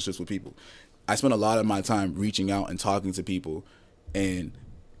personal relationships with people. I spend a lot of my time reaching out and talking to people, and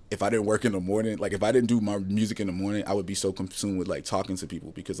if I didn't work in the morning, like if I didn't do my music in the morning, I would be so consumed with like talking to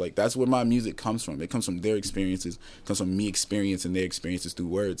people because like that's where my music comes from. It comes from their experiences, comes from me experiencing their experiences through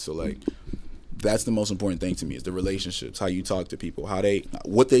words. So like that's the most important thing to me is the relationships, how you talk to people,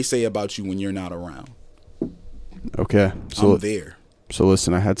 what they say about you when you're not around. Okay. So I'm there. So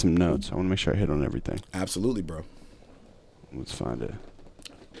listen, I had some notes. I want to make sure I hit on everything. Absolutely, bro. Let's find it.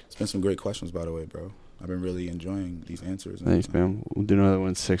 It's been some great questions, by the way, bro. I've been really enjoying these answers. Thanks, man. We'll do another one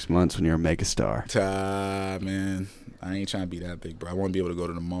in 6 months when you're a megastar. Man, I ain't trying to be that big, bro. I want to be able to go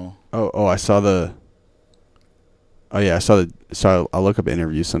to the mall. I saw the. Oh yeah, I saw the. So I look up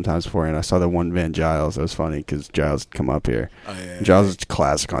interviews sometimes for it, and I saw the one Van Giles. That was funny because Giles come up here. Oh yeah. Giles is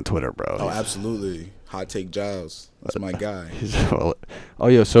classic on Twitter, bro. Oh, absolutely. Hot take Giles. That's my guy.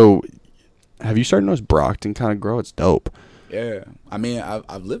 So have you started to notice Brockton kind of grow? It's dope. Yeah, I mean,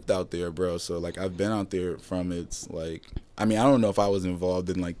 I've lived out there, bro. So like, I've been out there from its like. I mean, I don't know if I was involved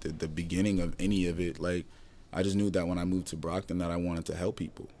in like the beginning of any of it. Like, I just knew that when I moved to Brockton that I wanted to help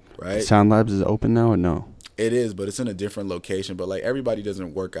people. Right. Sound Labs is open now or no? It is, but it's in a different location. But like, everybody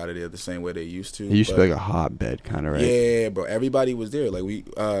doesn't work out of there the same way they used to. It used to be like a hotbed, kind of, right? Yeah, bro. Everybody was there. Like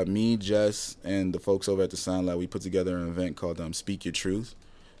me, Jess, and the folks over at the Sound Lab, we put together an event called Speak Your Truth,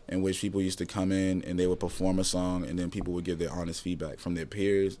 in which people used to come in and they would perform a song, and then people would give their honest feedback from their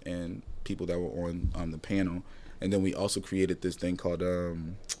peers and people that were on the panel. And then we also created this thing called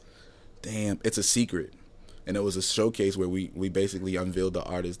It's a Secret. And it was a showcase where we basically unveiled the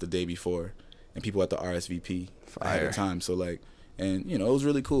artist the day before, and people at the RSVP at the time. So like, and you know, it was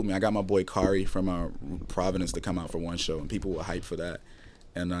really cool, man. I got my boy Kari from Providence to come out for one show, and people were hyped for that.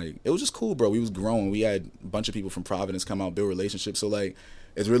 And like, it was just cool, bro. We was growing. We had a bunch of people from Providence come out, build relationships. So like,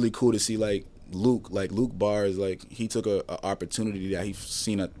 it's really cool to see like Luke Bars, like he took a opportunity that he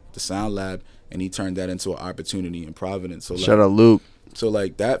seen at the Sound Lab, and he turned that into an opportunity in Providence. So like, shout out Luke. So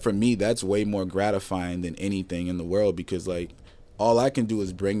like, that for me, that's way more gratifying than anything in the world, because like, all I can do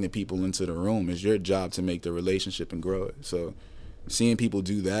is bring the people into the room. It's your job to make the relationship and grow it. So seeing people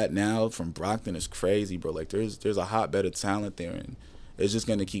do that now from Brockton is crazy, bro. Like, there's a hotbed of talent there, and it's just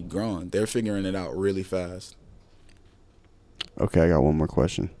gonna keep growing. They're figuring it out really fast. Okay, I got one more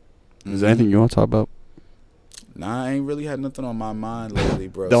question. Is there anything you want to talk about? Nah, I ain't really had nothing on my mind lately,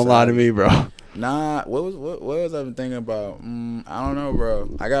 bro. Don't lie to me, bro. Nah, what was I been thinking about? I don't know,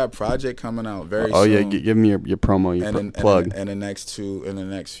 bro. I got a project coming out very soon. Oh yeah, give me your promo, your plug. In the next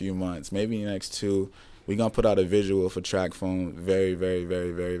few months, maybe the next 2, we gonna put out a visual for Track Phone very, very,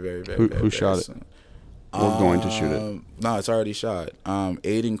 very, very, very, very. Who shot it? We're going to shoot it. No, it's already shot.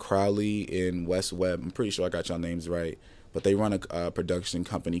 Aiden Crowley and Wes Webb. I'm pretty sure I got y'all names right, but they run a production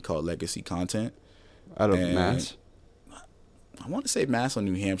company called Legacy Content. Out of Mass? I want to say Mass or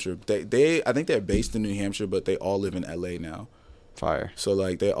New Hampshire. I think they're based in New Hampshire, but they all live in LA now. Fire. So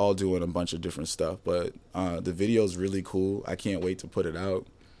like, they're all doing a bunch of different stuff. But the video's really cool. I can't wait to put it out.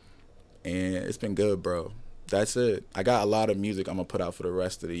 And it's been good, bro. That's it. I got a lot of music I'm gonna put out for the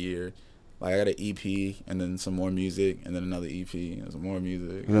rest of the year. Like, I got an EP, and then some more music, and then another EP, and some more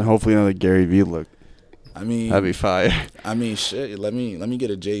music. And then hopefully another Gary Vee look. I mean, that'd be fire. I mean, shit. Let me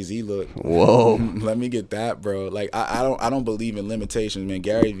get a Jay-Z look. Whoa. Let me get that, bro. Like, I don't believe in limitations, man.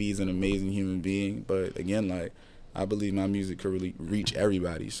 Gary Vee's an amazing human being, but again, like, I believe my music could really reach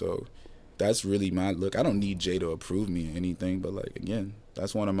everybody. So that's really my look. I don't need Jay to approve me or anything, but like, again,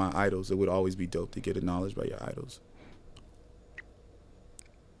 that's one of my idols. It would always be dope to get acknowledged by your idols.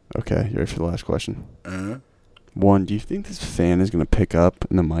 Okay, you ready for the last question? Uh-huh. One, do you think this fan is gonna pick up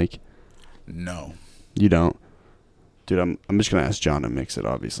in the mic? No. You don't? Dude, I'm just gonna ask John to mix it,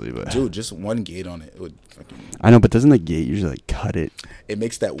 obviously, but dude, just one gate on it would fucking. I know, but doesn't the gate usually like cut it? It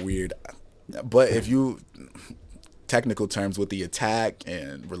makes that weird. But if you technical terms with the attack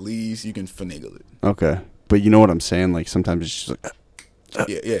and release, you can finagle it. Okay, but you know what I'm saying? Like, sometimes it's just like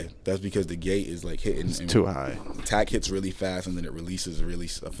yeah. That's because the gate is like hitting. It's too high. Attack hits really fast, and then it releases really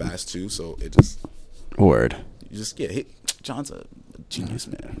fast too. So it just word. You just hit. John's a genius,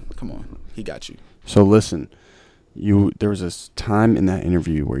 man. Come on, he got you. So listen, there was a time in that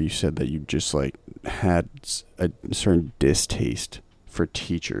interview where you said that you just like had a certain distaste for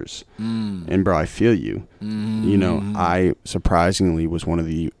teachers, and bro, I feel you. You know, I surprisingly was one of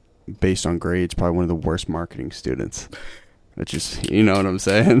the, based on grades, probably one of the worst marketing students. Which is, you know what I'm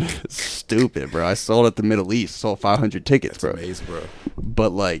saying? Stupid, bro. I sold at the Middle East, sold 500 tickets, That's bro. amazing, bro.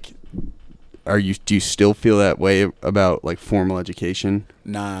 But like, do you still feel that way about like formal education?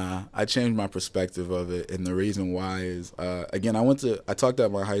 Nah, I changed my perspective of it, and the reason why is again, I talked at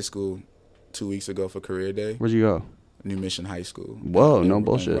my high school 2 weeks ago for career day. Where'd you go? New Mission High School. Whoa, no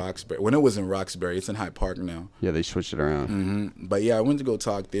bullshit. Roxbury. When it was in Roxbury, it's in Hyde Park now. Yeah, they switched it around. But yeah, I went to go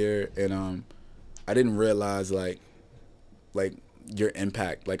talk there, and I didn't realize like your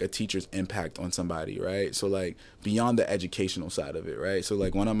impact, like a teacher's impact on somebody, right? So like beyond the educational side of it, right? So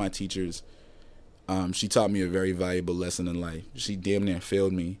like one of my teachers, she taught me a very valuable lesson in life. She damn near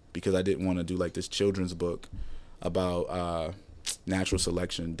failed me because I didn't want to do like this children's book about natural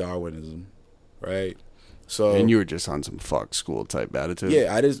selection, Darwinism, right? So And you were just on some fuck school type attitude.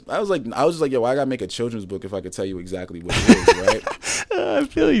 yeah, I was just like, yo, I gotta make a children's book if I could tell you exactly what it is, right? I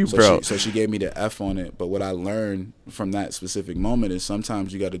feel you, So bro. she gave me the F on it. But what I learned from that specific moment is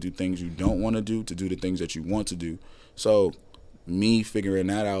sometimes you got to do things you don't want to do the things that you want to do. So me figuring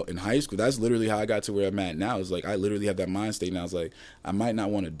that out in high school, that's literally how I got to where I'm at now. It's like I literally have that mind state now. It's like I might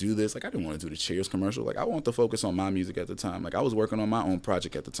not want to do this. Like I didn't want to do the Cheers commercial. Like I want to focus on my music at the time. Like I was working on my own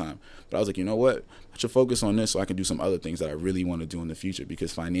project at the time. But I was like, you know what? I should focus on this so I can do some other things that I really want to do in the future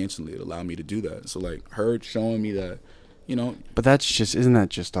because financially it allowed me to do that. So like her showing me that, you know. But isn't that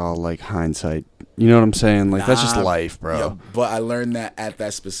just all like hindsight? You know what I'm saying? Like that's just Nah, life, bro. Yeah, but I learned that at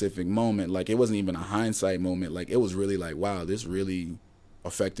that specific moment. Like it wasn't even a hindsight moment. Like it was really like, wow, this really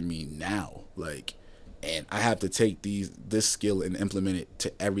affected me now. Like, and I have to take this skill and implement it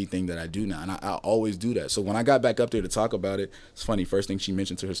to everything that I do now. And I always do that. So when I got back up there to talk about it, it's funny. First thing she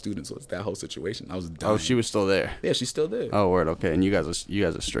mentioned to her students was that whole situation. I was dying. Oh, she was still there. Yeah, she's still there. Oh, word. Okay, and you guys are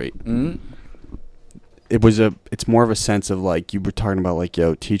straight. Mm-hmm. It's more of a sense of like you were talking about like,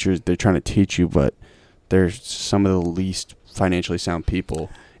 yo, teachers, they're trying to teach you, but they're some of the least financially sound people.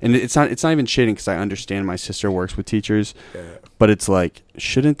 And it's not even shitting because I understand my sister works with teachers, but it's like,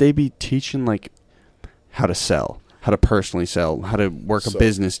 shouldn't they be teaching like how to sell, how to personally sell, how to work a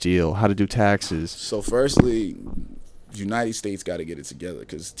business deal, how to do taxes? So firstly, United States got to get it together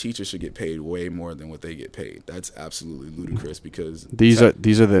because teachers should get paid way more than what they get paid. That's absolutely ludicrous because these are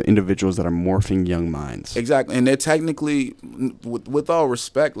the individuals that are morphing young minds. Exactly, and they're technically, with all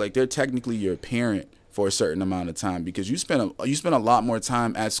respect, like they're technically your parent for a certain amount of time because you spend a lot more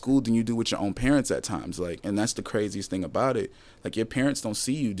time at school than you do with your own parents at times. Like, and that's the craziest thing about it. Like, your parents don't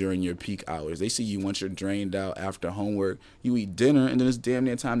see you during your peak hours. They see you once you're drained out after homework. You eat dinner, and then it's damn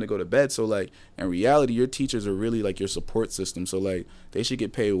near time to go to bed. So, like, in reality, your teachers are really, like, your support system. So, like, they should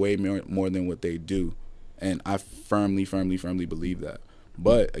get paid way more than what they do. And I firmly believe that.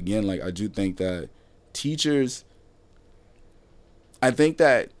 But, again, like, I do think that teachers – I think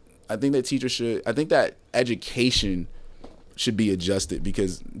that education should be adjusted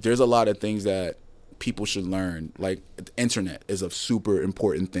because there's a lot of things that people should learn. Like the internet is a super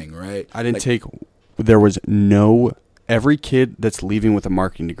important thing, right? Every kid that's leaving with a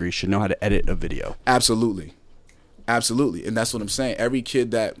marketing degree should know how to edit a video. Absolutely. And that's what I'm saying. Every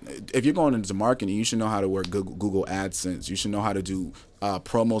kid that, if you're going into marketing, you should know how to work Google AdSense. You should know how to do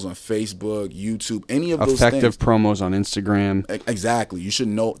promos on Facebook, YouTube, any of those things. Effective promos on Instagram. Exactly. You should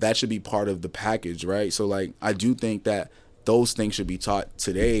know that should be part of the package, right? So, like, I do think that those things should be taught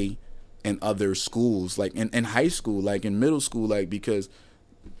today in other schools, like in high school, like in middle school, like, because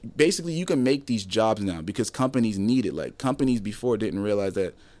basically you can make these jobs now because companies need it. Like, companies before didn't realize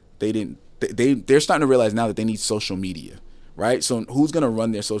that they're starting to realize now that they need social media, right? So who's going to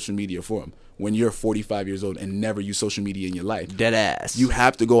run their social media for them when you're 45 years old and never use social media in your life? Dead ass. You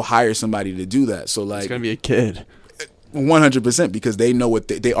have to go hire somebody to do that. So, like, it's going to be a kid. 100% because they know what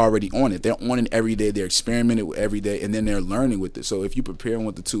they already on it. They're on it every day. They're experimenting with every day, and then they're learning with it. So if you prepare them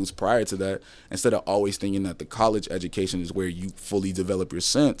with the tools prior to that, instead of always thinking that the college education is where you fully develop your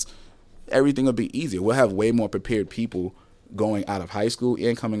sense, everything will be easier. We'll have way more prepared people going out of high school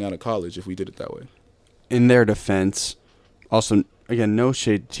and coming out of college if we did it that way. In their defense, also, again, no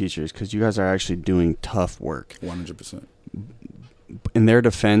shade to teachers because you guys are actually doing tough work. 100%. In their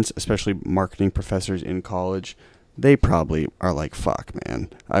defense, especially marketing professors in college, they probably are like, fuck, man,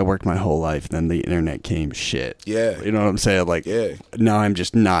 I worked my whole life, then the internet came, shit. Yeah. You know what I'm saying? Like, yeah. Now I'm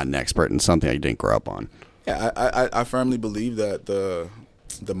just not an expert in something I didn't grow up on. Yeah, I firmly believe that the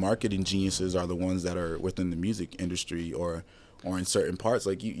marketing geniuses are the ones that are within the music industry or in certain parts.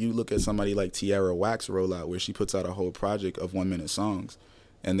 Like you look at somebody like Tierra Whack's rollout where she puts out a whole project of 1-minute songs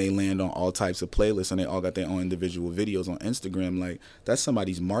and they land on all types of playlists and they all got their own individual videos on Instagram. Like, that's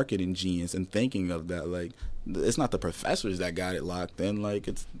somebody's marketing genius and thinking of that. Like, it's not the professors that got it locked in. Like,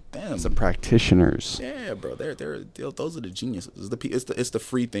 it's them. It's the practitioners. Yeah, bro. They're those are the geniuses. It's the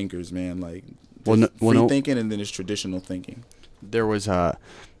free thinkers, man. Like, free thinking and then it's traditional thinking. There was I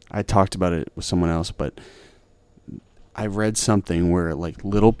talked about it with someone else, but I read something where like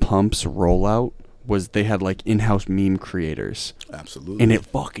Little Pump's rollout was they had like in-house meme creators. Absolutely. And it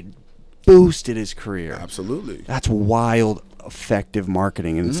fucking boosted his career. Absolutely. That's wild, effective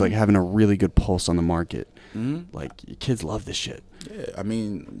marketing, and it's like having a really good pulse on the market. Mm-hmm. Like, kids love this shit. Yeah, I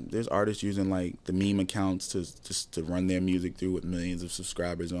mean, there's artists using like the meme accounts to run their music through with millions of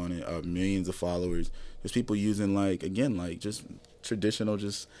subscribers on it, millions of followers. There's people using just traditional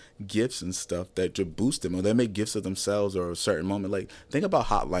gifts and stuff that to boost them, or they make gifts of themselves or a certain moment. Like, think about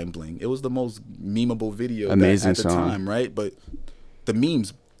Hotline Bling. It was the most memeable video amazing at the song. time, right? But the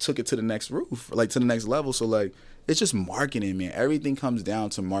memes took it to the next roof, like to the next level. So like, it's just marketing, man. Everything comes down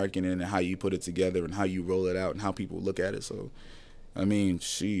to marketing and how you put it together and how you roll it out and how people look at it. So, I mean,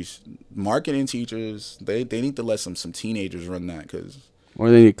 sheesh, marketing teachers, they need to let some teenagers run that, because, or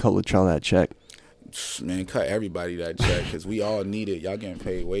they need to cut Latrell that check. man, cut everybody that check, because we all need it. Y'all getting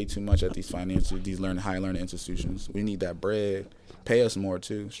paid way too much at these high learning institutions. We need that bread. Pay us more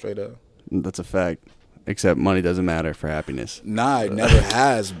too, straight up. That's a fact. Except money doesn't matter for happiness. Nah, it never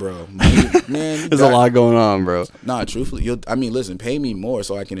has, bro. Money, man, there's a lot going on, bro. Nah, truthfully, listen, pay me more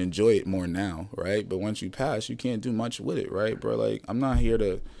so I can enjoy it more now, right? But once you pass, you can't do much with it, right, bro? Like, I'm not here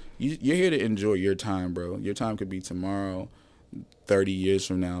to. You're here to enjoy your time, bro. Your time could be tomorrow, 30 years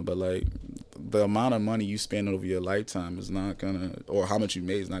from now, but like, the amount of money you spend over your lifetime is not gonna, or how much you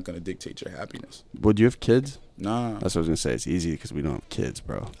made is not gonna dictate your happiness. Would you have kids? Nah. That's what I was gonna say. It's easy because we don't have kids,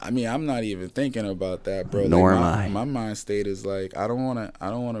 bro. I mean, I'm not even thinking about that, bro. Nor like, am I. My mind state is like, I don't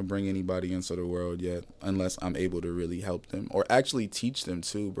wanna bring anybody into the world yet, unless I'm able to really help them or actually teach them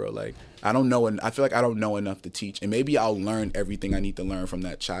too, bro. Like, I feel like I don't know enough to teach, and maybe I'll learn everything I need to learn from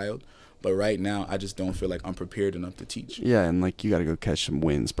that child. But right now, I just don't feel like I'm prepared enough to teach. Yeah, and like, you got to go catch some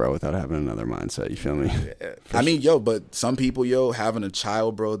wins, bro, without having another mindset. You feel me? Yeah. I mean, but some people, having a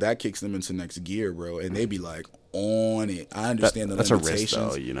child, bro, that kicks them into next gear, bro, and they be like on it. I understand the limitations. That's a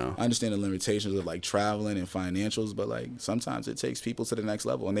risk, though, you know. I understand the limitations of like traveling and financials, but like sometimes it takes people to the next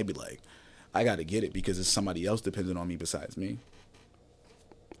level, and they be like, I got to get it because it's somebody else dependent on me besides me.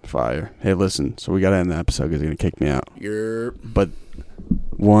 Fire. Hey, listen. So we got to end the episode because they're gonna kick me out. But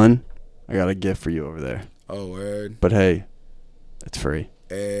one, I got a gift for you over there. Oh, word. But hey, it's free.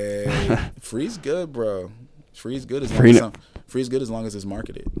 Hey, free's good, bro. Free's good as long as it's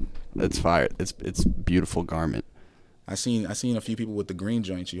marketed. It's fire. It's beautiful garment. I seen a few people with the green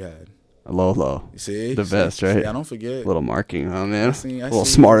joints you had. Low. You see? The best, right? See, I don't forget. A little marking, huh, man? A little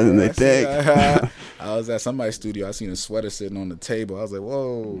smarter than they think. I was at somebody's studio. I seen a sweater sitting on the table. I was like,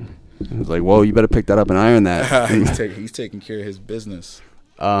 whoa. I was like, whoa, you better pick that up and iron that. He's taking care of his business.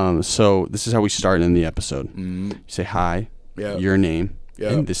 So this is how we start in the episode. Mm-hmm. You say hi, yep. Your name,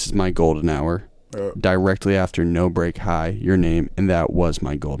 yep. And this is my golden hour. Yep. Directly after no break, hi, your name, and that was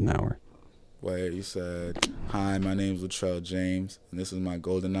my golden hour. Wait, you said, hi, my name's Latrell James, and this is my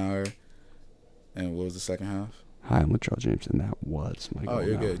golden hour. And what was the second half? Hi, I'm Latrell James, and that was my golden hour. Oh,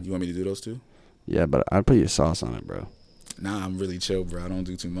 you're good. You want me to do those two? Yeah, but I'd put your sauce on it, bro. Nah, I'm really chill, bro. I don't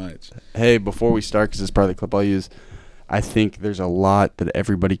do too much. Hey, before we start, because this is part of the clip I'll use, I think there's a lot that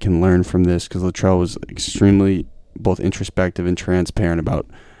everybody can learn from this, because Latrell was extremely both introspective and transparent about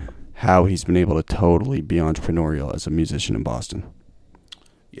how he's been able to totally be entrepreneurial as a musician in Boston.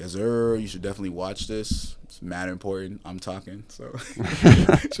 Yes, sir. You should definitely watch this. It's mad important. I'm talking, so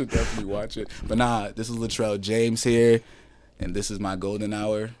you should definitely watch it. But nah, this is Latrell James here, and this is my golden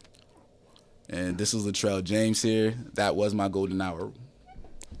hour. And this is Latrell James here. That was my golden hour.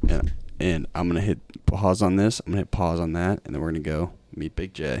 Yeah, and I'm going to hit pause on this. I'm going to hit pause on that, and then we're going to go meet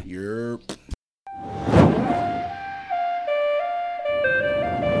Big J. Yep.